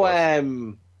the I set know.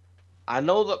 was. I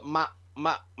know that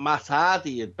Matt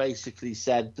Hardy had basically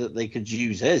said that they could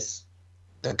use his.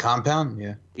 The compound,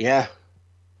 yeah. Yeah.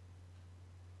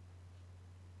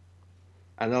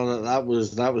 I know that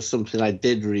was something I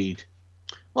did read.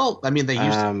 Well, I mean, they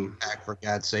used to back, for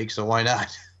God's sake, so why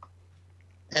not?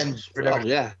 And well,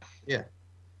 yeah.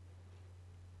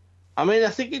 I mean, I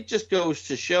think it just goes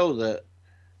to show that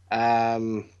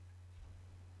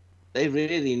they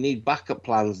really need backup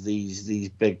plans. These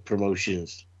big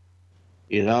promotions,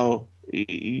 you know,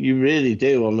 you really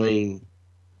do. I mean,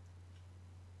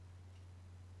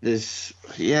 it's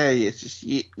just.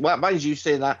 What mind you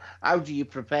say that? How do you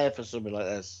prepare for something like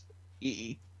this?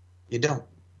 You don't.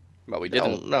 Well, we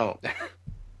didn't. No.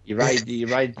 You ride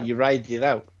it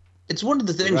out. It's one of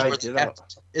the things where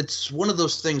it's one of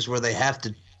those things where they have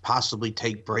to possibly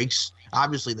take breaks.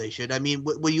 Obviously, they should. I mean,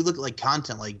 when you look at like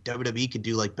content, like WWE could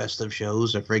do like best of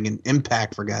shows, or friggin'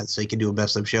 Impact, for God's sake, could do a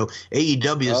best of show.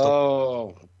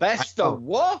 AEW is best of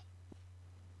what?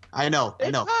 I know.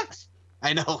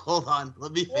 Hold on,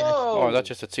 let me finish. Oh, that's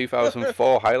just a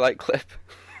 2004 highlight clip.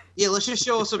 Yeah, let's just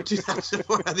show us some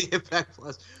 2004 on the Impact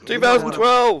Plus.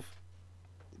 2012.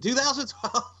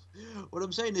 2012. What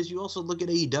I'm saying is, you also look at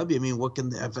AEW. I mean, what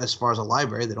can as far as a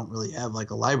library? They don't really have like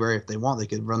a library. If they want, they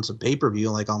could run some pay-per-view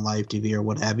like on live TV or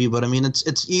what have you. But I mean, it's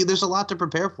there's a lot to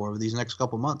prepare for over these next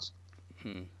couple months.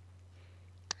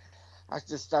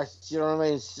 That's you know what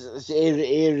I mean.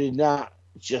 Hearing that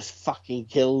just fucking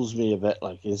kills me a bit,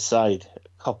 like inside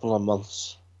a couple of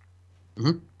months.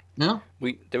 No,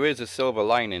 there is a silver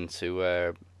lining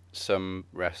to some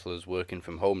wrestlers working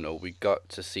from home. Though we got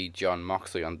to see John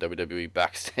Moxley on WWE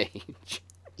backstage.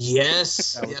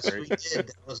 Yes, we did.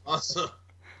 That was awesome.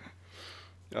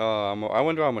 Oh, I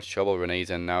wonder how much trouble Renee's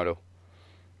in now, though.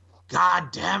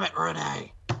 God damn it,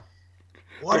 Renee!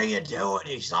 What are you doing?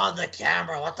 He's on the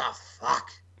camera. What the fuck?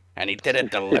 And he did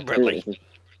it deliberately.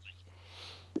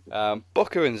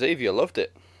 Booker and Xavier loved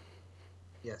it.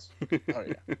 Yes. Oh,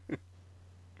 yeah.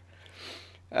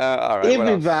 All right. He'll what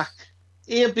be else? back.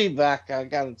 He'll be back. I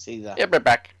guarantee that. He'll be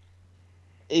back.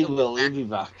 He will. He'll be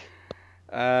back.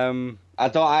 I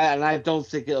don't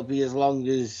think it'll be as long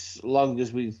as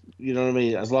we, you know what I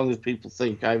mean. As long as people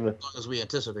think either. As long as we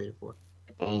anticipated for.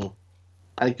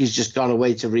 I think he's just gone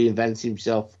away to reinvent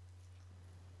himself.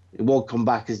 He won't come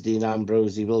back as Dean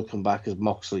Ambrose. He will come back as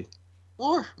Moxley.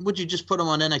 Or would you just put him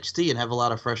on NXT and have a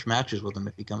lot of fresh matches with him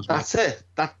if he comes back? That's it.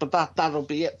 That'll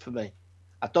be it for me.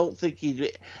 I don't think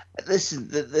he'd. Listen,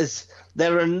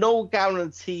 there are no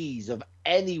guarantees of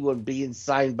anyone being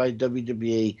signed by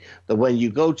WWE that when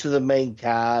you go to the main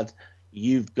card,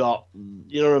 you've got,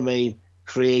 you know what I mean,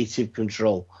 creative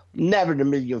control. Never in a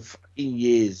million fucking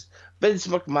years. Vince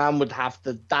McMahon would have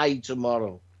to die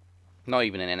tomorrow. Not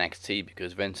even in NXT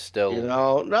because Vince still.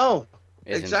 No,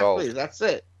 is exactly. involved. That's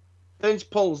it. Vince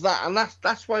pulls that, and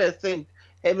that's why I think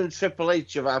him and Triple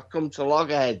H have come to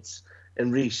loggerheads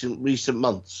in recent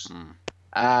months.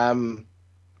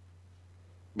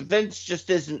 Vince just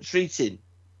isn't treating,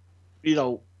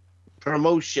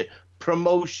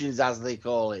 promotions as they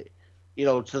call it,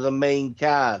 to the main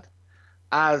card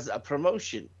as a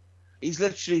promotion. He's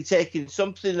literally taking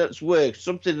something that's worked,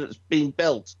 something that's been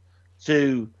built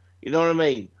to, you know what I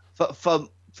mean, for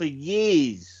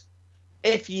years,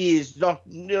 if years, not,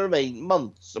 you know what I mean,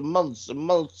 months and months and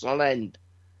months on end,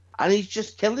 and he's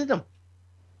just killing them.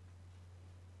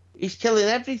 He's killing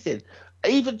everything,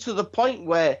 even to the point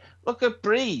where, look at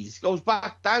Breeze, goes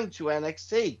back down to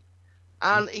NXT,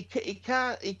 and he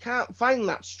can't find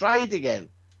that stride again.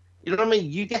 You know what I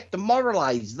mean? You get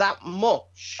demoralized that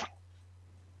much.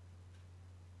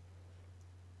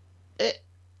 Do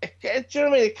you know what I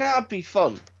mean? It can't be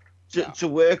fun to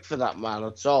work for that man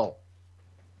at all.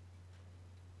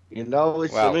 I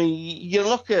mean, you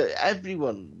look at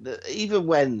everyone, even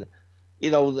when,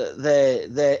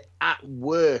 they're at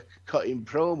work cutting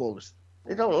promos,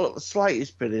 they don't look the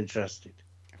slightest bit interested.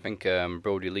 I think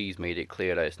Brody Lee's made it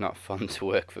clear that it's not fun to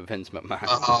work for Vince McMahon.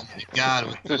 Oh my God,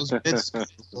 with those bits,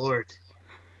 Lord.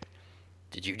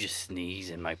 Did you just sneeze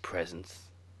in my presence?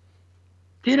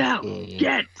 Get out!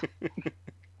 Get!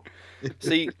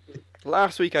 See,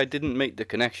 last week I didn't make the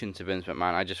connection to Vince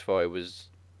McMahon. I just thought it was,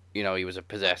 he was a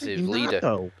possessive leader.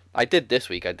 though? I did this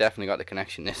week. I definitely got the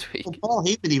connection this week. Well, Paul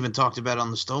Heyman even talked about it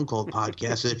on the Stone Cold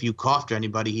podcast that if you coughed or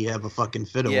anybody, he'd have a fucking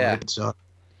fit over it. So.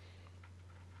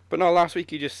 But no, last week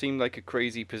he just seemed like a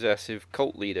crazy possessive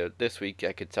cult leader. This week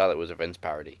I could tell it was a Vince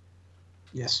parody.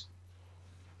 Yes.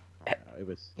 It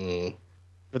was.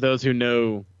 For those who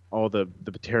know all the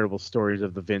terrible stories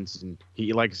of the Vince, and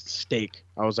he likes steak.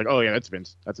 I was like, oh yeah, that's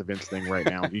Vince. That's a Vince thing right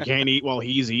now. You can't eat while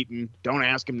he's eating. Don't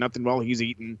ask him nothing while he's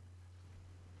eating.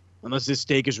 Unless this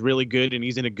steak is really good and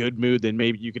he's in a good mood, then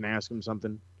maybe you can ask him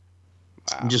something.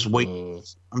 I'm just waiting.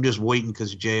 I'm just waiting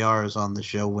because JR is on the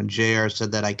show. When JR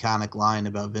said that iconic line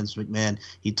about Vince McMahon,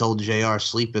 he told JR,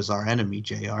 "Sleep is our enemy."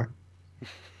 JR.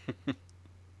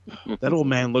 That old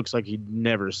man looks like he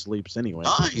never sleeps anyway.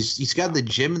 Oh, he's got the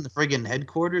gym in the friggin'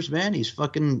 headquarters, man. He's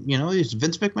fucking, he's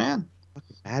Vince McMahon.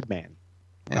 Bad man.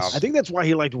 Yes. I think that's why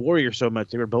he liked Warrior so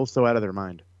much. They were both so out of their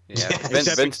mind. Yeah,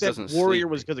 Vince doesn't Warrior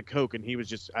sleep. was because of coke, and he was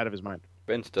just out of his mind.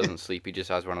 Vince doesn't sleep. He just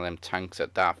has one of them tanks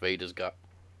that Darth Vader's got.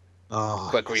 Oh,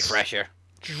 quick refresher.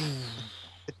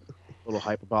 Little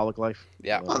hyperbolic life.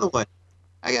 Yeah. By the way,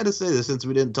 I got to say this since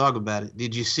we didn't talk about it.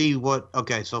 Did you see what?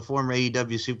 Okay, so former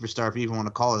AEW superstar, if you even want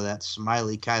to call her that,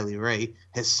 Smiley Kylie Ray,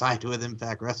 has signed with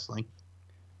Impact Wrestling.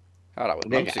 Oh, that was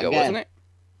months ago, wasn't it?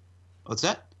 What's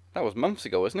that? That was months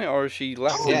ago, wasn't it? Or is she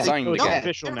left No, and signed no, again?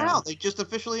 official now. They just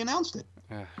officially announced it.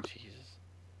 Oh, Jesus.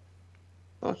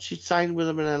 Oh, she signed with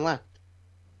him and then left.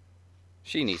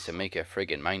 She needs to make her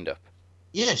friggin' mind up.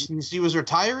 Yeah, she was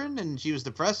retiring and she was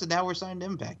depressed, and now we're signed to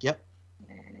Impact. Yep.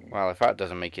 Well, if that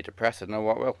doesn't make you depressed, I don't know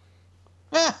what will.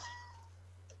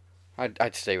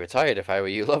 I'd stay retired if I were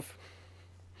you, love.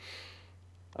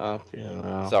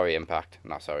 Yeah. Sorry, Impact.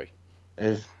 Not sorry.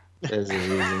 There's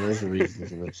a reason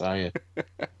to retire.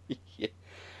 Yeah.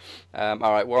 All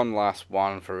right, one last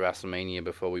one for WrestleMania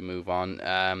before we move on.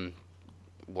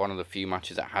 One of the few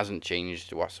matches that hasn't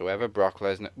changed whatsoever. Brock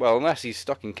Lesnar. Well, unless he's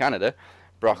stuck in Canada.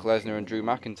 Brock Lesnar and Drew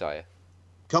McIntyre.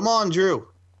 Come on, Drew.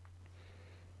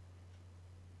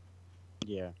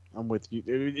 Yeah, I'm with you.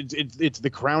 It's the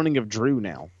crowning of Drew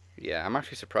now. Yeah, I'm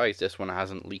actually surprised this one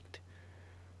hasn't leaked.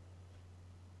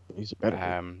 He's a better.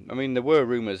 I mean, there were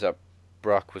rumors that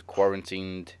Brock was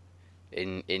quarantined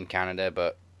in Canada,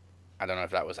 but I don't know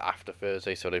if that was after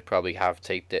Thursday, so they probably have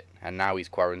taped it, and now he's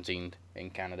quarantined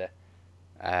in Canada.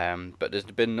 But there's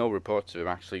been no reports of him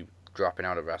actually dropping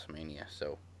out of WrestleMania,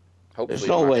 so Hopefully There's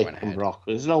no the match way went can ahead. Brock.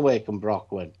 There's no way can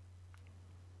Brock win.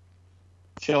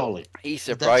 Surely. He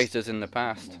surprised us in the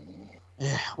past.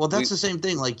 Yeah, well, that's the same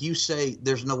thing. Like you say,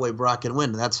 there's no way Brock can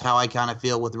win. That's how I kind of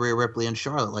feel with Rhea Ripley and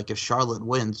Charlotte. Like if Charlotte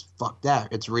wins, fuck that.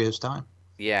 It's Rhea's time.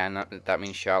 Yeah, and that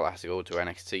means Charlotte has to go to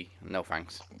NXT. No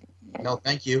thanks. No,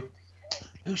 thank you.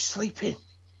 Who's sleeping?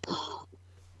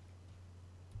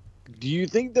 Do you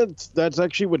think that's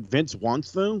actually what Vince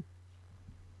wants, though?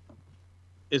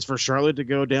 Is for Charlotte to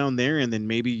go down there and then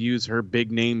maybe use her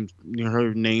big name,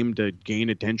 her name to gain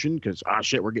attention? Because,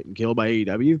 shit, we're getting killed by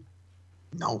AEW?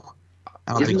 No.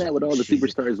 Isn't that what all the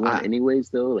superstars want anyways,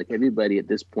 though? Like, everybody at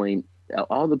this point,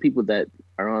 all the people that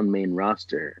are on main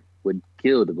roster would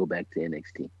kill to go back to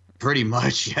NXT. Pretty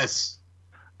much, yes.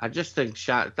 I just think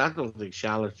I don't think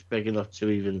Charlotte's big enough to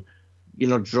even,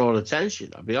 draw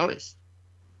attention. I'll be honest.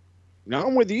 No,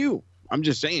 I'm with you. I'm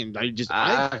just saying.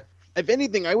 If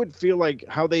anything, I would feel like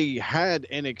how they had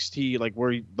NXT, like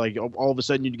where like all of a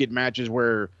sudden you'd get matches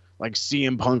where like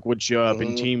CM Punk would show up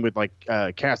and team with like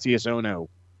Cassius Ohno,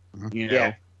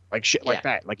 like shit like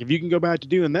that. Like if you can go back to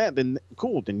doing that, then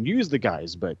cool, then use the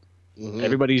guys. But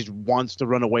everybody wants to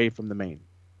run away from the main.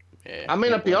 Yeah. I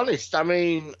mean, I'll be honest. I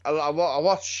mean, I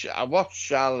watched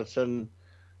Charlotte, and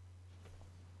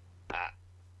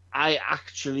I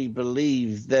actually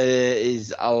believe there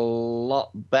is a lot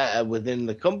better within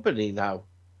the company now.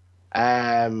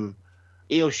 Io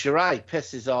Shirai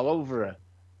pisses all over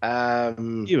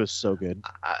her. He was so good.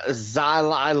 I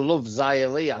love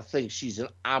Xia Li. I think she's an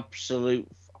absolute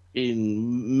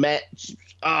fucking met. She's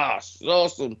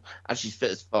awesome, and she's fit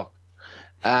as fuck.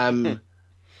 Dania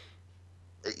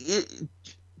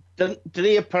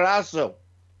Purrazzo.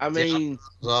 I mean,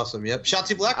 was awesome. Yep,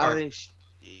 Shotzi Blackheart. I mean,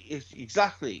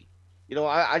 exactly.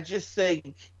 I just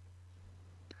think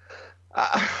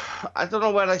I don't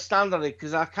know where I stand on it,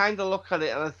 because I kind of look at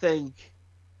it and I think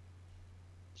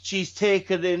she's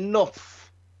taken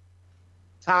enough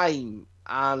time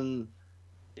and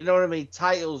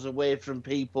titles away from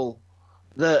people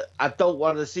that I don't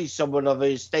want to see someone of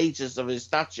his status, of his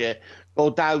stature, go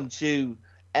down to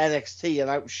NXT and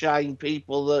outshine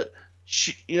people that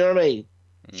should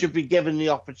be given the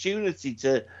opportunity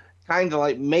to kind of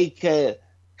like make a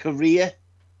career,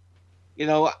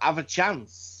 have a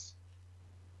chance.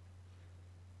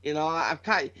 I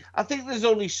think there's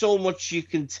only so much you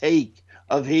can take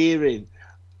of hearing,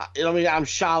 I'm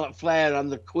Charlotte Flair, I'm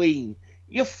the Queen.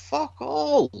 You fuck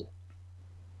all.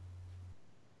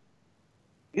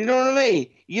 You know what I mean?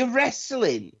 You're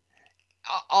wrestling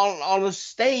on a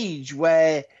stage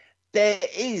where there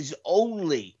is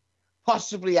only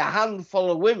possibly a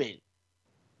handful of women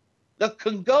that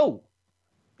can go.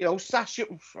 Sasha,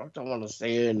 I don't want to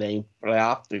say her name, but I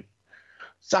have to.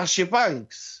 Sasha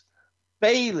Banks,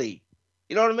 Bailey,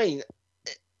 you know what I mean?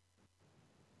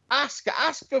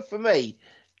 Asuka for me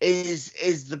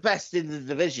is the best in the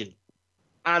division,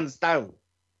 hands down.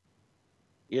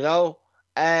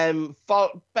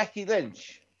 For Becky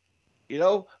Lynch,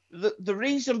 the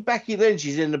reason Becky Lynch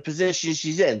is in the position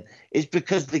she's in is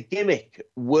because the gimmick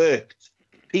worked.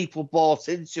 People bought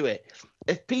into it.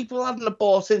 If people hadn't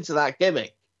bought into that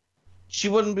gimmick, she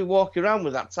wouldn't be walking around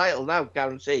with that title now,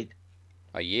 guaranteed.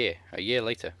 A year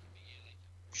later.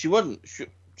 She wouldn't.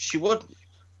 She wouldn't.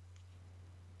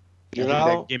 I think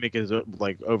that gimmick is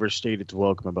like overstayed its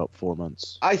welcome about 4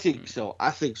 months. I think so.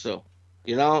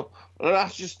 Well,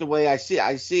 that's just the way I see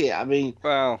it. I mean,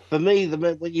 well, for me,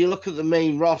 when you look at the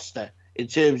main roster in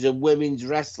terms of women's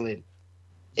wrestling,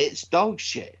 it's dog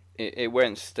shit. It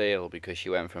went stale because she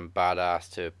went from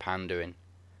badass to pandering.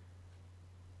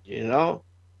 Io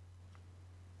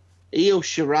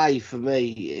Shirai for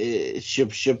me it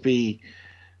should be.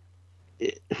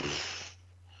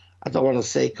 I don't want to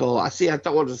say called. I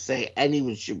don't want to say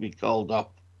anyone should be called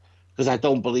up, because I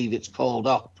don't believe it's called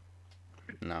up.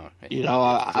 No, I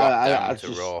to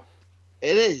Raw.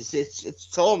 It is. It's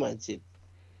tormenting.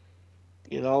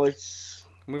 We've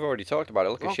already talked about it.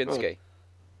 Look at Shinsuke.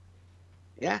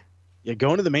 Yeah. Yeah,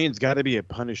 going to the main's got to be a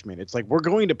punishment. It's like, we're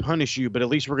going to punish you, but at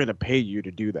least we're going to pay you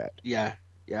to do that. Yeah.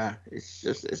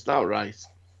 It's not right. It's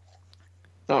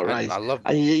not right. I love.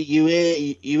 And you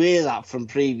hear that from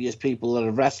previous people that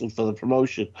have wrestled for the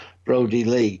promotion, Brody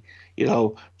Lee,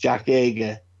 Jack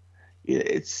Hager.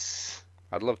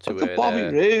 I'd love to hear Bobby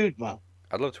Roode, man.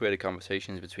 I'd love to hear the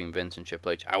conversations between Vince and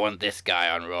Triple H. I want this guy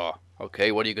on Raw.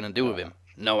 Okay, what are you going to do with him?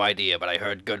 No idea, but I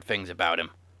heard good things about him.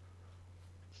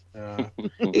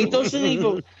 He doesn't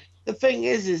even. The thing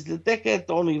is the dickhead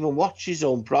don't even watch his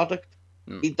own product.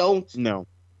 He don't. No.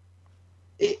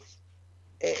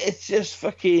 It's just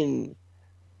fucking.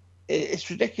 It's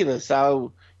ridiculous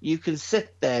how you can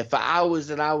sit there for hours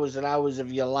and hours and hours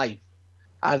of your life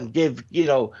and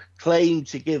claim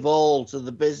to give all to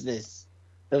the business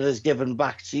that has given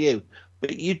back to you,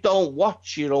 but you don't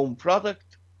watch your own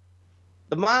product.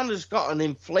 The man has got an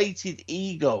inflated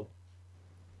ego.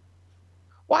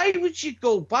 Why would you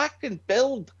go back and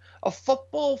build a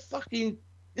football fucking,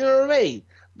 you know what I mean,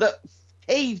 that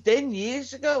caved in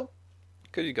years ago?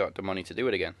 Because you got the money to do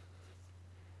it again.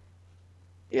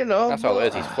 You know. That's all it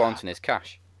is. He's flaunting his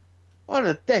cash. What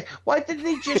a dick. Why didn't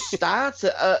he just start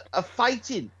a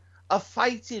fighting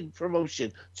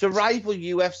promotion to rival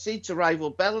UFC, to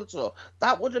rival Bellator?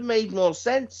 That would have made more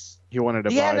sense. He wanted to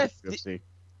buy UFC.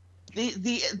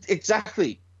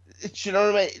 Exactly. You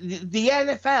know what I mean? The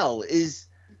NFL is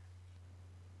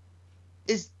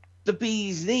the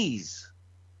bee's knees.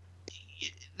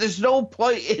 There's no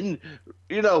point in,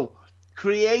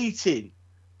 creating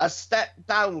a step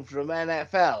down from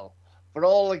NFL for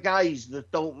all the guys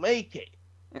that don't make it.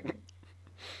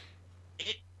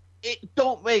 It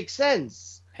don't make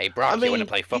sense. Hey, Brock, you want to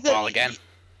play football again?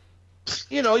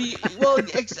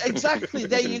 Exactly.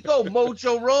 There you go,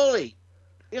 Mojo Rawley.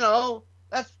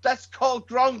 That's called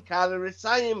Gronk out of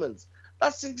retirement.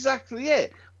 That's exactly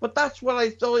it. But that's what I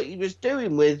thought he was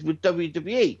doing with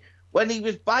WWE when he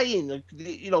was buying,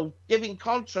 giving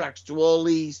contracts to all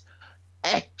these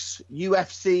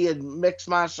ex-UFC and mixed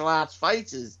martial arts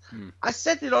fighters. I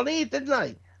said it on here, didn't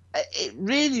I? It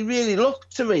really, really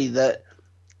looked to me that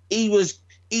he was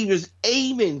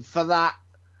aiming for that,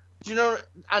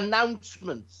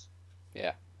 announcements.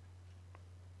 Yeah.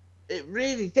 It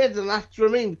really did, and that's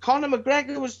what I mean. Conor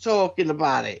McGregor was talking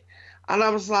about it, and I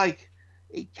was like,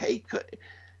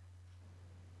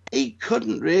 he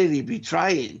couldn't really be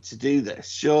trying to do this,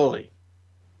 surely.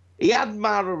 He had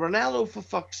Mauro Ranallo, for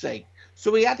fuck's sake,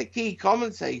 so he had a key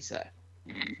commentator.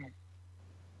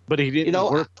 But he didn't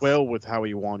work well with how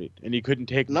he wanted, and he couldn't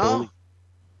take No.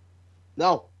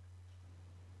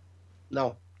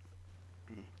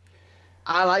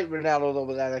 I like Ronaldo though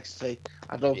with NXT.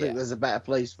 I don't think there's a better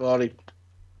place for him.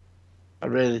 I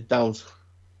really don't.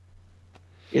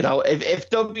 If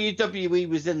WWE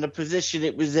was in the position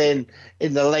it was in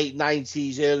the late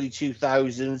 90s, early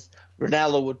 2000s,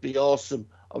 Ronaldo would be awesome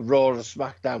on Raw or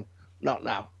SmackDown. Not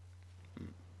now.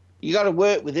 You got to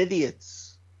work with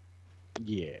idiots.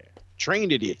 Yeah.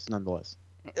 Trained idiots, nonetheless.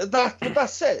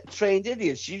 That's it. Trained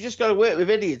idiots. You just got to work with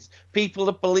idiots. People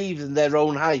that believe in their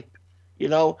own hype.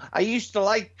 I used to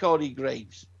like Corey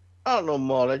Graves. I don't know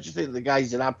more. I just think the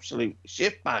guy's an absolute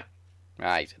shitbag.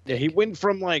 Right. Yeah, he went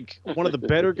from like one of the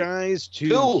better guys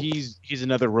to he's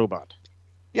another robot.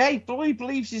 Yeah, he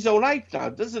believes his own hype now,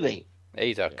 doesn't he?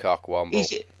 He's a cockwomble.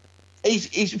 He's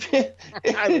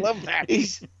I love that.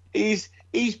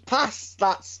 He's past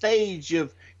that stage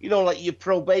of, like your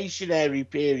probationary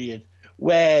period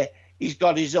where he's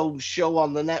got his own show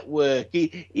on the network.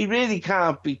 He really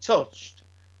can't be touched.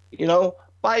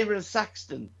 Byron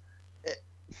Saxton,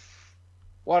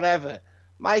 whatever.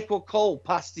 Michael Cole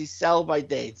passed his sell-by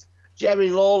date. Jerry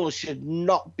Lawler should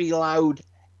not be allowed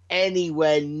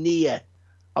anywhere near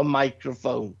a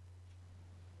microphone.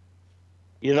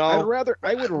 I would rather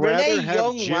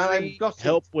have Jerry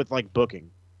help with like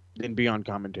booking than be on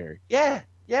commentary. Yeah,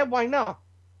 why not?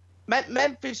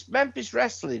 Memphis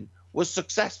Wrestling was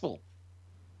successful.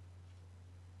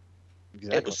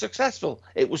 Exactly. It was successful.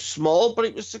 It was small, but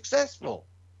it was successful.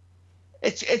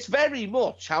 It's very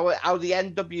much how the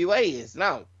NWA is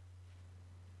now.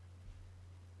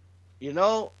 The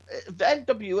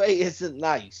NWA isn't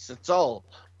nice at all,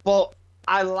 but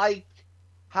I like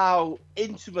how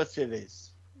intimate it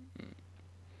is.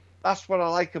 That's what I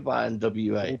like about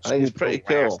NWA. I think it's pretty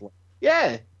cool.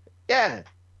 Yeah.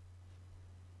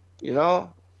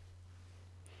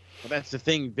 Well, that's the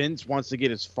thing. Vince wants to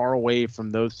get as far away from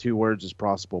those two words as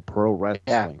possible. Pro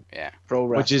wrestling. Yeah. Pro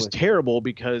wrestling. Which is terrible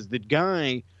because the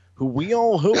guy who we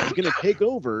all hope is going to take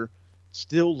over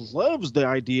still loves the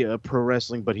idea of pro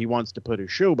wrestling, but he wants to put a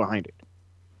show behind it.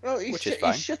 Well, he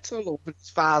shits all over his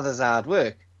father's hard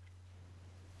work.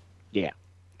 Yeah.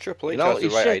 Triple H has the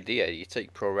right idea. You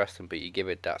take pro wrestling, but you give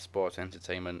it that sports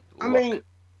entertainment look.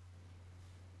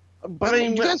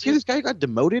 Did you guys hear this guy got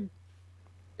demoted?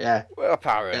 Yeah. Well,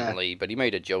 apparently, but he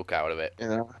made a joke out of it.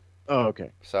 Yeah. Oh, okay.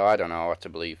 So I don't know what to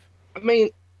believe.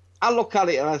 I look at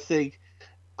it and I think,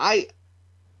 I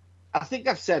think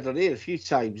I've said on here a few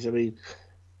times. When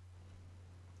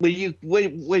you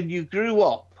grew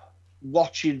up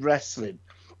watching wrestling,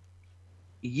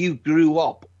 you grew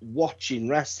up watching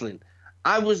wrestling.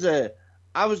 I was a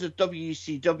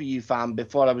WCW fan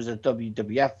before I was a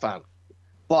WWF fan,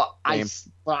 but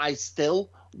I still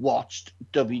watched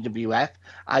WWF.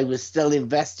 I was still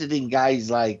invested in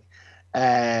guys like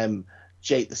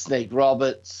Jake the Snake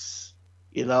Roberts,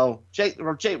 You know, Jake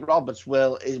Roberts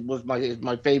was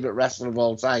my favorite wrestler of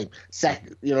all time.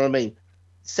 Second, you know what I mean?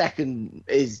 Second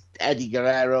is Eddie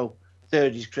Guerrero.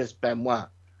 Third is Chris Benoit.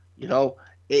 You know,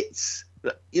 it's,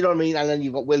 you know what I mean? And then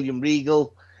you've got William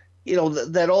Regal. You know,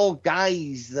 they're all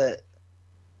guys that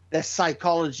their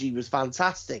psychology was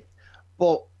fantastic.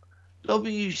 But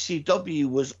WCW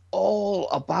was all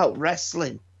about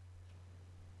wrestling.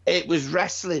 It was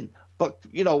wrestling. But,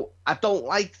 you know, I don't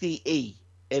like the E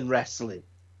in wrestling,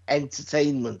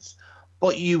 entertainment.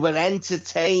 But you were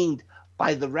entertained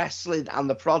by the wrestling and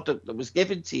the product that was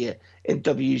given to you in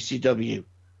WCW.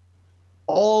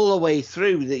 All the way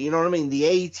through, you know what I mean? The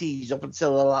 80s up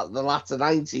until the latter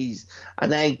 90s.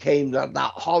 And then came that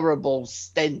horrible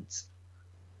stint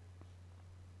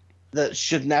that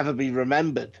should never be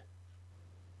remembered.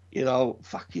 You know,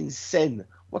 fucking sin.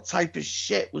 What type of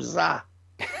shit was that?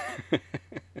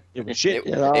 It was shit.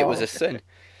 You know? It was a sin.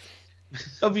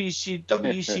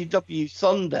 WCW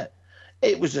Thunder.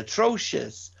 It was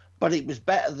atrocious, but it was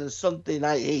better than Sunday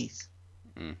Night Heat.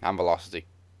 And Velocity.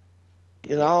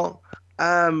 You know?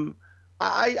 I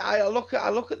look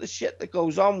at the shit that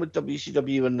goes on with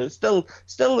WCW, and there's still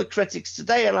the critics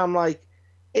today, and I'm like,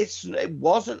 it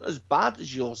wasn't as bad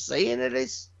as you're saying it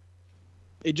is.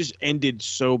 It just ended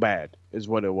so bad, is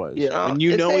what it was. You know, and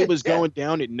it was going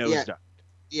down, it nosedived.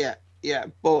 Yeah.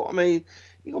 But I mean,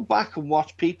 you go back and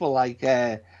watch people like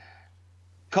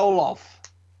Koloff.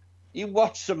 You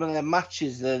watch some of the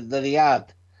matches that he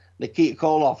had, Nikita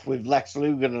Koloff with Lex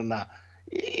Luger and that.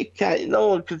 No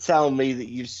one can tell me that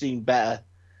you've seen better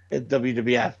in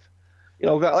WWF. You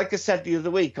know, like I said the other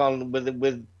week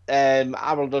with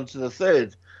Harold Hunter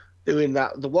III doing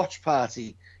the watch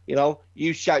party. You know,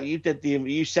 you said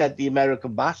the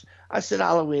American Bash. I said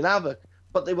Halloween Havoc,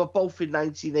 but they were both in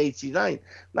 1989.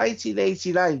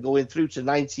 1989 going through to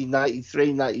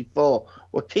 1993, 94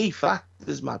 were key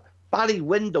factors, man. Barry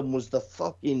Windham was the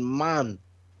fucking man.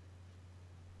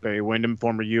 Barry Windham,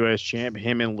 former U.S. champ,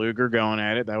 him and Luger going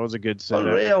at it. That was a good setup.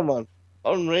 Unreal, man.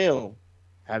 Unreal.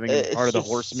 Having him part of the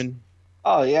Horsemen.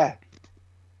 Oh, yeah.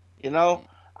 You know?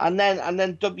 And then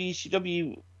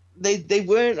WCW, they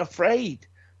weren't afraid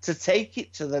to take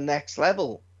it to the next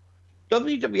level.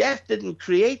 WWF didn't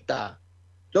create that.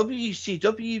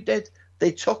 WCW did.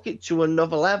 They took it to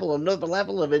another level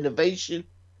of innovation.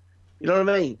 You know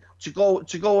what I mean? To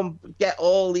go and get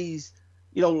all these,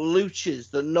 you know,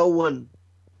 luchas that no one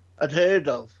had heard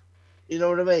of. You know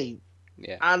what I mean?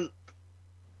 Yeah. And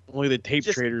only the tape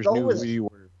traders knew who you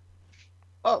were.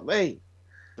 Oh, mate.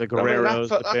 The Guerreros,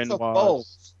 the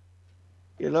Benoits.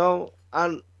 You know,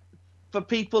 and for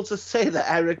people to say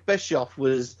that Eric Bischoff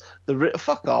was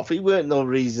fuck off, he weren't no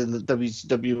reason that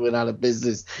WCW went out of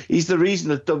business. He's the reason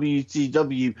that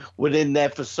WCW were in there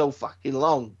for so fucking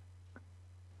long.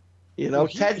 You know,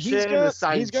 well,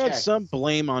 he's got some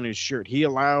blame on his shirt. He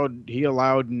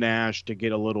allowed Nash to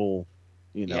get a little,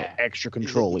 you know, extra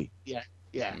control-y.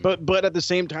 Yeah. But at the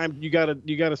same time, you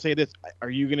gotta say this. Are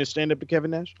you gonna stand up to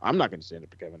Kevin Nash? I'm not gonna stand up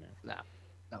to Kevin Nash. No.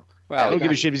 Well, I don't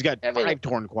give a shit if he's got 5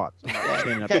 torn quads. I'm not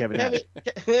standing up to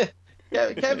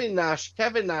Kevin Nash.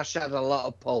 Kevin Nash had a lot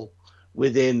of pull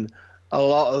within a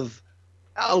lot of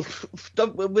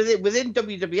within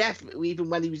WWF, even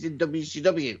when he was in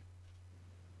WCW.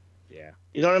 Yeah.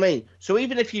 You know what I mean? So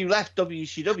even if you left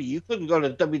WCW, you couldn't go to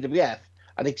WWF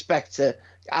and expect to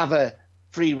have a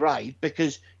free ride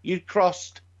because you'd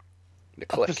crossed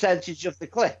a percentage of the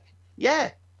click.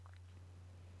 Yeah.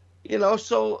 You know,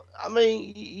 so I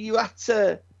mean, you had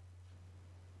to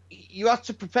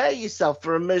prepare yourself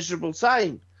for a miserable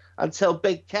time until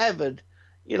Big Kev had,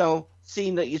 you know,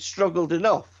 seen that you'd struggled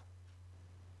enough.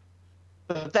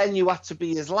 But then you had to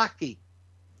be his lackey.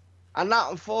 And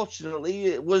that,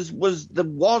 unfortunately, was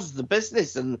the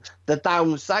business and the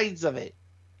downsides of it,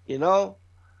 you know.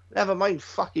 Never mind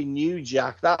fucking New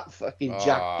Jack, that fucking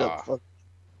jacked up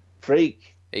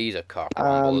freak. He's a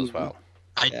cock-womble as well.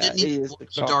 I didn't even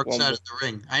watch the Dark Side of the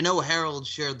Ring. I know Harold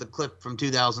shared the clip from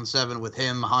 2007 with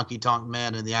him, Honky Tonk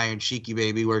Man, and the Iron Sheiky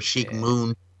Baby, where Sheik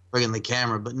Moon bringing the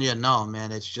camera. But yeah, no,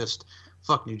 man, it's just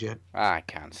fuck New Jack. I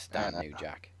can't stand New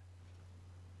Jack.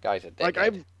 Guys are dead.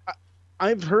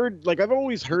 Like I've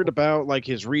always heard about like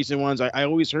his recent ones. I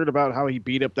always heard about how he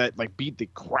beat the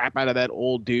crap out of that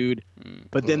old dude.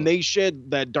 But then they shed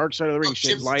that Dark Side of the Ring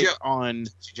shed light on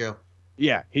Joe.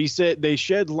 Yeah, he said they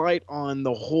shed light on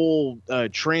the whole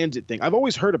transit thing. I've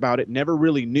always heard about it, never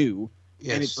really knew.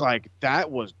 Yeah, and it's like that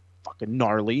was fucking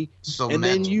gnarly. So and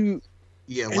mental. then you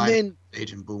Yeah, and then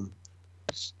Agent Boom.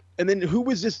 And then who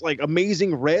was this like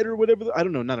Amazing Red or whatever? I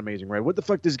don't know, not Amazing Red. What the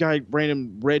fuck this guy,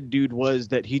 random red dude was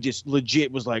that he just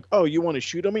legit was like, oh, you want to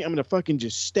shoot on me? I'm going to fucking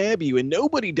just stab you. And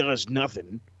nobody does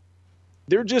nothing.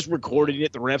 They're just recording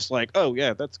it. The ref's like, oh,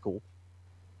 yeah, that's cool.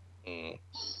 I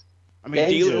mean,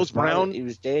 Dangerous, D'Lo Brown. man. He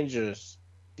was dangerous.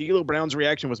 D'Lo Brown's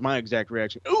reaction was my exact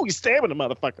reaction. Oh, he's stabbing a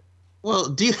motherfucker. Well,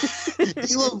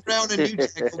 D'Lo Brown and New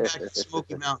Jack go back to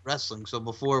Smoky Mountain Wrestling. So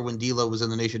before, when D'Lo was in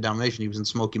the Nation of Domination, he was in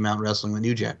Smoky Mountain Wrestling with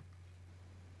New Jack.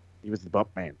 He was the bump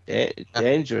man.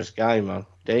 Dangerous guy, man.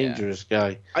 Dangerous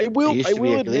guy. I will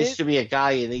admit. There used to be a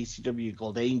guy in ECW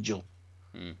called Angel.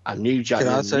 And New Jack, Can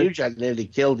I say- New Jack nearly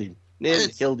killed him.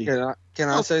 Can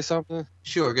I say something?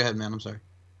 Sure, go ahead, man. I'm sorry.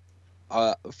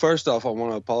 First off, I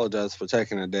want to apologize for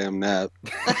taking a damn nap.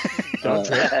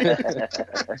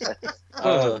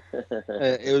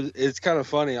 It's kind of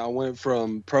funny. I went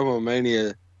from Promo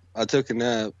Mania, I took a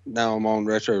nap, now I'm on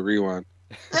Retro Rewind.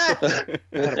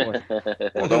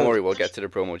 Well, don't worry, we'll get to the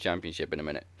promo championship in a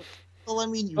minute. Well, I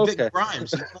mean, Okay. Vic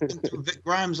Grimes. He fucking threw Vic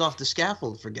Grimes off the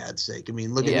scaffold, for God's sake. I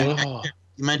mean, look at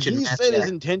you mentioned He Matt said his Jack.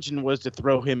 intention was to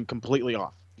throw him completely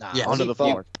off onto the he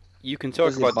floor. You can talk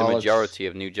Was he about the bollocks? majority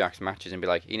of New Jack's matches and be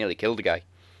like, he nearly killed a guy.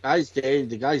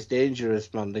 The guy's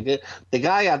dangerous, man. The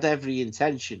guy had every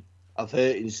intention of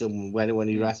hurting someone when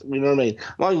he wrestled. You know what I mean?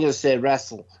 I'm not going to say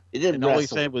wrestle. He didn't And all he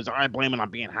wrestle. said was, I blame it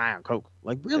on being high on coke.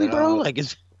 Like, really, You bro? know, Like,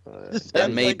 it's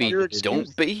Then maybe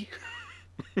don't be.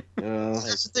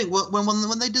 That's the thing.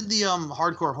 When they did the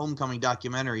Hardcore Homecoming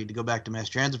documentary, to go back to Mass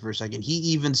Transit for a second, he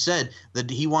even said that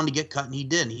he wanted to get cut and he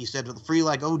did. He said, free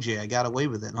like OJ, I got away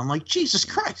with it. And I'm like, Jesus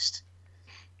Christ.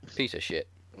 Piece of shit.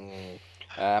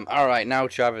 All right, now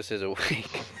Travis is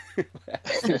awake.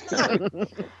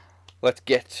 Let's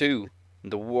get to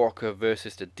the Walker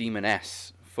versus the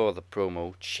Demoness for the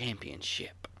promo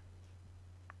championship.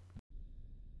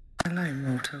 Hello,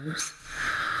 mortals.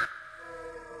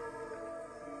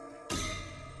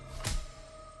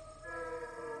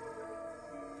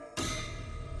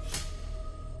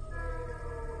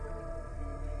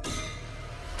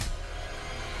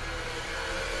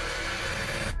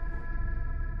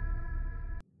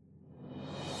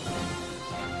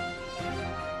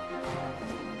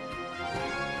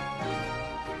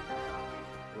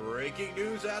 Breaking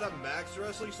news out of Max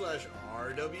Wrestling /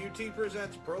 RWT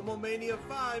presents Promo Mania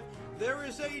 5. There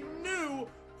is a new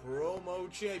promo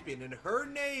champion, and her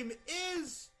name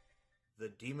is the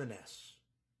Demoness.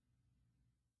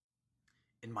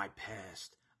 In my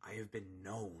past, I have been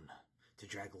known to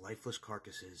drag lifeless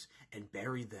carcasses and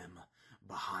bury them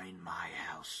behind my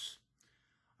house.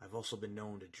 I've also been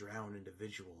known to drown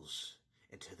individuals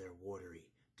into their watery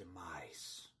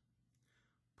demise.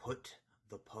 Put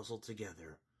the puzzle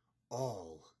together.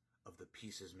 All of the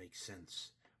pieces make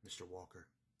sense, Mr. Walker.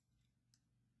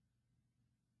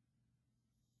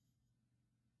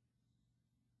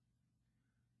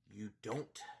 You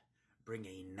don't bring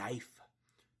a knife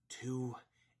to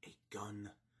a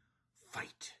gun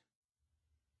fight.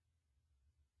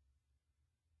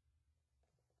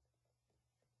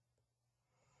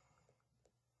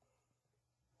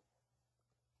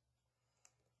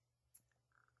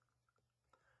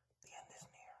 The end is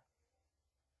near.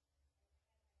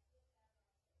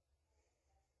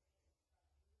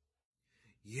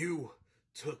 You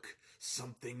took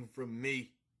something from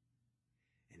me,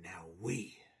 and now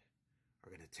we are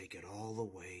going to take it all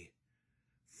away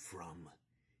from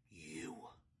you.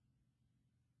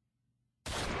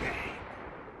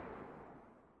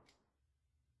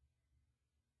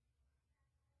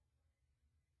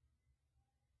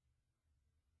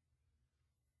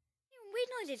 Weird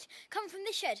noises come from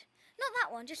this shed. Not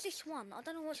that one, just this one. I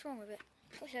don't know what's wrong with it.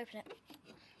 Let's open it.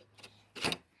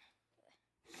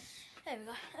 There we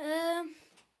go.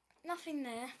 Nothing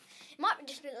there. It might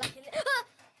just be like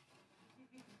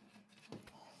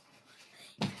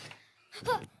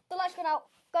the light's gone out.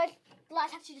 Guys, the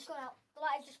light's actually just gone out. The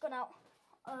light has just gone out.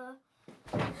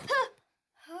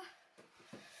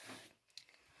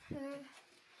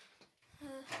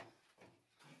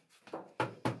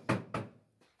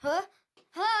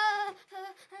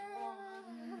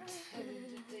 The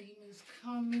demon's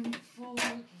coming for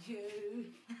you.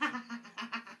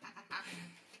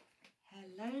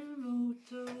 Hello,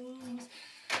 mortals.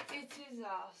 It is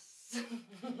us,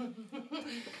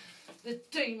 the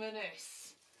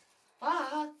Demoness.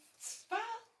 But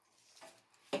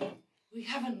we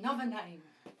have another name.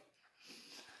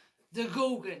 The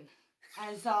Gorgon,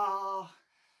 as our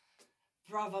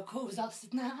brother calls us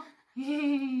now.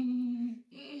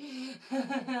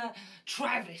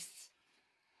 Travis,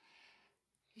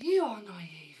 you are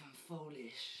naive and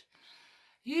foolish.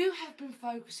 You have been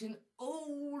focusing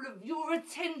all of your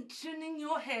attention in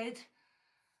your head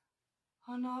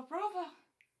on our brother,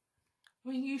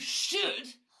 when you should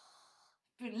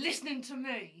have been listening to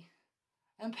me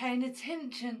and paying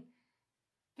attention.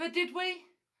 But did we?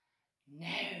 No,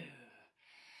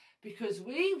 because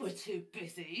we were too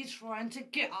busy trying to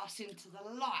get us into the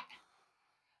light.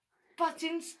 But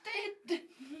instead,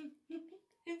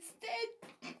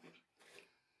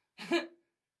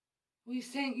 we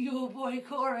sent your boy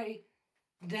Corey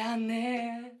down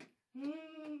there.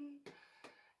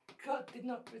 God did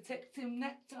not protect him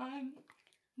that time.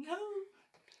 No.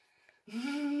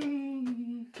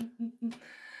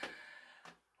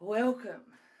 Welcome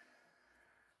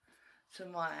to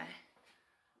my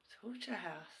torture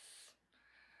house.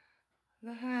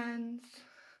 The hands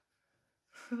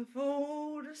of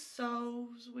all the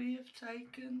souls we have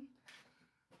taken.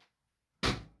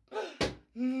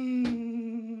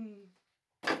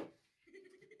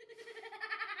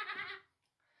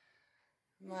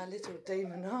 My little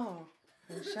demon R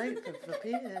in shape have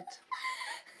appeared.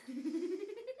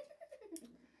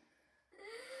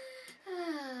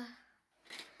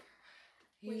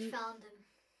 We found him.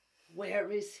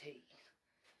 Where is he?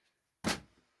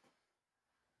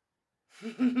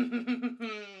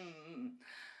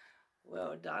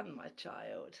 Well done, my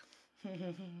child.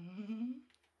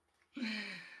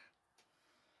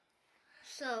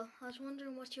 So, I was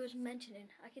wondering what you was mentioning.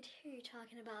 I could hear you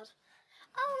talking about...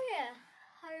 Oh, yeah.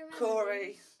 I remember.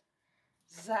 Corey.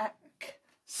 Zach.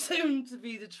 Soon to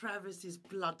be the Travis's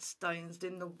bloodstains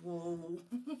in the wall.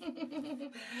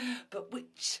 But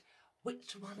which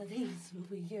one of these will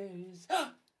we use?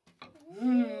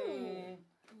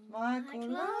 Michael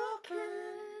Larkin.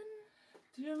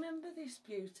 Do you remember this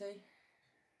beauty?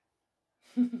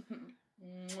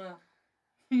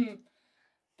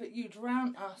 But you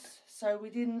drowned us, so we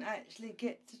didn't actually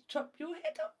get to chop your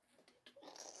head off.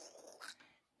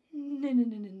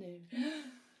 No.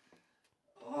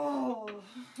 Oh,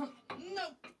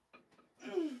 no.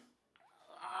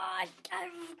 I've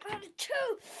got it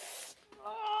too.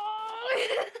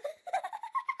 Oh.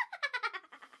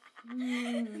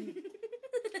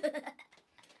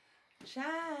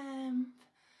 Champ,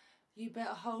 you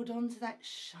better hold on to that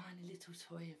shiny little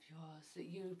toy of yours that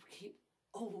you keep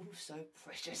oh so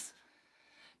precious.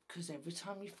 Because every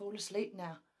time you fall asleep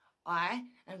now, I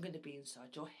am going to be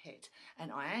inside your head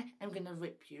and I am going to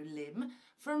rip you limb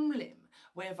from limb,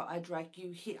 wherever I drag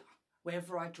you here,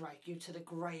 wherever I drag you to the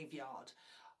graveyard,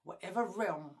 whatever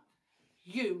realm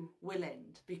you will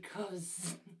end,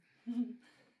 because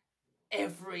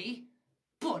everybody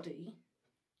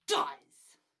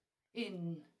dies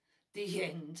in the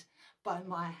end by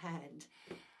my hand.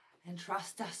 And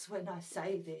trust us when I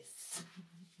say this.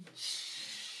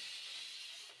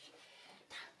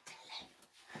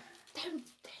 Don't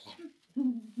tell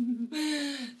him.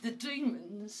 The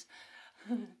demons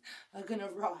are going to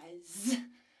rise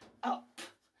up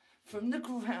from the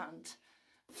ground,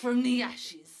 from the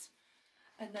ashes,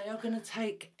 and they are going to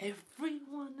take every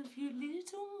one of you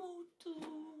little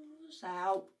mortals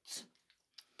out.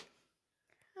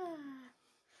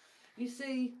 You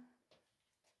see,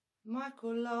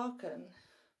 Michael Larkin,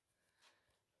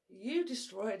 you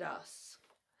destroyed us,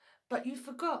 but you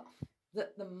forgot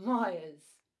that the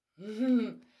Myers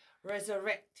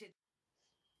resurrected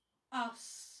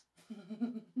us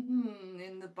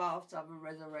in the bathtub of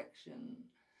resurrection.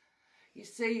 You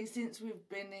see, since we've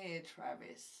been here,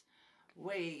 Travis,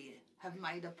 we have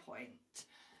made a point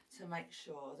to make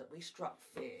sure that we struck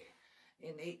fear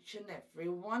in each and every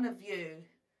one of you,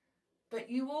 but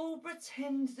you all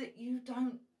pretend that you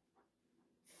don't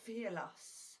feel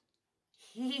us,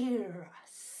 hear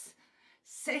us,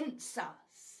 sense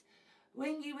us.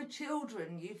 When you were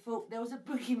children, you thought there was a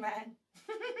boogeyman.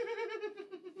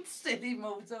 Silly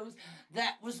mortals,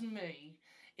 that was me.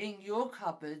 In your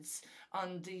cupboards,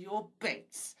 under your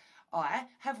beds. I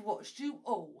have watched you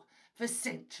all for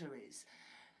centuries.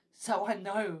 So I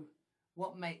know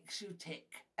what makes you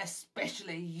tick,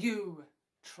 especially you,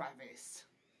 Travis.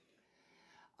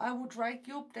 I will drag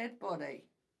your dead body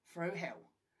through hell.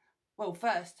 Well,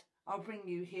 first, I'll bring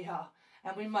you here,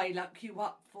 and we may lock you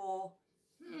up for...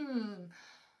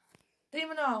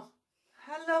 Demon R,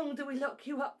 how long do we lock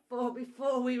you up for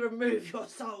before we remove your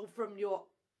soul from your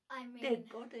dead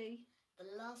body? The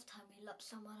last time we locked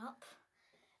someone up,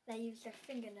 they used their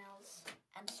fingernails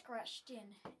and scratched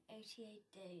in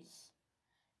 88 days.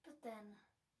 But then,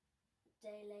 a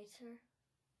day later,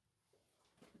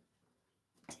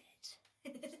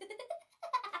 dead.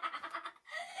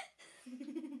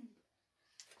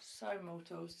 So,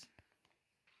 mortals,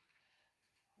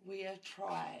 we have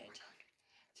tried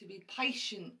to be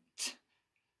patient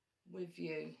with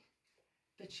you,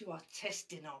 but you are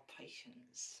testing our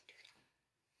patience.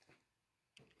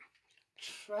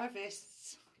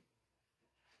 Travis,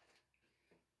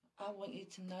 I want you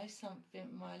to know something,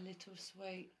 my little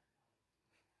sweet.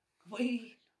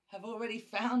 We have already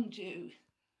found you.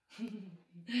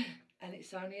 And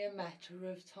it's only a matter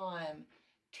of time.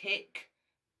 Tick,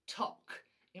 tock.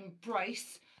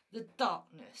 Embrace the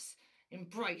darkness.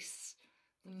 Embrace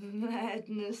the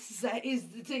madness that is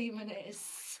the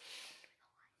demoness.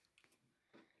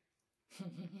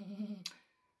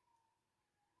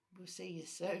 We'll see you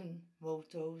soon,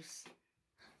 mortals.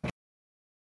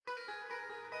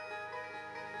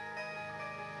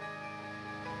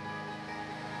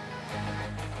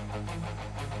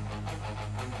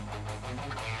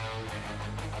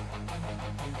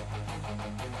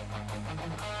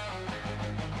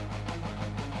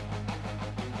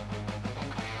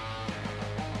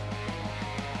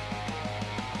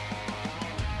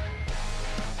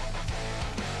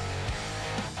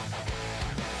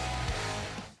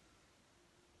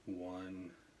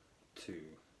 One, two.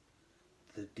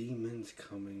 The demon's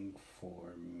coming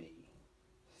for me.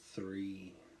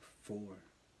 3, 4.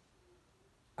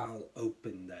 I'll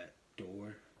open that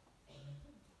door.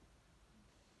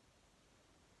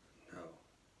 No.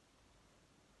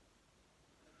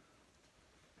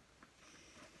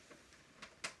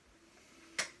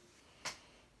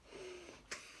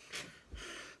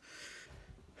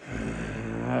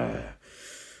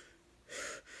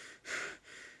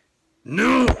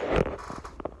 No!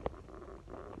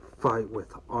 Fight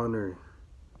with honor,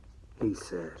 he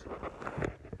said.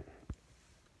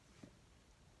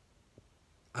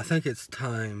 I think it's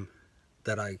time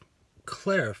that I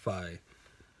clarify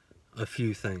a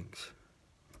few things.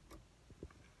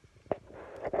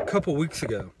 A couple weeks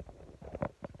ago,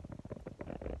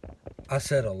 I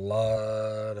said a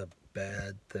lot of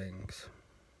bad things.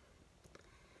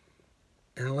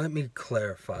 And let me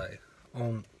clarify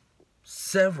on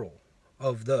several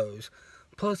of those,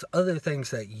 plus other things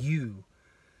that you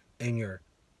and your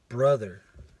brother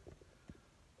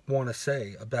want to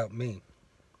say about me.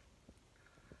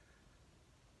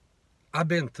 I've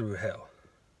been through hell.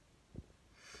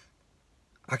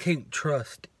 I can't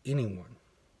trust anyone.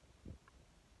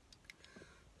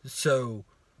 So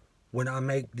when I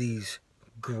make these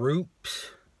groups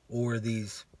or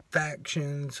these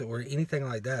factions or anything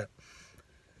like that,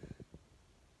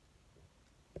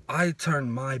 I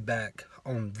turn my back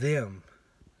on them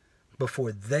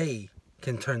before they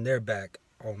can turn their back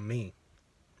on me.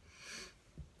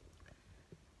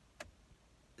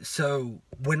 So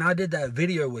when I did that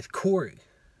video with Corey,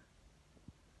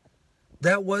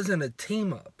 that wasn't a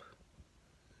team up.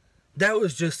 That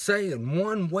was just saying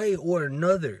one way or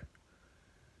another,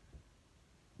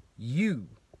 you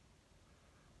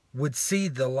would see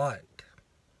the light.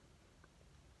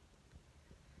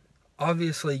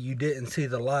 Obviously, you didn't see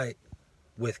the light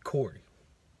with Corey.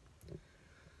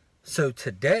 So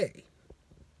today,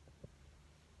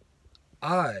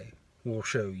 I will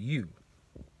show you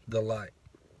the light.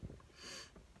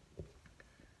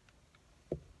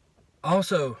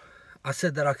 Also, I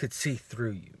said that I could see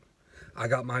through you. I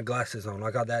got my glasses on. I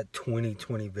got that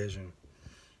 20/20 vision.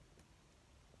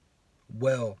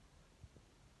 Well,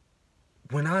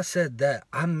 when I said that,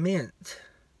 I meant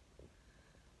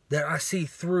that I see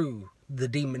through the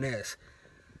demoness.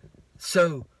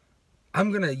 So,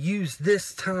 I'm going to use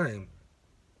this time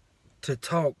to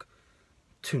talk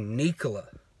to Nicola,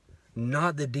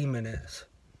 not the demoness.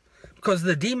 Because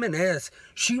the demoness,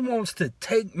 she wants to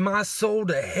take my soul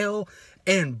to hell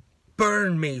and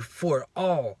burn me for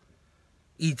all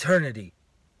eternity.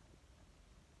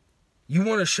 You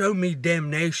want to show me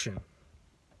damnation.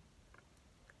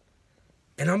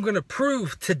 And I'm going to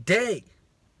prove today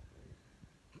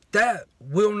that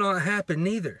will not happen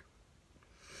either.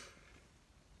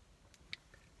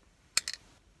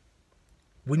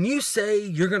 When you say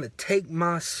you're going to take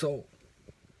my soul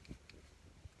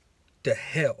to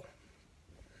hell,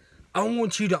 I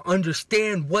want you to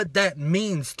understand what that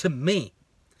means to me.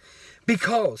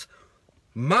 Because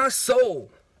my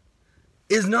soul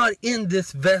is not in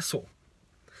this vessel.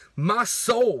 My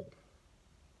soul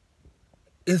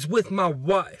is with my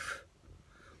wife.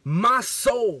 My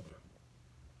soul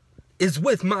is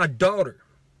with my daughter.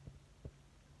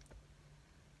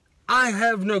 I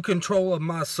have no control of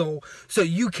my soul, so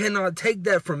you cannot take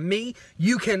that from me.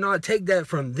 You cannot take that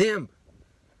from them,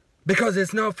 because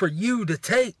it's not for you to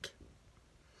take.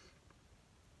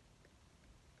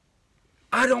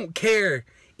 I don't care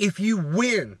if you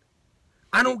win.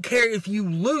 I don't care if you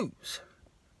lose.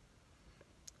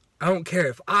 I don't care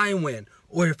if I win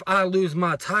or if I lose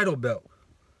my title belt.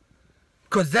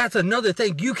 Because that's another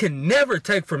thing you can never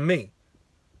take from me.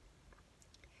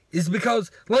 Is because,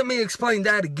 let me explain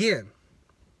that again.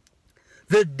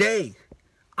 The day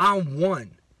I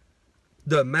won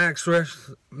the Max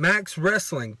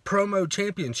Wrestling Promo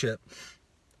Championship,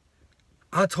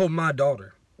 I told my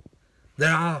daughter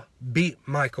that I beat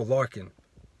Michael Larkin.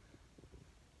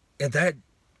 And that,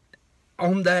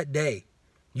 on that day,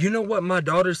 you know what my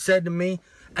daughter said to me?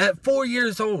 At 4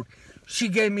 years old, she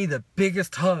gave me the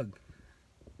biggest hug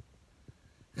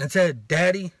and said,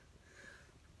 "Daddy,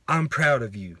 I'm proud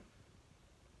of you."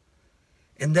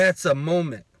 And that's a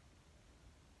moment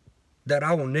that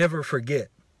I will never forget.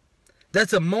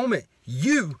 That's a moment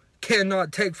you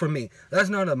cannot take from me. That's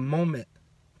not a moment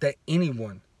that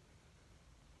anyone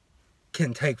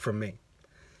can take from me.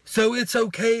 So it's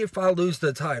okay if I lose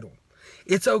the title.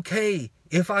 It's okay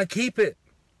if I keep it.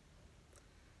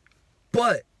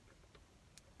 But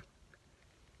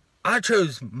I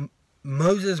chose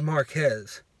Moses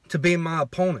Marquez to be my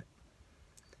opponent.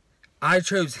 I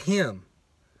chose him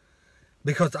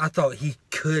because I thought he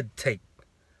could take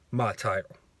my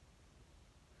title.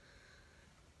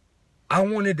 I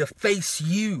wanted to face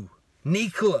you,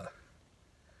 Nikola,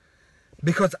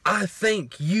 because I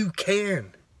think you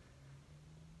can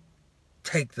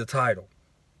take the title.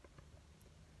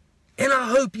 And I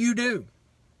hope you do.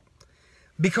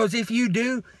 Because if you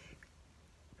do,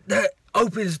 that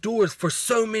opens doors for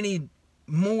so many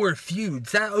more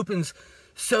feuds. That opens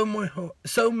so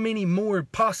many more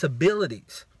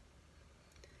possibilities.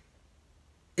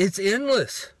 It's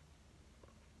endless.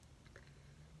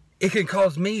 It can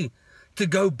cause me to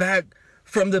go back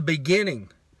from the beginning.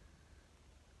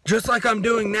 Just like I'm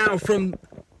doing now from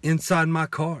inside my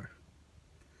car.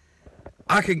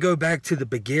 I can go back to the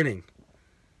beginning.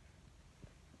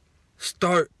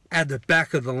 Start at the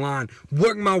back of the line.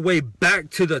 Work my way back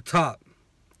to the top.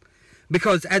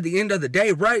 Because at the end of the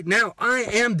day, right now, I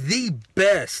am the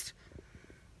best.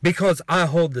 Because I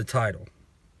hold the title.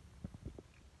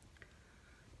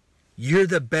 You're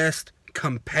the best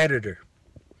competitor.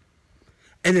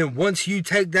 And then once you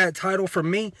take that title from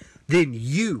me, then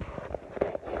you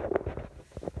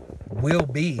will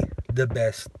be the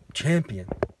best champion.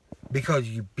 Because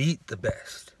you beat the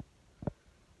best.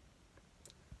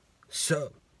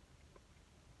 So,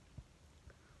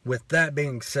 with that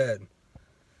being said,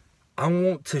 I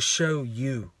want to show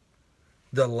you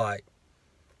the light.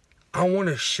 I want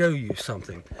to show you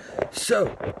something.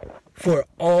 So, for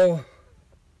all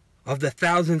of the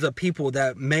thousands of people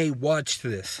that may watch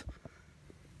this,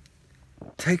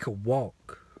 take a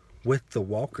walk with the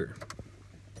walker.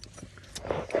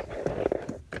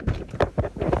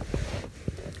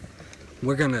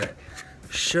 We're going to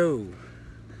show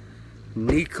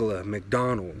Nikola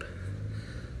McDonald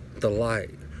the light.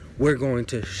 We're going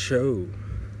to show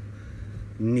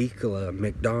Nikola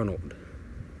McDonald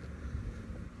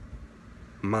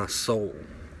my soul.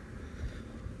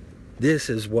 This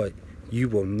is what you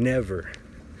will never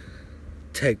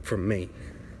take from me.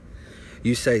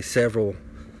 You say several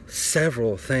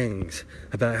things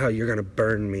about how you're going to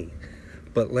burn me,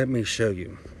 but let me show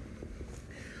you.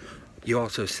 You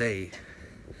also say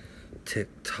tick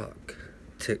tock,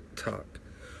 tick tock.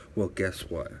 Well, guess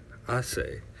what? I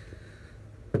say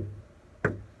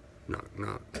knock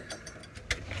knock.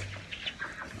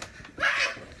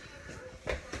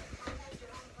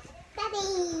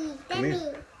 Come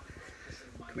here.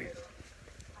 Come here.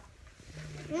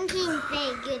 I'm getting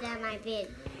very good at my bed.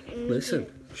 Listen.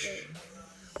 Shh.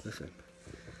 Listen.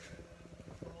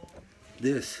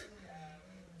 This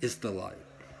is the light.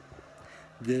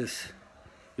 This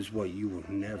is what you will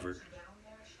never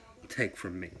take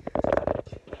from me.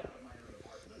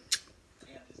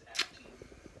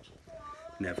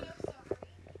 Never.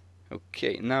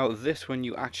 Okay, now this one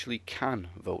you actually can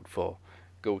vote for.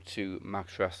 Go to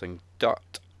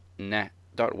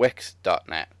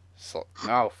maxwrestling.net.wix.net.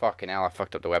 Oh, fucking hell, I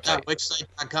fucked up the website.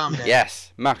 Wixsite.com.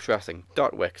 Yes,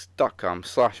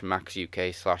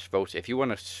 maxwrestling.wix.com/maxuk/vote. If you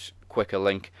want a quicker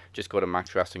link, just go to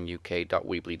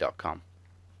maxwrestlinguk.weebly.com.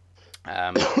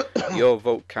 Your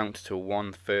vote counts to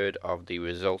 1/3 of the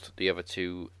result. The other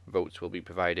 2 votes will be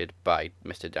provided by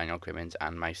Mr. Daniel Crimmins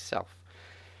and myself.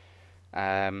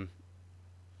 Now,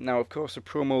 of course, the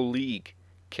Promo League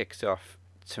kicks off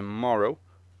tomorrow,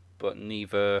 but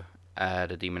neither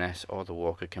the Demoness or the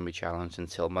Walker can be challenged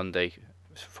until Monday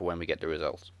for when we get the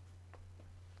results.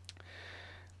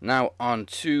 Now, on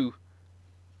to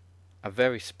a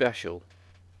very special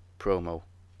promo.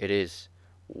 It is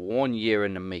 1 year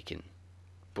in the making.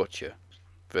 Butcher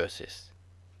versus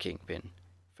Kingpin.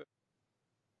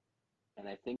 And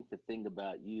I think the thing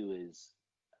about you is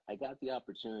I got the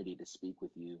opportunity to speak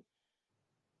with you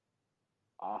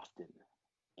often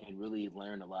and really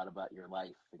learn a lot about your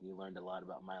life, and you learned a lot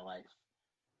about my life.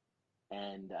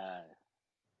 And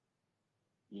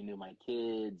you knew my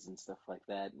kids and stuff like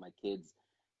that. My kids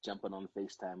jumping on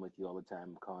FaceTime with you all the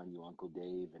time, calling you Uncle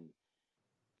Dave,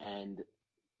 and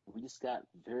we just got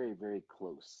very, very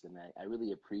close, and I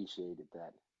really appreciated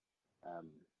that.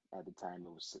 At the time,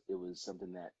 it was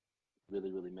something that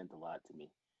really, really meant a lot to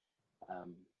me.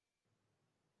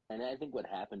 And I think what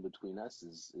happened between us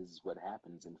is what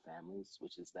happens in families,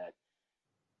 which is that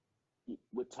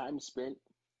with time spent,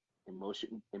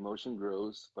 emotion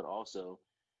grows, but also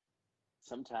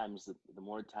sometimes the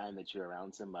more time that you're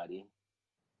around somebody,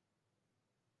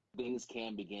 things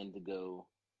can begin to go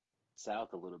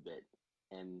south a little bit,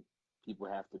 and people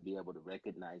have to be able to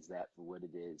recognize that for what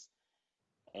it is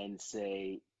and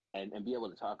say and be able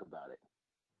to talk about it.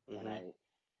 Mm-hmm. And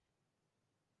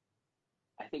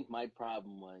I think my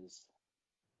problem was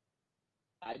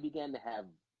I began to have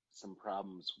some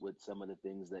problems with some of the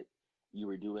things that you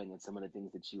were doing and some of the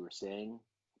things that you were saying,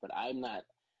 but I'm not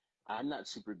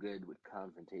super good with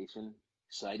confrontation,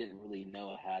 so I didn't really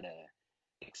know how to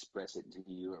express it to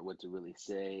you or what to really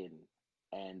say,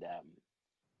 and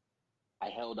I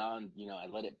held on, I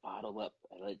let it bottle up.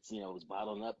 It was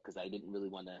bottling up because I didn't really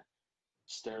want to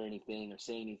stir anything or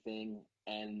say anything,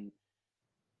 and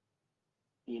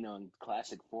in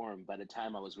classic form, by the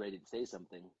time I was ready to say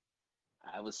something,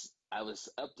 I was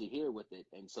up to here with it,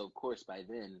 and so of course by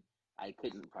then I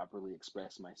couldn't properly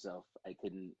express myself.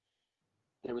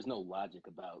 There was no logic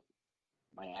about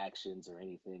my actions or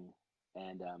anything,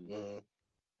 and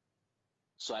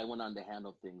so I went on to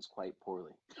handle things quite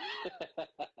poorly.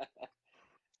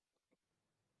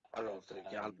 I don't think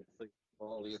you handled things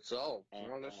poorly at all, to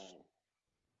be honest.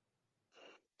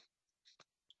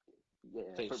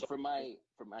 Yeah, for my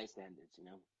standards,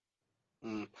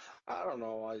 I don't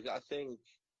know. I think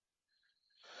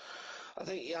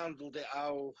you handled it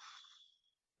how.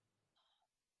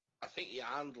 I think you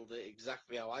handled it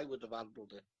exactly how I would have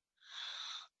handled it,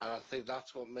 and I think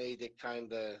that's what made it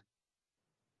kind of.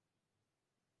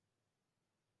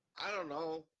 I don't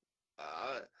know.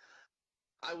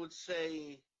 I would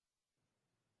say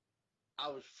I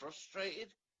was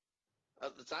frustrated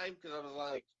at the time because I was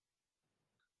like,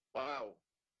 "Wow."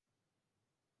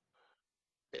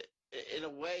 In a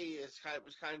way, it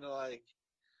was kind of like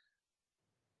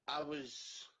I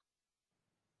was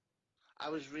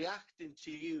reacting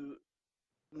to you,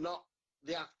 not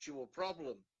the actual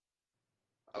problem.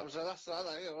 I was like, that's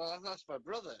my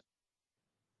brother.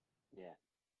 Yeah.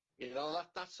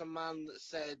 That's a man that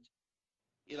said,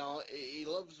 he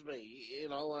loves me,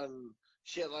 and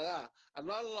shit like that. And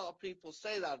not a lot of people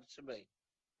say that to me.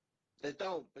 They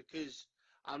don't, because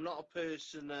I'm not a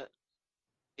person that,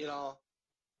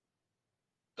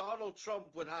 Donald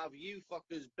Trump would have you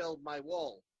fuckers build my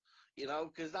wall,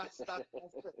 because that's it.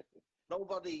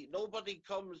 Nobody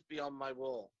comes beyond my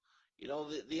wall.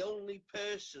 The only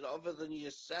person other than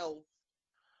yourself,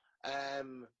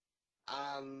 and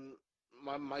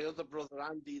my other brother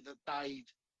Andy that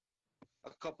died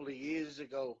a couple of years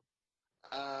ago,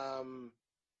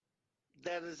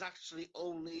 there is actually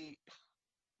only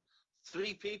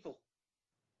three people,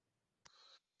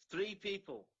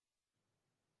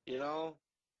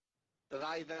 that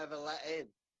I've ever let in.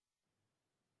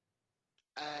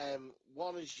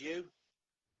 One is you,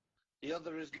 the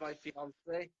other is my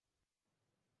fiance,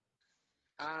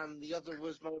 and the other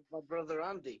was my brother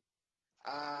Andy.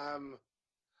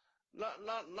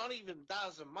 Not even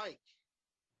Daz and Mike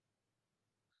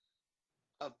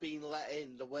have been let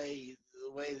in the way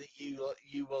that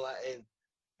you were let in,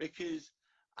 because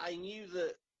I knew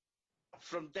that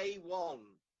from day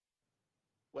one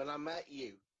when I met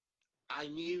you, I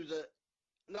knew that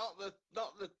not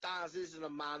that Daz isn't a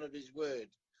man of his word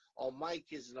or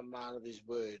Mike isn't a man of his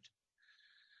word.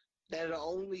 There are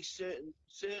only certain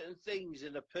things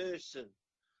in a person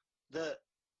that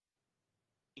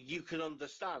you can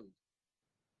understand.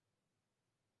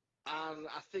 And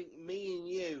I think me and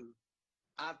you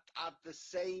had the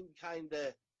same kind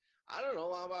of, I don't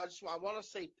know, I want to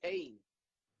say pain.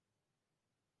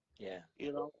 Yeah.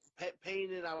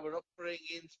 Pain in our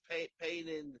upbringings, pain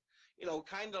in,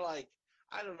 kind of like,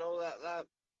 I don't know,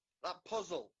 that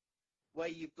puzzle where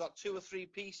you've got 2 or 3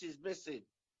 pieces missing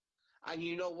and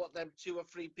you know what them 2 or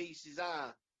 3 pieces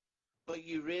are, but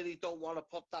you really don't want to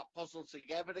put that puzzle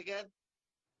together again.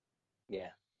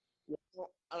 Yeah.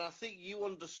 And I think you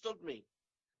understood me.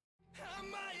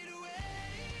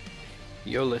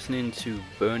 You're listening to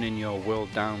Burning Your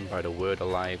World Down by The Word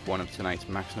Alive, one of tonight's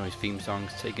Max Noise theme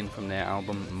songs taken from their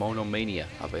album Monomania,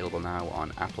 available now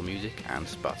on Apple Music and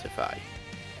Spotify.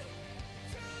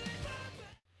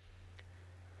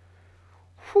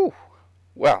 Whew.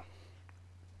 Well,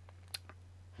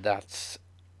 that's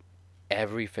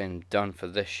everything done for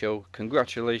this show.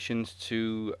 Congratulations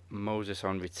to Moses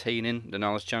on retaining the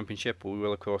Knowledge Championship. We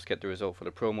will, of course, get the result for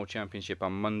the Promo Championship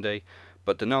on Monday.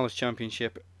 But the Knowledge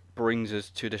Championship brings us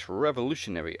to this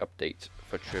revolutionary update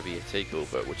for Trivia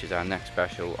Takeover, which is our next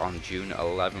special on June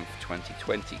 11th,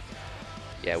 2020.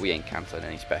 Yeah, we ain't cancelling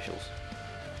any specials.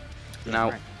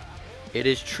 Now, it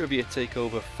is Trivia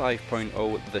Takeover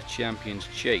 5.0, the Champion's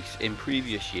Chase. In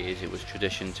previous years, it was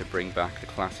tradition to bring back the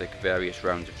classic various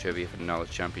rounds of trivia for the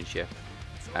Knowledge Championship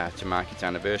to mark its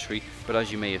anniversary, but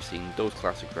as you may have seen, those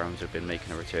classic rounds have been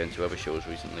making a return to other shows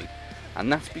recently.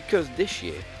 And that's because this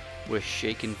year, we're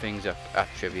shaking things up at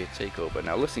Trivia Takeover.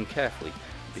 Now listen carefully,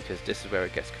 because this is where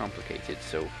it gets complicated,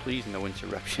 so please no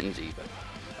interruptions either.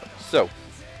 So,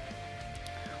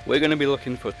 we're going to be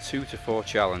looking for 2 to 4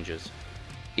 challengers.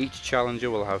 Each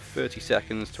challenger will have 30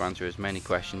 seconds to answer as many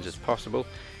questions as possible.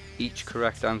 Each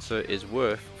correct answer is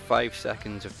worth 5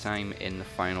 seconds of time in the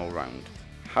final round.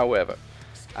 However,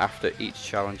 after each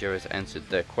challenger has answered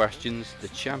their questions, the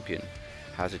champion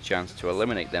has a chance to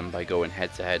eliminate them by going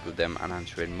head to head with them and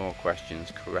answering more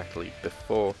questions correctly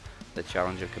before the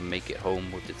challenger can make it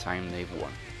home with the time they've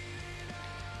won.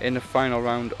 In the final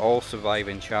round, all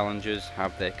surviving challengers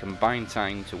have their combined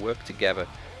time to work together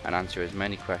and answer as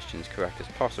many questions correct as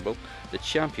possible. The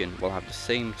champion will have the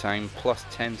same time plus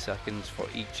 10 seconds for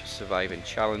each surviving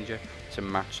challenger to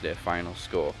match their final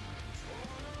score.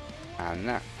 And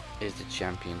that is the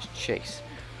Champion's Chase.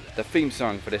 The theme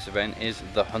song for this event is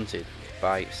The Hunted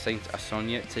by Saint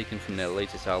Asonia, taken from their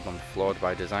latest album Flawed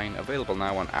by Design, available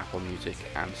now on Apple Music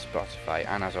and Spotify,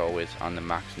 and as always on the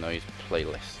Max Noise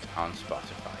playlist on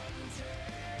Spotify.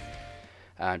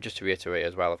 Just to reiterate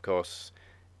as well, of course,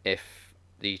 if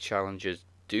the challengers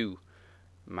do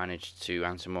manage to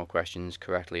answer more questions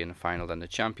correctly in the final than the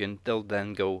champion, they'll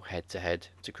then go head to head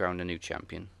to crown a new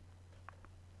champion.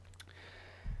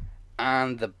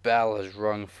 And the bell has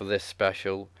rung for this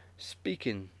special.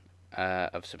 Speaking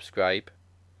of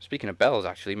bells,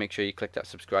 actually, make sure you click that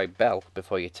subscribe bell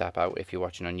before you tap out if you're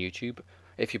watching on YouTube.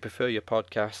 If you prefer your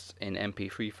podcasts in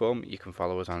MP3 form, you can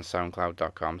follow us on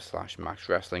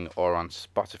soundcloud.com/maxwrestling or on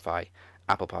Spotify,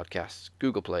 Apple Podcasts,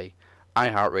 Google Play,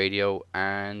 iHeartRadio,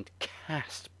 and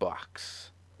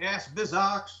Castbox. Yes,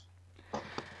 Bizox.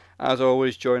 As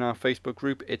always, join our Facebook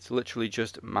group. It's literally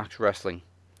just Max Wrestling.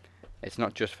 It's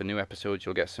not just for new episodes.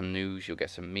 You'll get some news, you'll get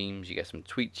some memes, you get some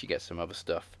tweets, you get some other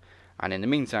stuff. And in the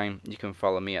meantime, you can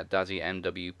follow me at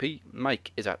DazzyMWP.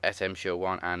 Mike is at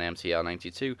SMShow1 and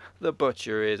MCL92. The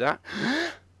Butcher is at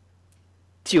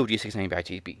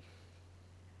TOG69BITB.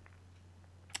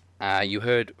 You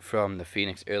heard from the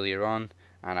Phoenix earlier on,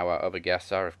 and our other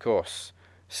guests are, of course,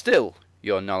 still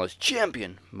your knowledge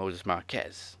champion, Moses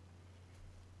Marquez.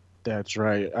 That's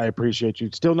right. I appreciate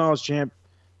you. Still knowledge champ.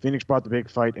 Phoenix brought the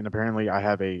big fight, and apparently I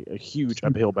have a huge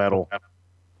uphill battle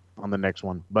on the next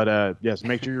one. But yes,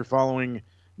 make sure you're following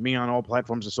me on all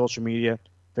platforms of social media,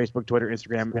 Facebook, Twitter,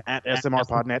 Instagram, at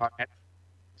SMRPodnet,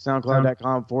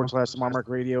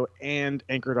 SoundCloud.com/SmartMarkRadio, and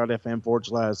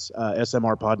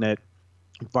Anchor.fm/SMRPodnet.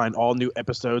 You can find all new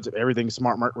episodes of everything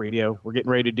Smart Mark Radio. We're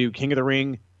getting ready to do King of the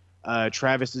Ring.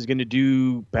 Travis is going to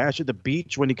do Bash at the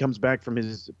Beach when he comes back from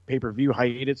his pay-per-view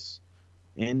hiatus.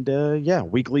 And,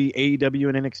 weekly AEW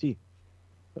and NXT.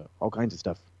 So, all kinds of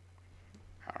stuff.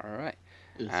 All right.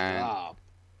 And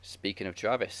speaking of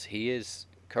Travis, he is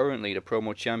currently the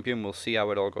promo champion. We'll see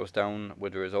how it all goes down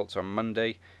with the results on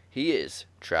Monday. He is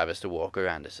Travis the Walker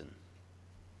Anderson.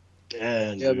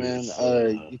 Yeah, man.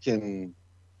 You can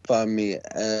find me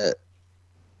at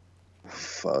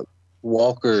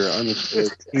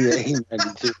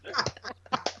Walker_TA92.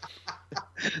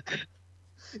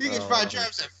 You can find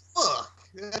Travis at fuck.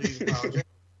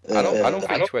 I don't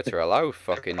think Twitter allows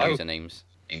fucking usernames.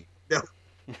 No.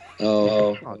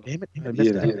 Oh, damn it! I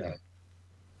missed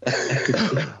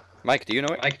that. Mike, do you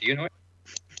know it?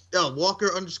 Yeah,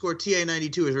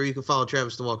 Walker_TA92 is where you can follow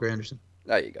Travis the Walker Anderson.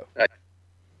 There you go.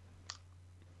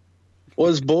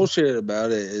 What's bullshit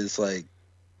about it is like,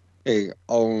 hey,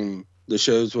 on the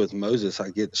shows with Moses,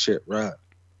 I get the shit right.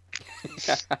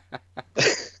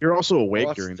 You're also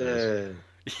awake during this.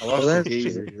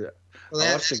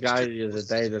 I watched the guy the other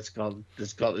day that's got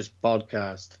this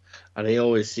podcast, and he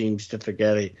always seems to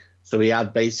forget it. So he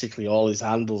had basically all his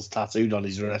handles tattooed on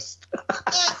his wrist.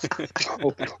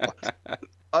 Oh, God.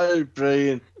 Oh,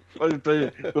 brilliant.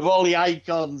 With all the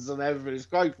icons and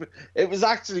everything. It was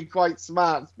actually quite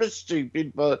smart. It's a bit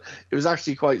stupid, but it was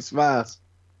actually quite smart.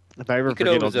 If I ever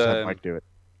forget, I'll just have Mike do it.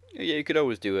 Yeah, you could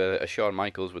always do a Shawn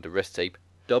Michaels with the wrist tape.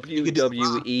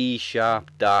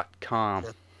 WWEsharp.com.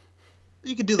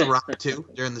 You could do the rock too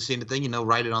during the Cena thing.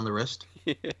 Write it on the wrist.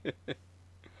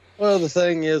 Well, the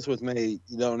thing is with me,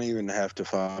 you don't even have to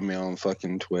find me on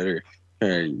fucking Twitter.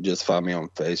 Or just find me on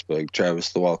Facebook,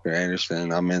 Travis the Walker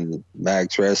Anderson. I'm in the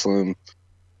Max Wrestling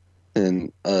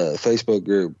and Facebook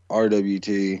group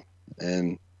RWT,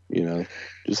 and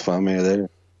just find me there.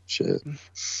 Shit,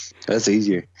 that's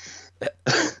easier.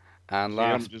 And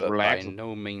last but by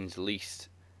no means least,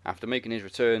 after making his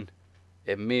return,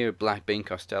 Emir Blackbean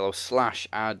Costello /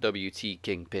 RWT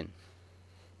Kingpin.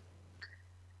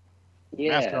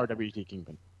 Yeah. Master RWT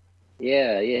Kingpin.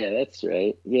 Yeah, that's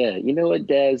right. Yeah, you know what,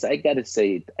 Daz? I gotta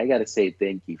say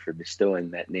thank you for bestowing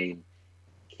that name,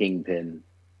 Kingpin,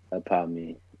 upon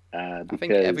me. I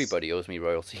think everybody owes me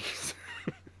royalties.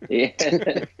 Yeah,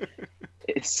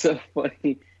 it's so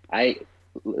funny.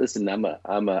 Listen.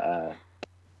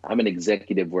 I'm an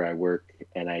executive where I work,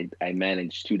 and I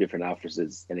manage 2 different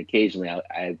offices, and occasionally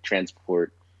I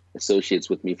transport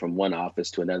associates with me from one office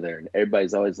to another, and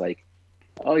everybody's always like,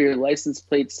 "Oh, your license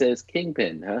plate says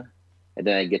Kingpin, huh?" And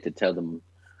then I get to tell them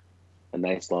a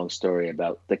nice long story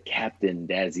about the Captain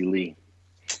Dazzy Lee.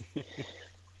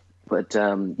 But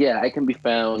yeah, I can be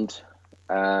found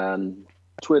on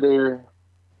Twitter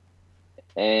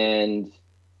and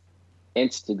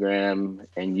Instagram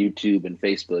and YouTube and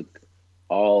Facebook,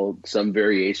 all some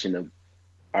variation of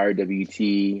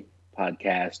RWT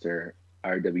podcast or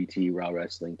RWT Raw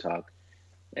Wrestling Talk,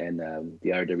 and the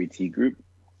RWT group.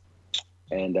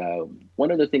 And one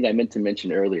other thing I meant to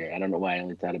mention earlier, I don't know why I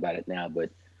only thought about it now, but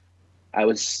I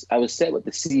was set with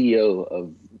the CEO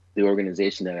of the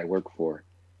organization that I work for,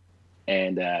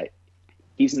 and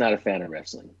he's not a fan of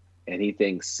wrestling, and he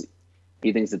thinks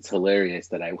it's hilarious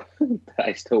that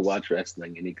I still watch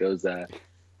wrestling. And he goes,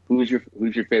 "Who's your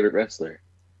favorite wrestler?"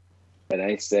 And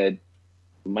I said,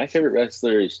 "My favorite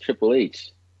wrestler is Triple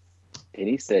H." And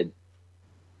he said,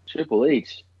 "Triple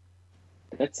H?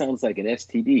 That sounds like an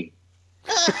STD."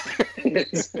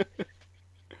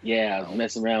 Yeah, I was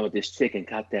messing around with this chick and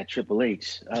caught that Triple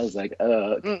H. I was like,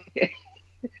 okay.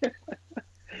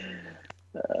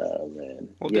 Oh man.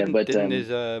 Well, yeah,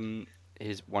 didn't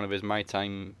his one of his My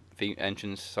Time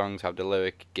entrance songs have the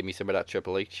lyric "Give me some of that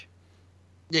Triple H"?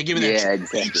 Yeah, give me that. Yeah,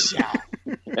 exactly.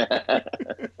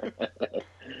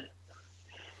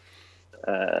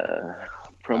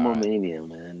 Promo Mania,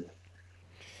 man.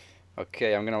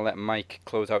 Okay, I'm going to let Mike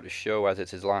close out the show as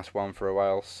it's his last one for a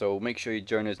while, so make sure you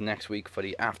join us next week for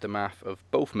the aftermath of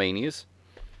both Manias,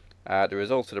 the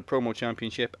results of the Promo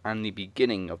Championship, and the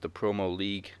beginning of the Promo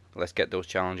League. Let's get those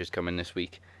challenges coming this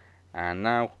week. And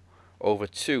now, over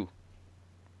to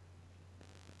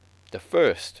the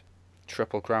first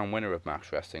Triple Crown winner of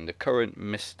Max Wrestling, the current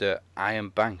Mr. Iron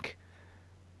Bank,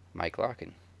 Mike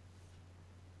Larkin.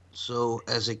 So,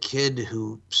 as a kid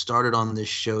who started on this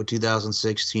show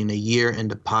 2016, a year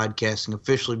into podcasting,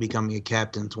 officially becoming a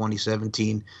captain in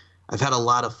 2017, I've had a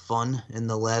lot of fun in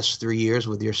the last 3 years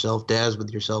with yourself, Daz, with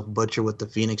yourself, Butcher, with the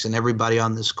Phoenix, and everybody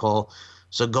on this call.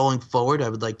 So going forward, I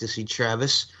would like to see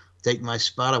Travis take my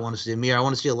spot. I want to see Amir. I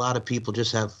want to see a lot of people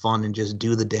just have fun and just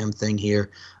do the damn thing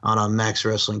here on a Max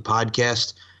Wrestling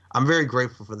podcast. I'm very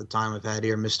grateful for the time I've had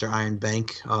here, Mr. Iron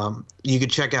Bank. You can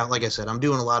check out, like I said, I'm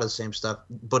doing a lot of the same stuff.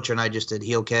 Butcher and I just did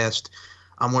Heelcast.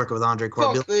 I'm working with Andre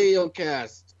Corbill. Fuck the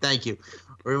Heelcast. Thank you.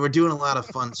 We're doing a lot of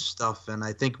fun stuff, and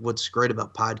I think what's great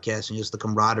about podcasting is the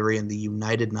camaraderie and the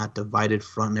united, not divided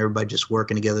front, and everybody just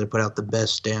working together to put out the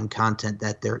best damn content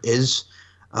that there is.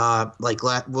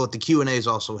 The Q&As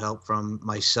also help from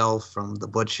myself, from the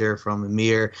Butcher, from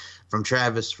Amir, from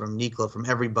Travis, from Nikla, from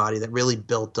everybody that really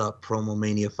built up Promo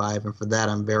Mania 5, and for that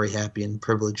I'm very happy and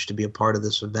privileged to be a part of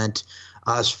this event.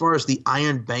 As far as the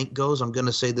Iron Bank goes, I'm going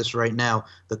to say this right now.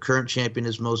 The current champion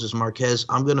is Moses Marquez.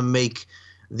 I'm going to make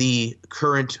the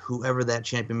current, whoever that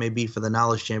champion may be for the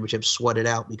Knowledge Championship, sweat it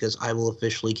out, because I will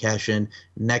officially cash in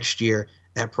next year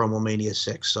at Promo Mania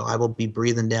 6. So I will be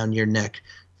breathing down your neck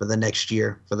for the next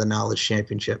year for the Knowledge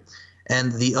Championship.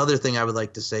 And the other thing I would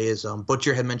like to say is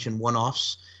Butcher had mentioned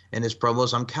one-offs in his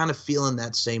promos. I'm kind of feeling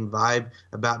that same vibe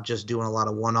about just doing a lot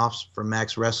of one-offs for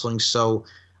Max Wrestling. So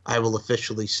I will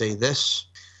officially say this.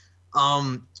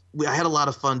 I had a lot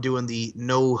of fun doing the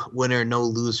no winner, no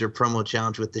loser promo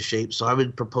challenge with the Shape. So I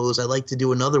would propose I'd like to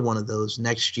do another one of those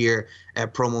next year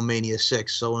at Promo Mania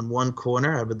 6. So in one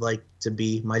corner, I would like to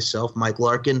be myself, Mike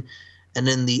Larkin. And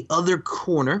in the other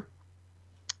corner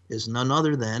is none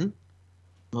other than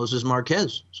Moses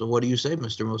Marquez. So what do you say,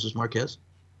 Mr. Moses Marquez?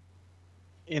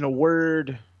 In a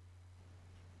word,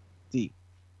 D.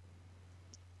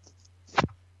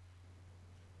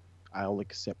 I'll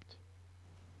accept.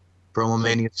 Promo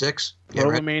Mania 6?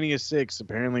 Promo Mania 6,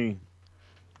 apparently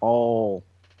all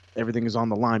everything is on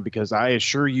the line because I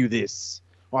assure you this.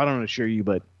 Well, I don't assure you,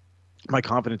 but my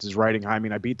confidence is riding high. I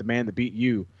mean, I beat the man that beat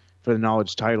you for the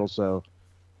knowledge title, so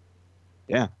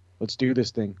yeah, let's do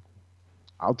this thing.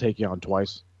 I'll take you on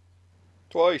twice.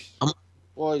 Twice.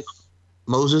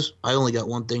 Moses, I only got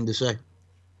one thing to say.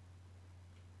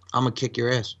 I'm going to kick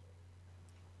your ass.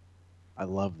 I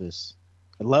love this.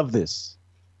 I love this.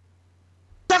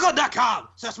 SmackDown.com,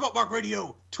 Smokemark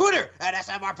Radio, Twitter at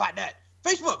SMR.net,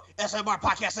 Facebook, SMR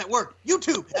Podcast Network,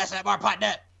 YouTube,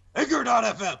 SMR.net,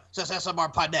 Anchor.fm, says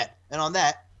SMR.net. And on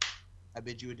that, I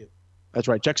bid you adieu. That's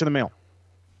right. Checks in the mail.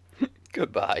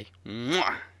 Goodbye.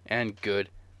 Mwah. And good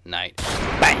night.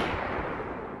 Bang.